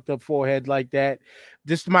had the fucked up forehead like that.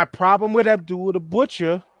 This is my problem with Abdullah the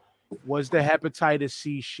Butcher. Was the Hepatitis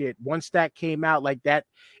C shit. Once that came out like that,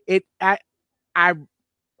 I'm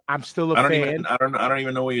still a fan. I don't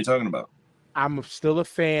even know what you're talking about. I'm still a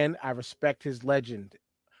fan. I respect his legend,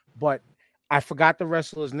 but I forgot the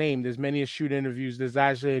wrestler's name. There's many shoot interviews. There's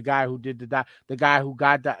actually a guy who did the guy who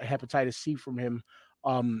got the Hepatitis C from him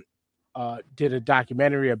did a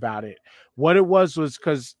documentary about it. What it was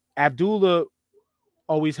because Abdullah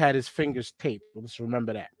always had his fingers taped. Let's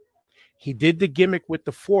remember that. He did the gimmick with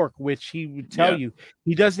the fork, which he would tell you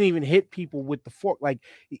he doesn't even hit people with the fork. Like,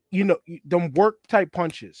 them work type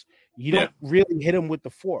punches. You don't really hit him with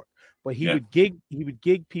the fork, but he would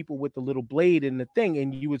gig people with the little blade in the thing,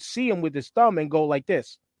 and you would see him with his thumb and go like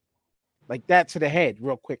this, like that to the head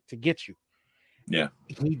real quick to get you. Yeah.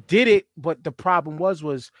 He did it, but the problem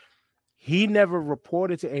was he never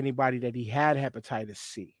reported to anybody that he had hepatitis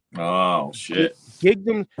C. Oh shit!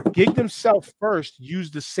 Gigged himself first.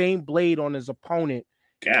 Used the same blade on his opponent.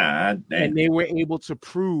 God damn! And they were able to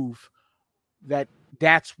prove that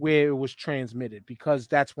that's where it was transmitted because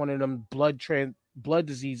that's one of them blood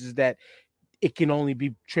diseases that it can only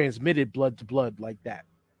be transmitted blood to blood like that.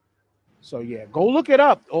 So yeah, go look it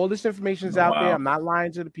up. All this information is out there. I'm not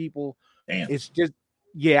lying to the people. Damn. It's just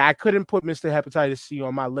I couldn't put Mr. Hepatitis C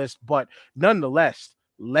on my list, but nonetheless,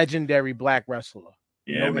 legendary black wrestler.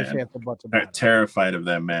 Yeah, man. I'm terrified of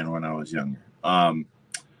that man when I was younger.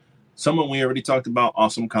 Someone we already talked about,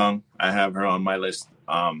 Awesome Kong. I have her on my list.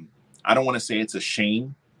 I don't want to say it's a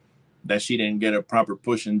shame that she didn't get a proper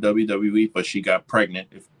push in WWE, but she got pregnant.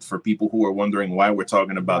 For people who are wondering why we're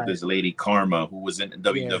talking about this lady Karma, who was in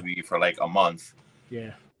WWE for like a month.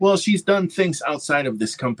 Yeah. Well, she's done things outside of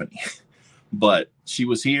this company, but she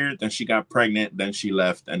was here, then she got pregnant, then she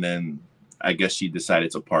left, and then I guess she decided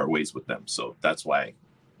to part ways with them. So that's why.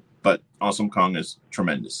 But Awesome Kong is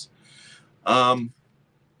tremendous.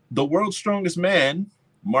 The world's strongest man,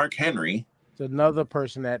 Mark Henry. It's another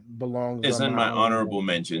person that belongs. Is in my honorable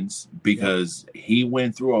mentions because he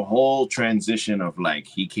went through a whole transition of like,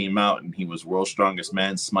 he came out and he was world's strongest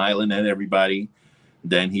man, smiling at everybody.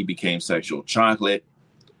 Then he became Sexual Chocolate.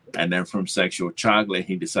 And then from Sexual Chocolate,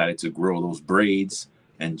 he decided to grow those braids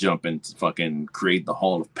and jump and fucking create the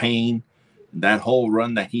Hall of Pain. That whole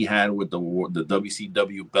run that he had with the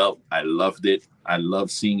WCW belt, I loved it. I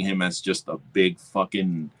love seeing him as just a big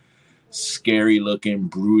fucking scary looking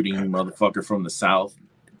brooding motherfucker from the South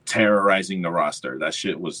terrorizing the roster. That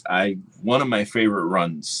shit was one of my favorite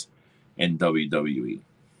runs in WWE.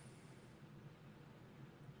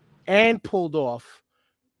 And pulled off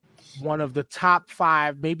one of the top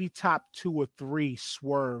 5, maybe top 2 or 3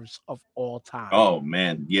 swerves of all time. Oh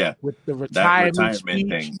man, yeah. With the retirement speech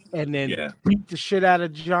thing. And then beat the shit out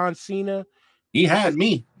of John Cena. He had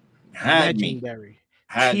me. Legendary.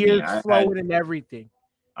 Tears flowing and everything.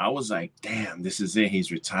 I was like, damn, this is it. He's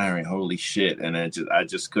retiring. Holy shit. And I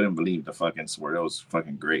just couldn't believe the fucking swerve. It was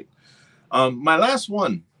fucking great. My last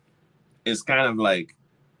one is kind of like,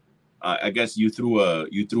 I guess you threw a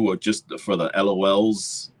just for the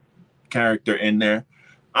LOLs character in there.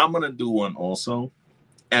 I'm gonna do one also,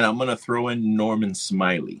 and I'm gonna throw in Norman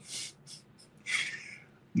Smiley.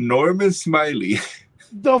 Norman Smiley,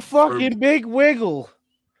 the fucking big wiggle.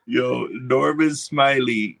 Yo, Norman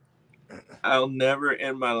Smiley. I'll never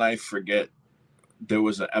in my life forget. There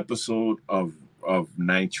was an episode of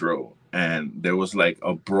Nitro, and there was like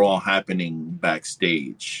a brawl happening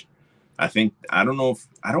backstage. I don't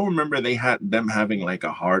remember they had them having like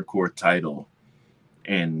a hardcore title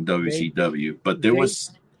in WCW, but there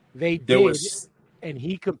was, and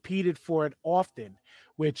he competed for it often,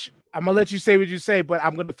 which I'm gonna let you say what you say, but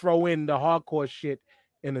I'm gonna throw in the hardcore shit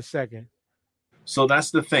in a second. So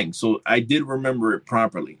that's the thing. So I did remember it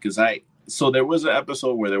properly because so there was an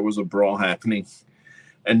episode where there was a brawl happening,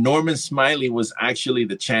 and Norman Smiley was actually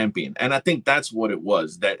the champion. And I think that's what it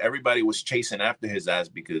was, that everybody was chasing after his ass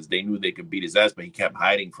because they knew they could beat his ass, but he kept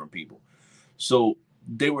hiding from people. So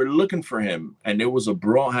they were looking for him, and there was a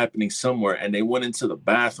brawl happening somewhere, and they went into the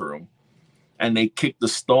bathroom, and they kicked the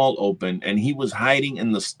stall open, and he was hiding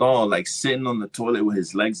in the stall, like sitting on the toilet with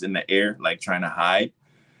his legs in the air, like trying to hide.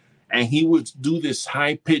 And he would do this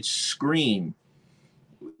high-pitched scream.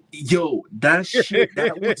 Yo, that shit,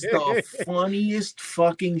 that was the funniest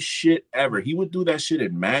fucking shit ever. He would do that shit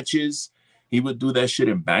in matches. He would do that shit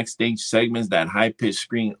in backstage segments, that high-pitched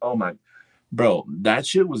scream. Oh my, bro, that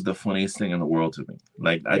shit was the funniest thing in the world to me.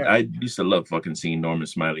 Like, yeah. I used to love fucking seeing Norman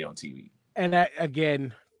Smiley on TV. And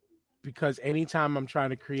again, because anytime I'm trying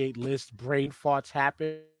to create lists, brain farts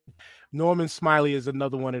happen. Norman Smiley is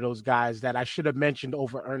another one of those guys that I should have mentioned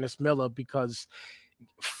over Ernest Miller because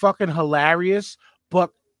fucking hilarious,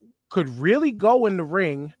 but could really go in the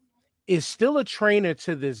ring, is still a trainer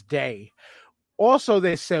to this day. Also,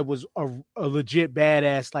 they said was a legit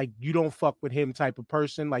badass, like you don't fuck with him type of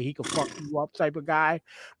person, like he could fuck you up type of guy.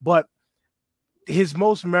 But his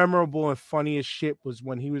most memorable and funniest shit was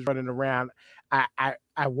when he was running around. I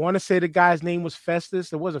want to say the guy's name was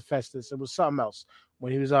Festus. It wasn't Festus. It was something else.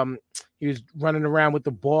 When he was running around with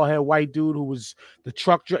the bald head white dude who was the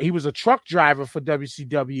truck. He was a truck driver for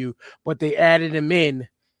WCW, but they added him in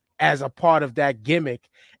as a part of that gimmick.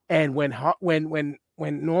 And when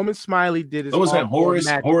Norman Smiley did his, was that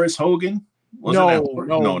Horace Hogan? No, it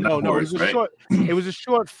was a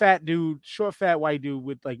short, fat white dude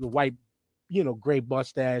with like the white, gray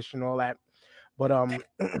mustache and all that. But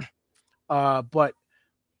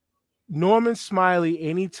Norman Smiley,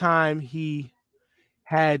 anytime he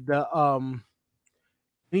had a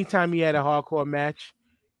hardcore match,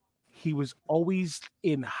 he was always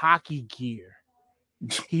in hockey gear.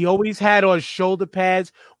 He always had on shoulder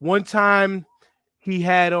pads. One time he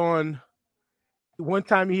had on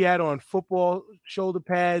football shoulder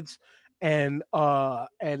pads and a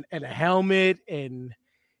helmet, and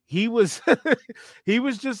he was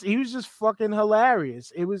just fucking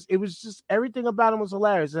hilarious. It was just everything about him was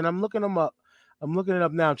hilarious. And I'm looking him up. I'm looking it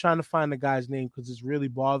up now. I'm trying to find the guy's name because it's really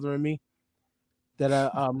bothering me that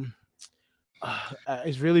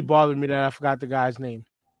it's really bothering me that I forgot the guy's name.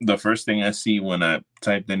 The first thing I see when I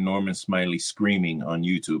typed in Norman Smiley screaming on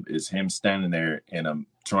YouTube is him standing there in a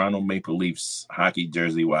Toronto Maple Leafs hockey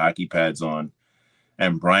jersey with hockey pads on,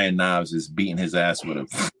 and Brian Knobs is beating his ass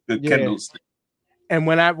with a Kendall stick. And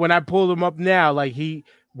when I pulled him up now, like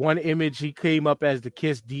one image he came up as the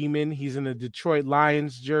Kiss Demon. He's in a Detroit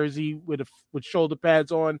Lions jersey with shoulder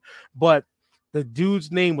pads on, but the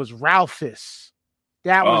dude's name was Ralphus.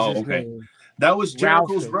 That was his name. That was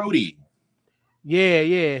Jericho's roadie. Yeah.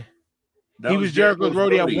 He was Jericho's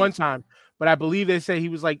roadie at one time, but I believe they say he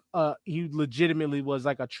was like he legitimately was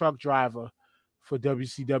like a truck driver for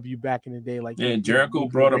WCW back in the day. Like Jericho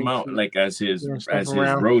brought him out like as his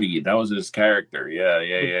roadie. That was his character.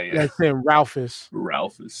 Yeah. That's him, Ralphus.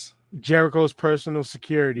 Jericho's personal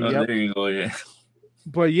security. Yep. There you go. Yeah.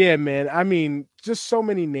 But yeah, man. I mean, just so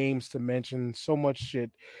many names to mention, so much shit.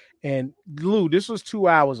 And Lou, this was 2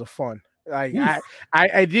 hours of fun. Like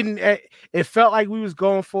I didn't. It felt like we was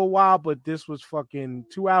going for a while, but this was fucking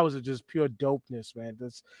 2 hours of just pure dopeness, man.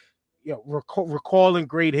 This, recalling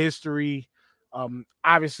great history.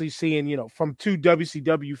 Obviously seeing, from two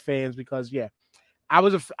WCW fans, because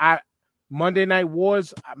Monday Night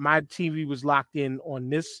Wars, my TV was locked in on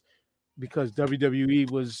this because WWE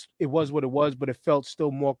was what it was, but it felt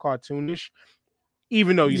still more cartoonish,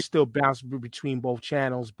 even though you still bounce between both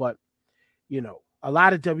channels. But a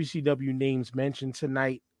lot of WCW names mentioned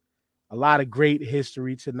tonight, a lot of great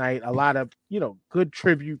history tonight, a lot of good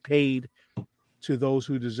tribute paid to those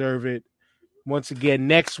who deserve it. Once again,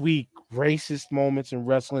 next week, racist moments in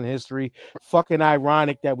wrestling history. Fucking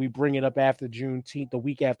ironic that we bring it up after Juneteenth, the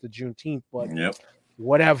week after Juneteenth, but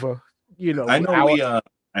whatever. I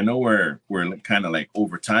know we're kind of like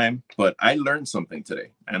over time, but I learned something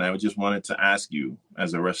today, and I just wanted to ask you,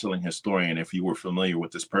 as a wrestling historian, if you were familiar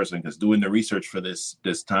with this person, because doing the research for this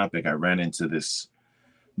topic, I ran into this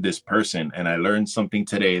person, and I learned something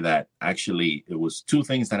today that actually it was two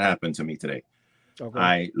things that happened to me today. Okay.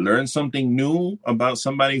 I learned something new about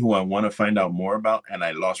somebody who I want to find out more about, and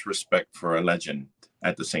I lost respect for a legend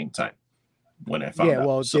at the same time when I found out.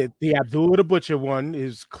 Well, the Abdullah the Butcher one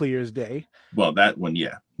is clear as day. Well, that one,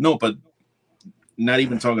 yeah. No, but not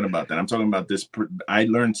even talking about that. I'm talking about this. I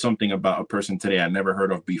learned something about a person today I never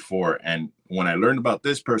heard of before, and when I learned about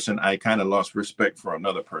this person, I kind of lost respect for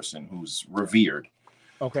another person who's revered.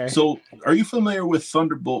 Okay. So, are you familiar with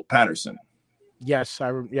Thunderbolt Patterson? Yes,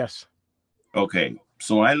 yes. Okay,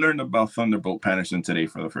 so I learned about Thunderbolt Patterson today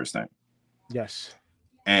for the first time. Yes.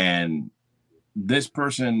 And this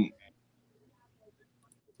person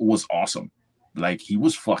was awesome. Like, he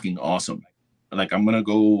was fucking awesome. Like, I'm gonna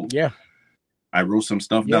go. Yeah. I wrote some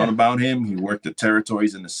stuff down about him. He worked the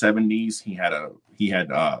territories in the 70s. He had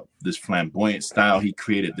this flamboyant style. He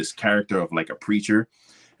created this character of like a preacher.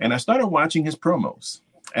 And I started watching his promos.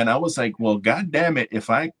 And I was like, well, God damn it, if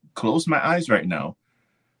I close my eyes right now,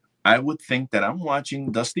 I would think that I'm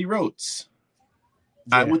watching Dusty Rhodes.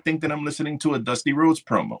 Yeah. I would think that I'm listening to a Dusty Rhodes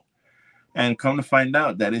promo. And come to find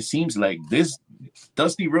out that it seems like this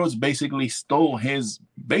Dusty Rhodes basically stole his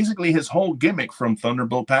whole gimmick from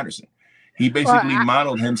Thunderbolt Patterson. He basically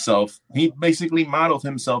modeled himself. He basically modeled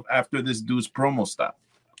himself after this dude's promo style.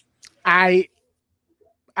 I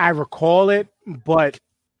recall it, but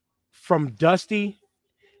from Dusty,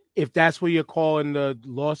 if that's what you're calling the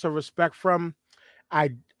loss of respect from,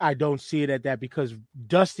 I don't see it at that, because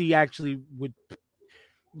Dusty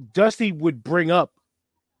would bring up,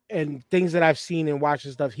 and things that I've seen and watched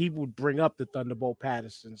and stuff, he would bring up the Thunderbolt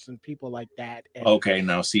Pattersons and people like that. And, okay,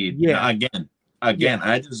 now see, again,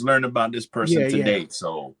 I just learned about this person today,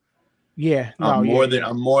 so I'm more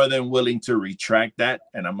than willing to retract that,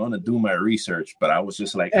 and I'm gonna do my research. But I was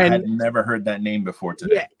just like, I had never heard that name before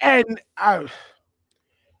today. Yeah, and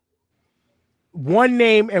one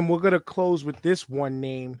name, and we're gonna close with this one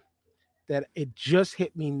name that it just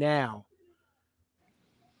hit me now.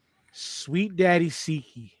 Sweet Daddy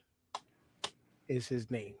Siki is his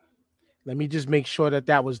name. Let me just make sure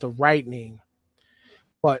that was the right name.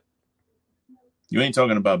 But you ain't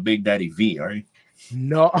talking about Big Daddy V, are you?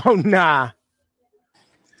 No, nah.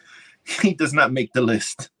 He does not make the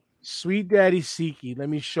list. Sweet Daddy Siki. Let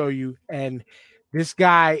me show you. And this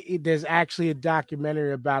guy, there's actually a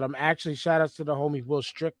documentary about him. Actually, shout out to the homie Will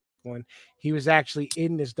Strickland. He was actually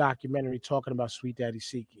in this documentary talking about Sweet Daddy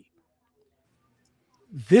Siki.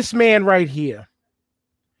 This man right here,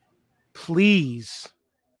 please,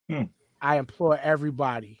 I implore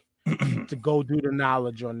everybody to go do the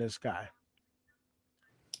knowledge on this guy.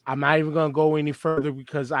 I'm not even gonna go any further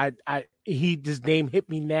because his name hit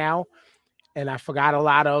me now, and I forgot a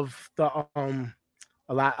lot of the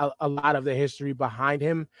a lot of the history behind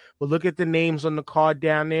him. But look at the names on the card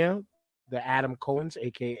down there. The Adam Cohens,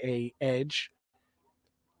 aka Edge.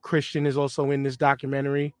 Christian is also in this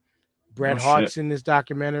documentary. Bret Hart's in this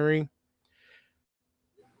documentary.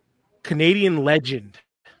 Canadian legend.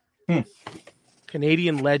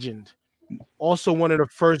 Canadian legend. Also one of the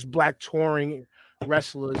first black touring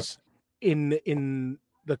wrestlers in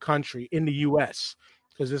the country, in the US,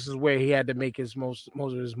 because this is where he had to make his most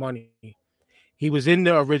of his money. He was in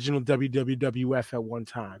the original WWF at one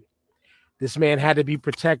time. This man had to be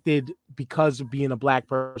protected because of being a black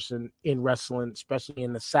person in wrestling, especially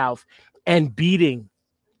in the South, and beating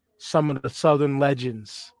some of the Southern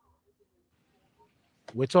legends.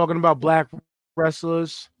 We're talking about black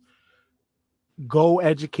wrestlers. Go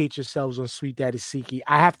educate yourselves on Sweet Daddy Siki.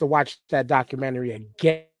 I have to watch that documentary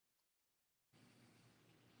again.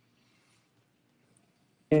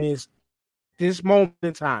 It's this moment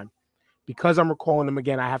in time, because I'm recalling him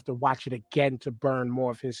again, I have to watch it again to burn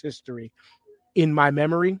more of his history in my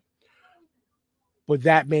memory. But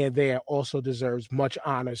that man there also deserves much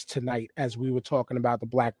honors tonight, as we were talking about the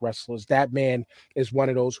black wrestlers. That man is one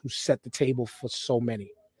of those who set the table for so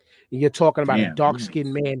many. And you're talking about a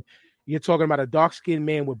dark-skinned man. You're talking about a dark-skinned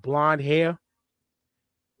man with blonde hair.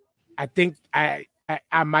 I think I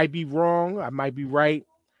might be wrong. I might be right.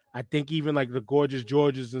 I think even like the Gorgeous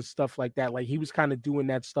Georges and stuff like that, like he was kind of doing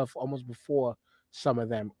that stuff almost before some of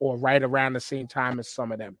them, or right around the same time as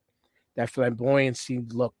some of them. That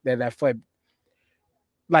flamboyancy look,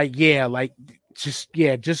 just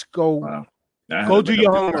go do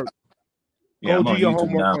your homework. Go do your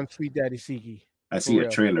homework on Sweet Daddy Siki. I see a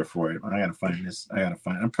trailer for it. I gotta find this.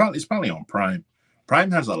 It's probably on Prime.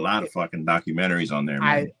 Prime has a lot of fucking documentaries on there,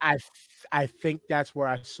 man. I think that's where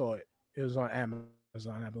I saw it. It was on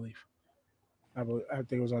Amazon, I believe. I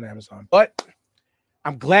think it was on Amazon. But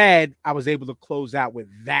I'm glad I was able to close out with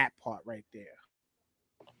that part right there.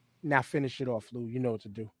 Now finish it off, Lou. You know what to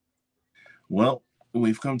do. Well,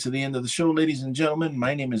 we've come to the end of the show, ladies and gentlemen.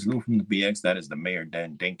 My name is Lou from the BX. That is the Mayor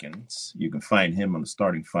Dan Dinkins. You can find him on the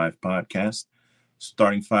Starting Five podcast.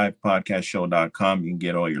 Starting5podcastshow.com. You can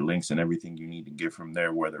get all your links and everything you need to get from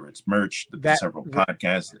there, whether it's merch, several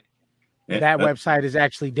podcasts. That website is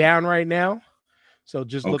actually down right now. So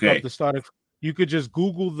just look up the Starting. You could just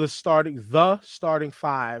Google the Starting Five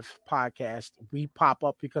podcast. We pop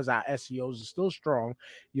up because our SEOs are still strong.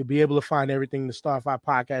 You'll be able to find everything the Starting Five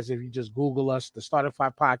podcast if you just Google us. The Starting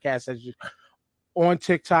Five podcast on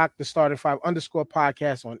TikTok, the Starting Five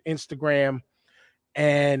 _podcast on Instagram,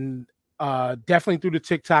 and definitely through the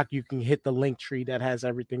TikTok, you can hit the link tree that has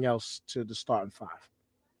everything else to the Starting Five.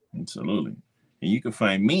 Absolutely. And you can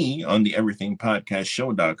find me on the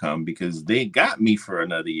everythingpodcastshow.com because they got me for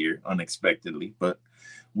another year unexpectedly, but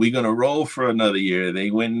we're going to roll for another year. They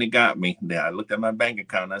went and they got me. I looked at my bank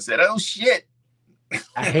account and I said, oh shit.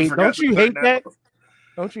 Don't you hate that?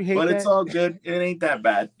 Don't you hate that? But it's all good. It ain't that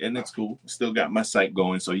bad. And it's cool. Still got my site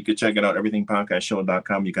going. So you can check it out.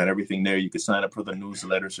 Everythingpodcastshow.com. You got everything there. You can sign up for the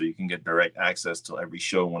newsletter so you can get direct access to every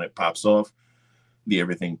show when it pops off. The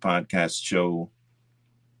Everything Podcast Show.com.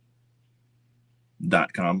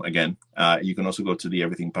 Again, you can also go to the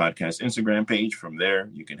Everything Podcast Instagram page. From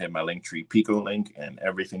there, you can hit my Linktree Pico link, and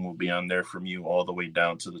everything will be on there from you all the way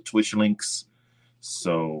down to the Twitch links.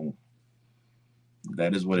 So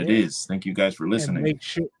that is what it is. Thank you guys for listening. And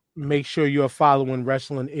make sure you are following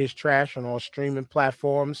Wrestling is Trash on all streaming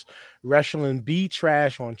platforms. Wrestling Be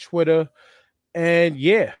Trash on Twitter, and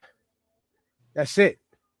yeah, that's it.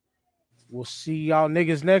 We'll see y'all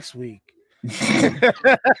niggas next week.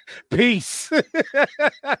 Peace.